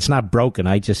this out. It's not broken.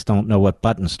 I just don't know what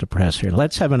buttons to press here.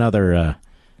 Let's have another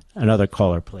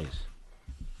caller, please.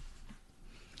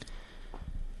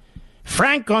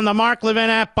 Frank on the Mark Levin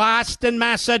app, Boston,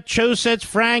 Massachusetts.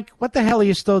 Frank, what the hell are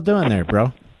you still doing there,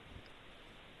 bro?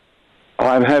 Oh,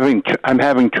 I'm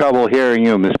having trouble hearing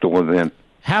you, Mr. Levin.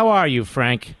 How are you,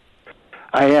 Frank?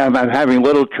 I am. I'm having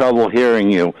little trouble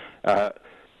hearing you.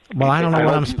 Well, I don't know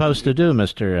what I'm supposed to do,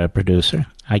 Mr. Producer.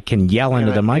 I can yell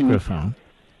into the microphone.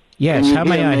 Yes, how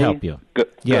may I help you? Good.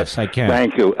 Yes, I can.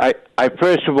 Thank you. I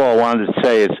first of all wanted to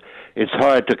say it's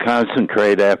hard to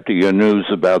concentrate after your news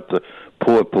about the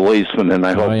poor policemen, and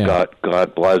I hope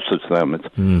God blesses them.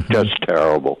 It's just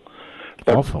terrible.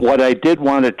 But awful. What I did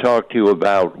want to talk to you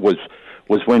about was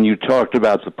when you talked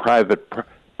about the private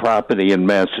property in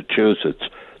Massachusetts,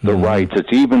 the rights.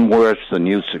 It's even worse than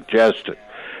you suggested.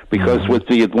 Because with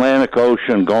the Atlantic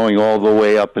Ocean going all the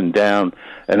way up and down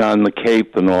and on the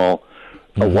Cape and all,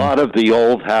 a lot of the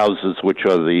old houses, which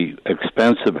are the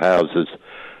expensive houses,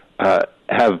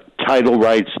 have title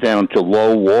rights down to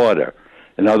low water.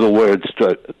 In other words,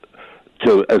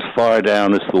 to as far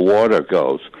down as the water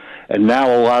goes. And now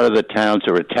a lot of the towns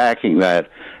are attacking that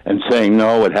and saying,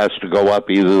 no, it has to go up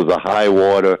either the high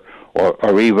water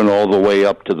or even all the way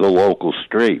up to the local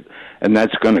street. And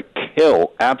that's going to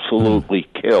absolutely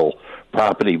kill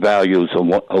property values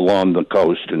along the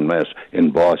coast in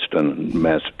Boston and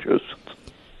Massachusetts.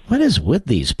 What is with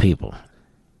these people?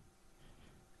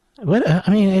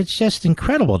 It's just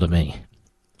incredible to me.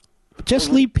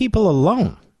 Just leave people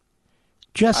alone.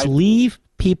 Leave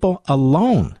people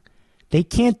alone. They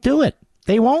can't do it.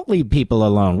 They won't leave people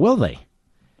alone, will they?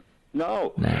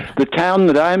 No. The town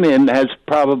that I'm in has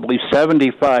probably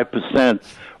 75%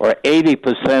 or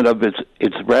 80% of its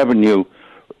revenue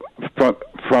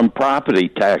from property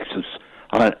taxes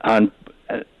on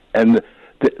and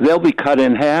they'll be cut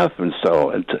in half, and so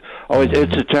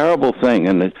it's a terrible thing,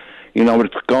 and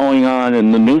it's going on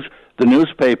in the news. The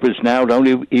newspapers now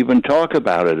don't even talk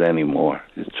about it anymore.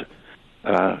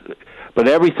 But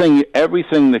everything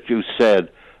that you said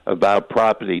about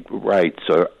property rights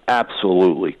are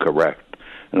absolutely correct,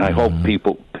 and I hope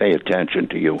people pay attention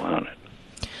to you on it.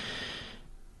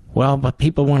 Well, but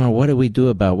people want to, what do we do?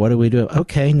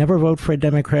 Okay, never vote for a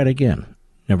Democrat again.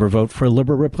 Never vote for a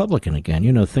liberal Republican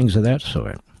again. Things of that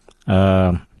sort.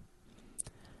 And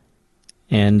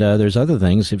there's other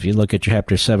things if you look at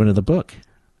Chapter 7 of the book.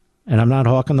 And I'm not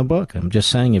hawking the book. I'm just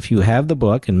saying if you have the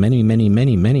book, and many, many,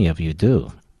 many, many of you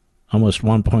do, almost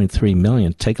 1.3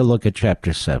 million, take a look at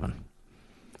Chapter 7.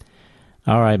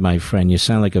 All right, my friend, you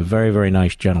sound like a very, very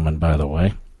nice gentleman, by the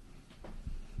way.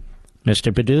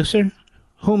 Mr. Producer,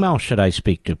 whom else should I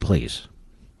speak to, please?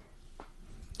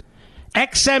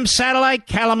 XM Satellite,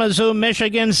 Kalamazoo,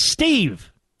 Michigan,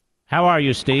 Steve. How are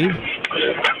you, Steve?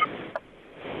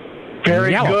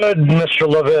 Very good, Mr.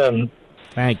 Levin.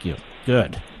 Thank you.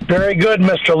 Good. Very good,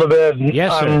 Mr. Levin.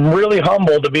 Yes, sir. I'm really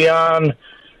humbled to be on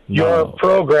your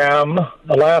program.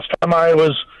 The last time I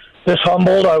was this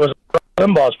humbled, I was on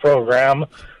Limbaugh's program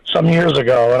some years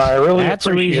ago, and I really That's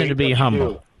a reason to be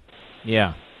humble.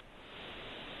 Yeah.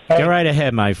 Go right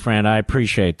ahead, my friend. I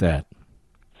appreciate that.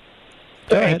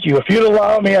 Thank you. If you'd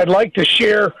allow me, I'd like to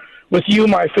share with you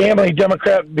my family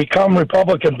Democrat become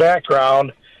Republican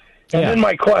background, and then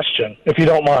my question, if you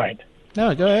don't mind.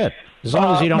 No, go ahead. As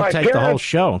long as you don't take the whole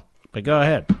show. But go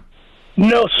ahead.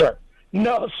 No, sir.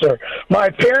 No, sir. My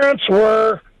parents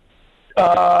were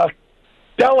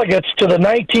delegates to the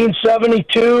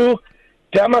 1972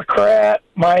 Democrat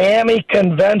Miami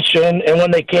Convention, and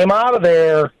when they came out of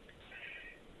there,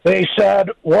 they said,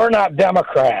 we're not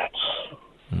Democrats.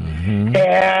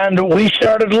 And we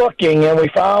started looking, and we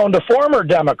found a former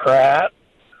Democrat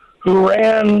who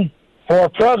ran for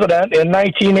president in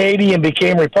 1980 and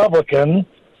became Republican,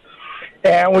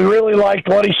 and we really liked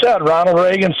what he said. Ronald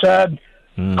Reagan said,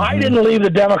 I didn't leave the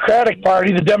Democratic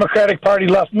Party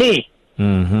left me.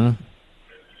 And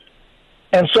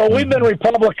so we've been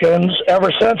Republicans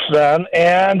ever since then,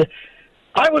 and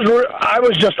I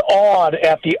was just awed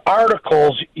at the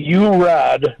articles you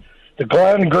read the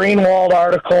Glenn Greenwald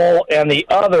article, and the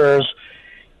others.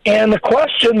 And the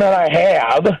question that I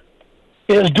have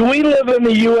is, do we live in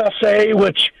the USA,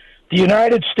 which the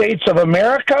United States of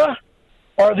America,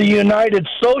 or the United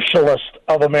Socialist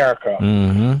of America?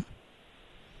 Mm-hmm.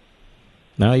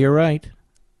 No, you're right.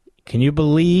 Can you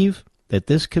believe that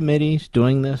this committee's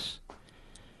doing this?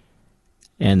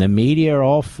 And the media are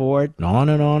all for it, and on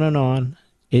and on and on.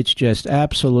 It's just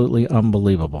absolutely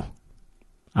unbelievable.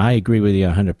 I agree with you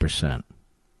 100%.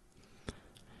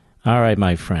 All right,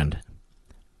 my friend.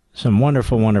 Some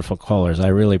wonderful, wonderful callers. I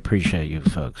really appreciate you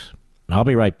folks. I'll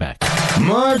be right back.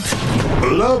 Mark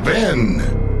Levin.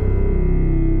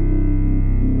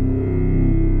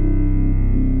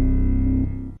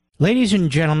 Ladies and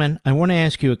gentlemen, I want to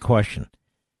ask you a question.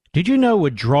 Did you know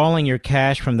withdrawing your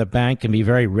cash from the bank can be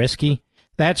very risky?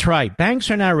 That's right. Banks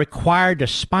are now required to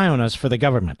spy on us for the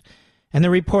government, and they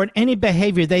report any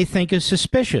behavior they think is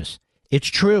suspicious. It's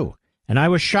true, and I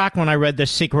was shocked when I read The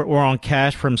Secret War on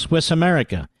Cash from Swiss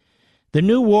America. The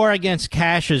new war against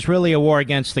cash is really a war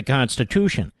against the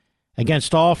Constitution,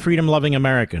 against all freedom-loving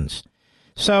Americans.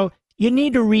 So you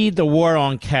need to read The War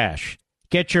on Cash.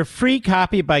 Get your free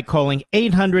copy by calling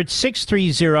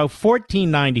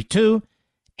 800-630-1492,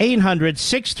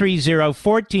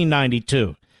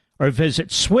 800-630-1492. or visit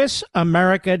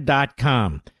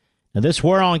SwissAmerica.com. Now, this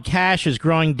war on cash is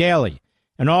growing daily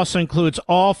and also includes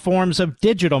all forms of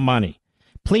digital money.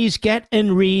 Please get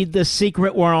and read The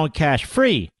Secret War on Cash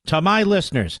free to my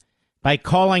listeners by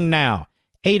calling now,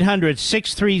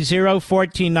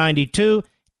 800-630-1492,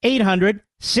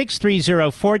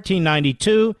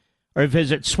 800-630-1492, or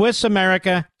visit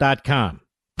SwissAmerica.com.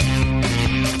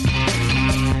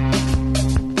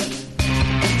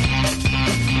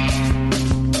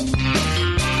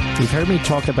 You've heard me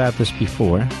talk about this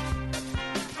before.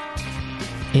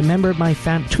 Two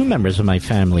members of my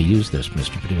family use this,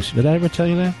 Mr. Producer. Did I ever tell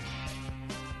you that?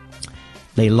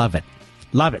 They love it.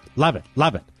 Love it, love it,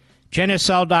 love it.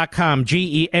 Genucel.com,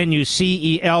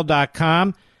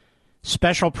 GENUCEL.com.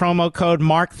 Special promo code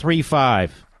MARK35.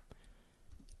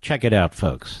 Check it out,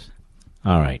 folks.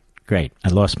 All right, great. I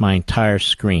lost my entire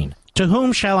screen. To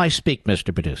whom shall I speak,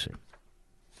 Mr. Producer?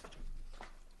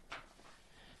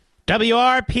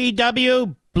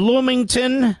 WRPW,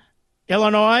 Bloomington,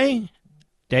 Illinois.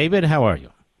 David, how are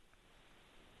you?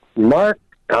 Mark,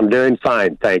 I'm doing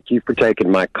fine. Thank you for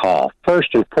taking my call. First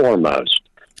and foremost,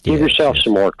 give yourself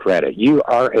some more credit. You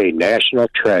are a national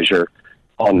treasure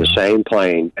on the same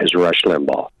plane as Rush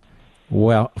Limbaugh.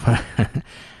 Well,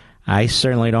 I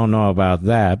certainly don't know about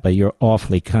that, but you're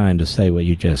awfully kind to say what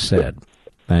you just said.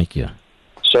 Thank you.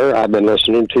 Sir, I've been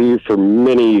listening to you for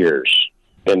many years.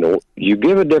 And you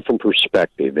give a different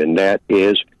perspective, and that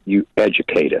is you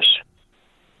educate us.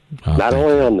 Not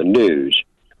only on the news,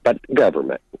 but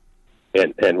government.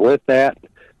 And with that,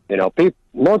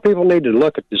 more people need to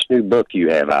look at this new book you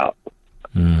have out.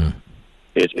 Well,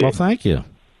 thank you.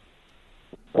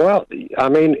 Well, I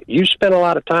mean, you spend a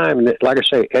lot of time, like I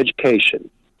say, education.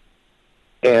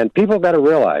 And people got to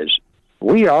realize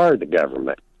we are the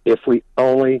government if we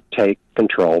only take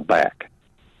control back.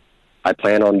 I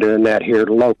plan on doing that here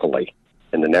locally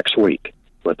in the next week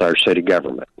with our city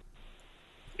government.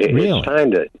 Really? It's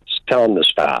time to tell them to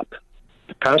stop.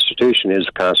 The Constitution is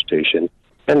the Constitution,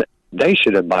 and they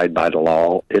should abide by the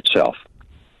law itself.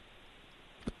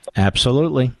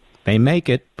 Absolutely. They make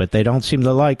it, but they don't seem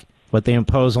to like what they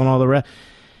impose on all the rest.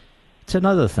 It's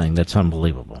another thing that's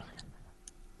unbelievable.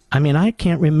 I mean, I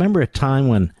can't remember a time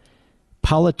when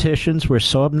politicians were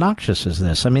so obnoxious as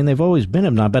this. I mean, they've always been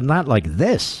obnoxious, but not like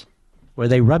this, where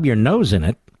they rub your nose in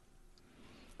it.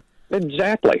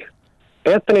 Exactly.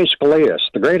 Anthony Scalias,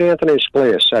 the great Anthony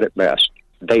Scalias, said it best.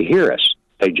 They hear us.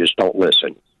 They just don't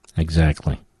listen.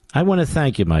 Exactly. I want to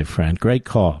thank you, my friend. Great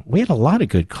call. We had a lot of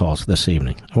good calls this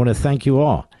evening. I want to thank you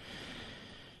all.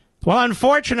 Well,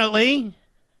 unfortunately,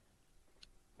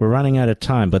 we're running out of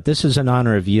time, but this is in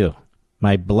honor of you,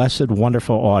 my blessed,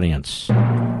 wonderful audience.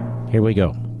 Here we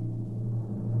go.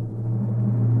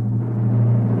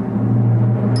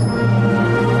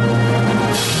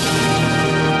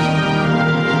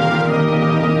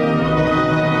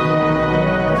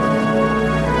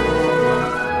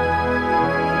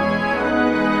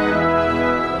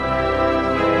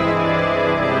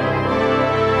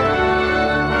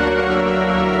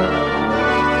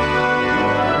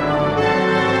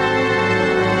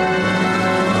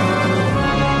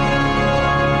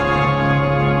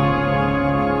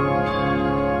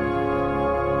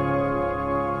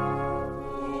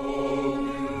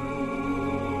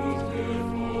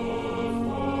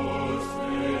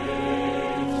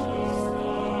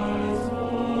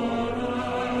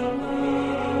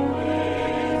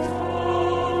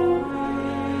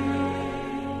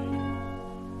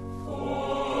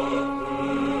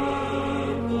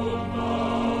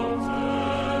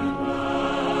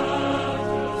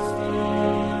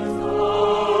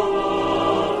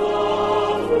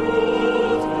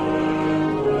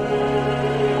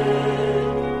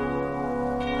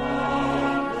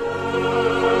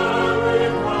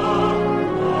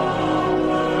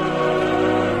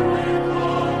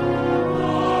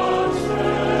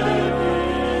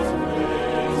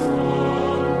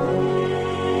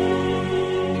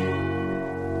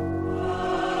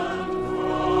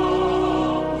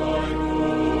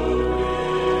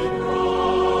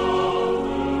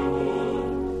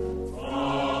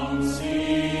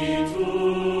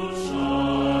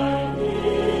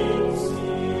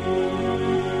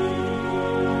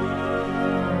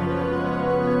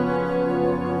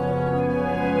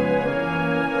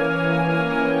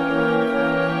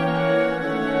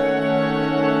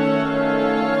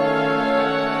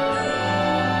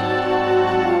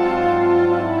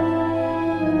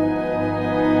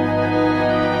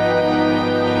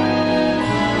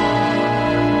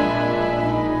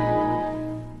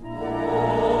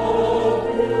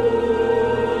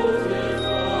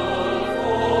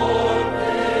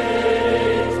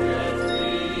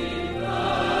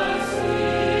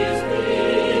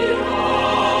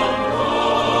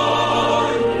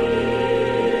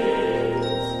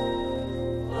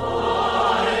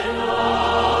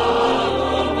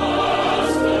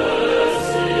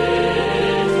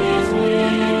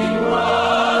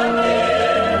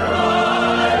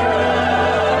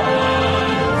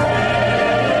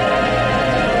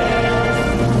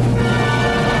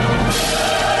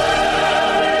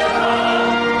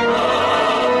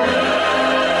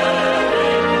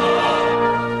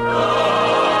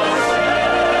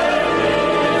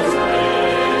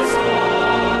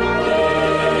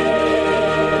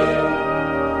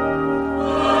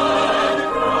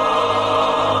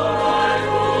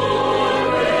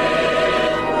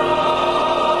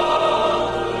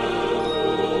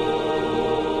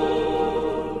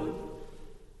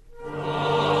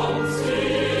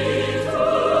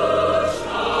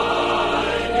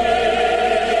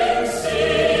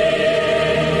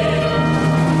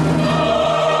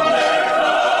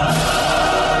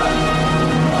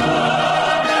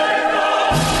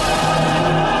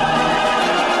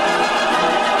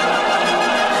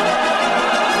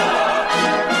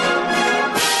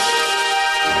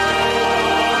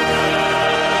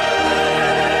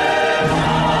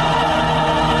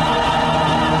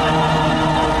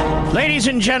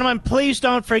 and gentlemen, please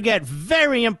don't forget,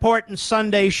 very important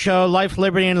Sunday show, Life,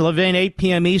 Liberty, and Levin, 8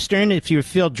 p.m. Eastern. If you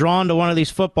feel drawn to one of these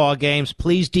football games,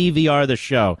 please DVR the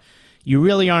show. You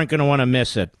really aren't going to want to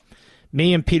miss it.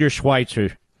 Me and Peter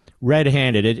Schweitzer,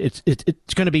 red-handed.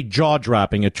 It's going to be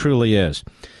jaw-dropping. It truly is.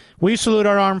 We salute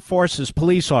our armed forces,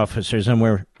 police officers, and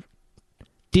we're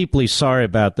deeply sorry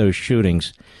about those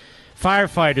shootings.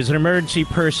 Firefighters and emergency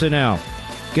personnel,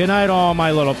 good night, all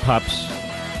my little pups.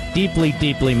 Deeply,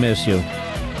 deeply miss you.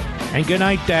 And good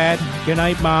night, Dad. Good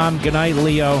night, Mom. Good night,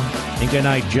 Leo. And good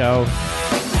night, Joe.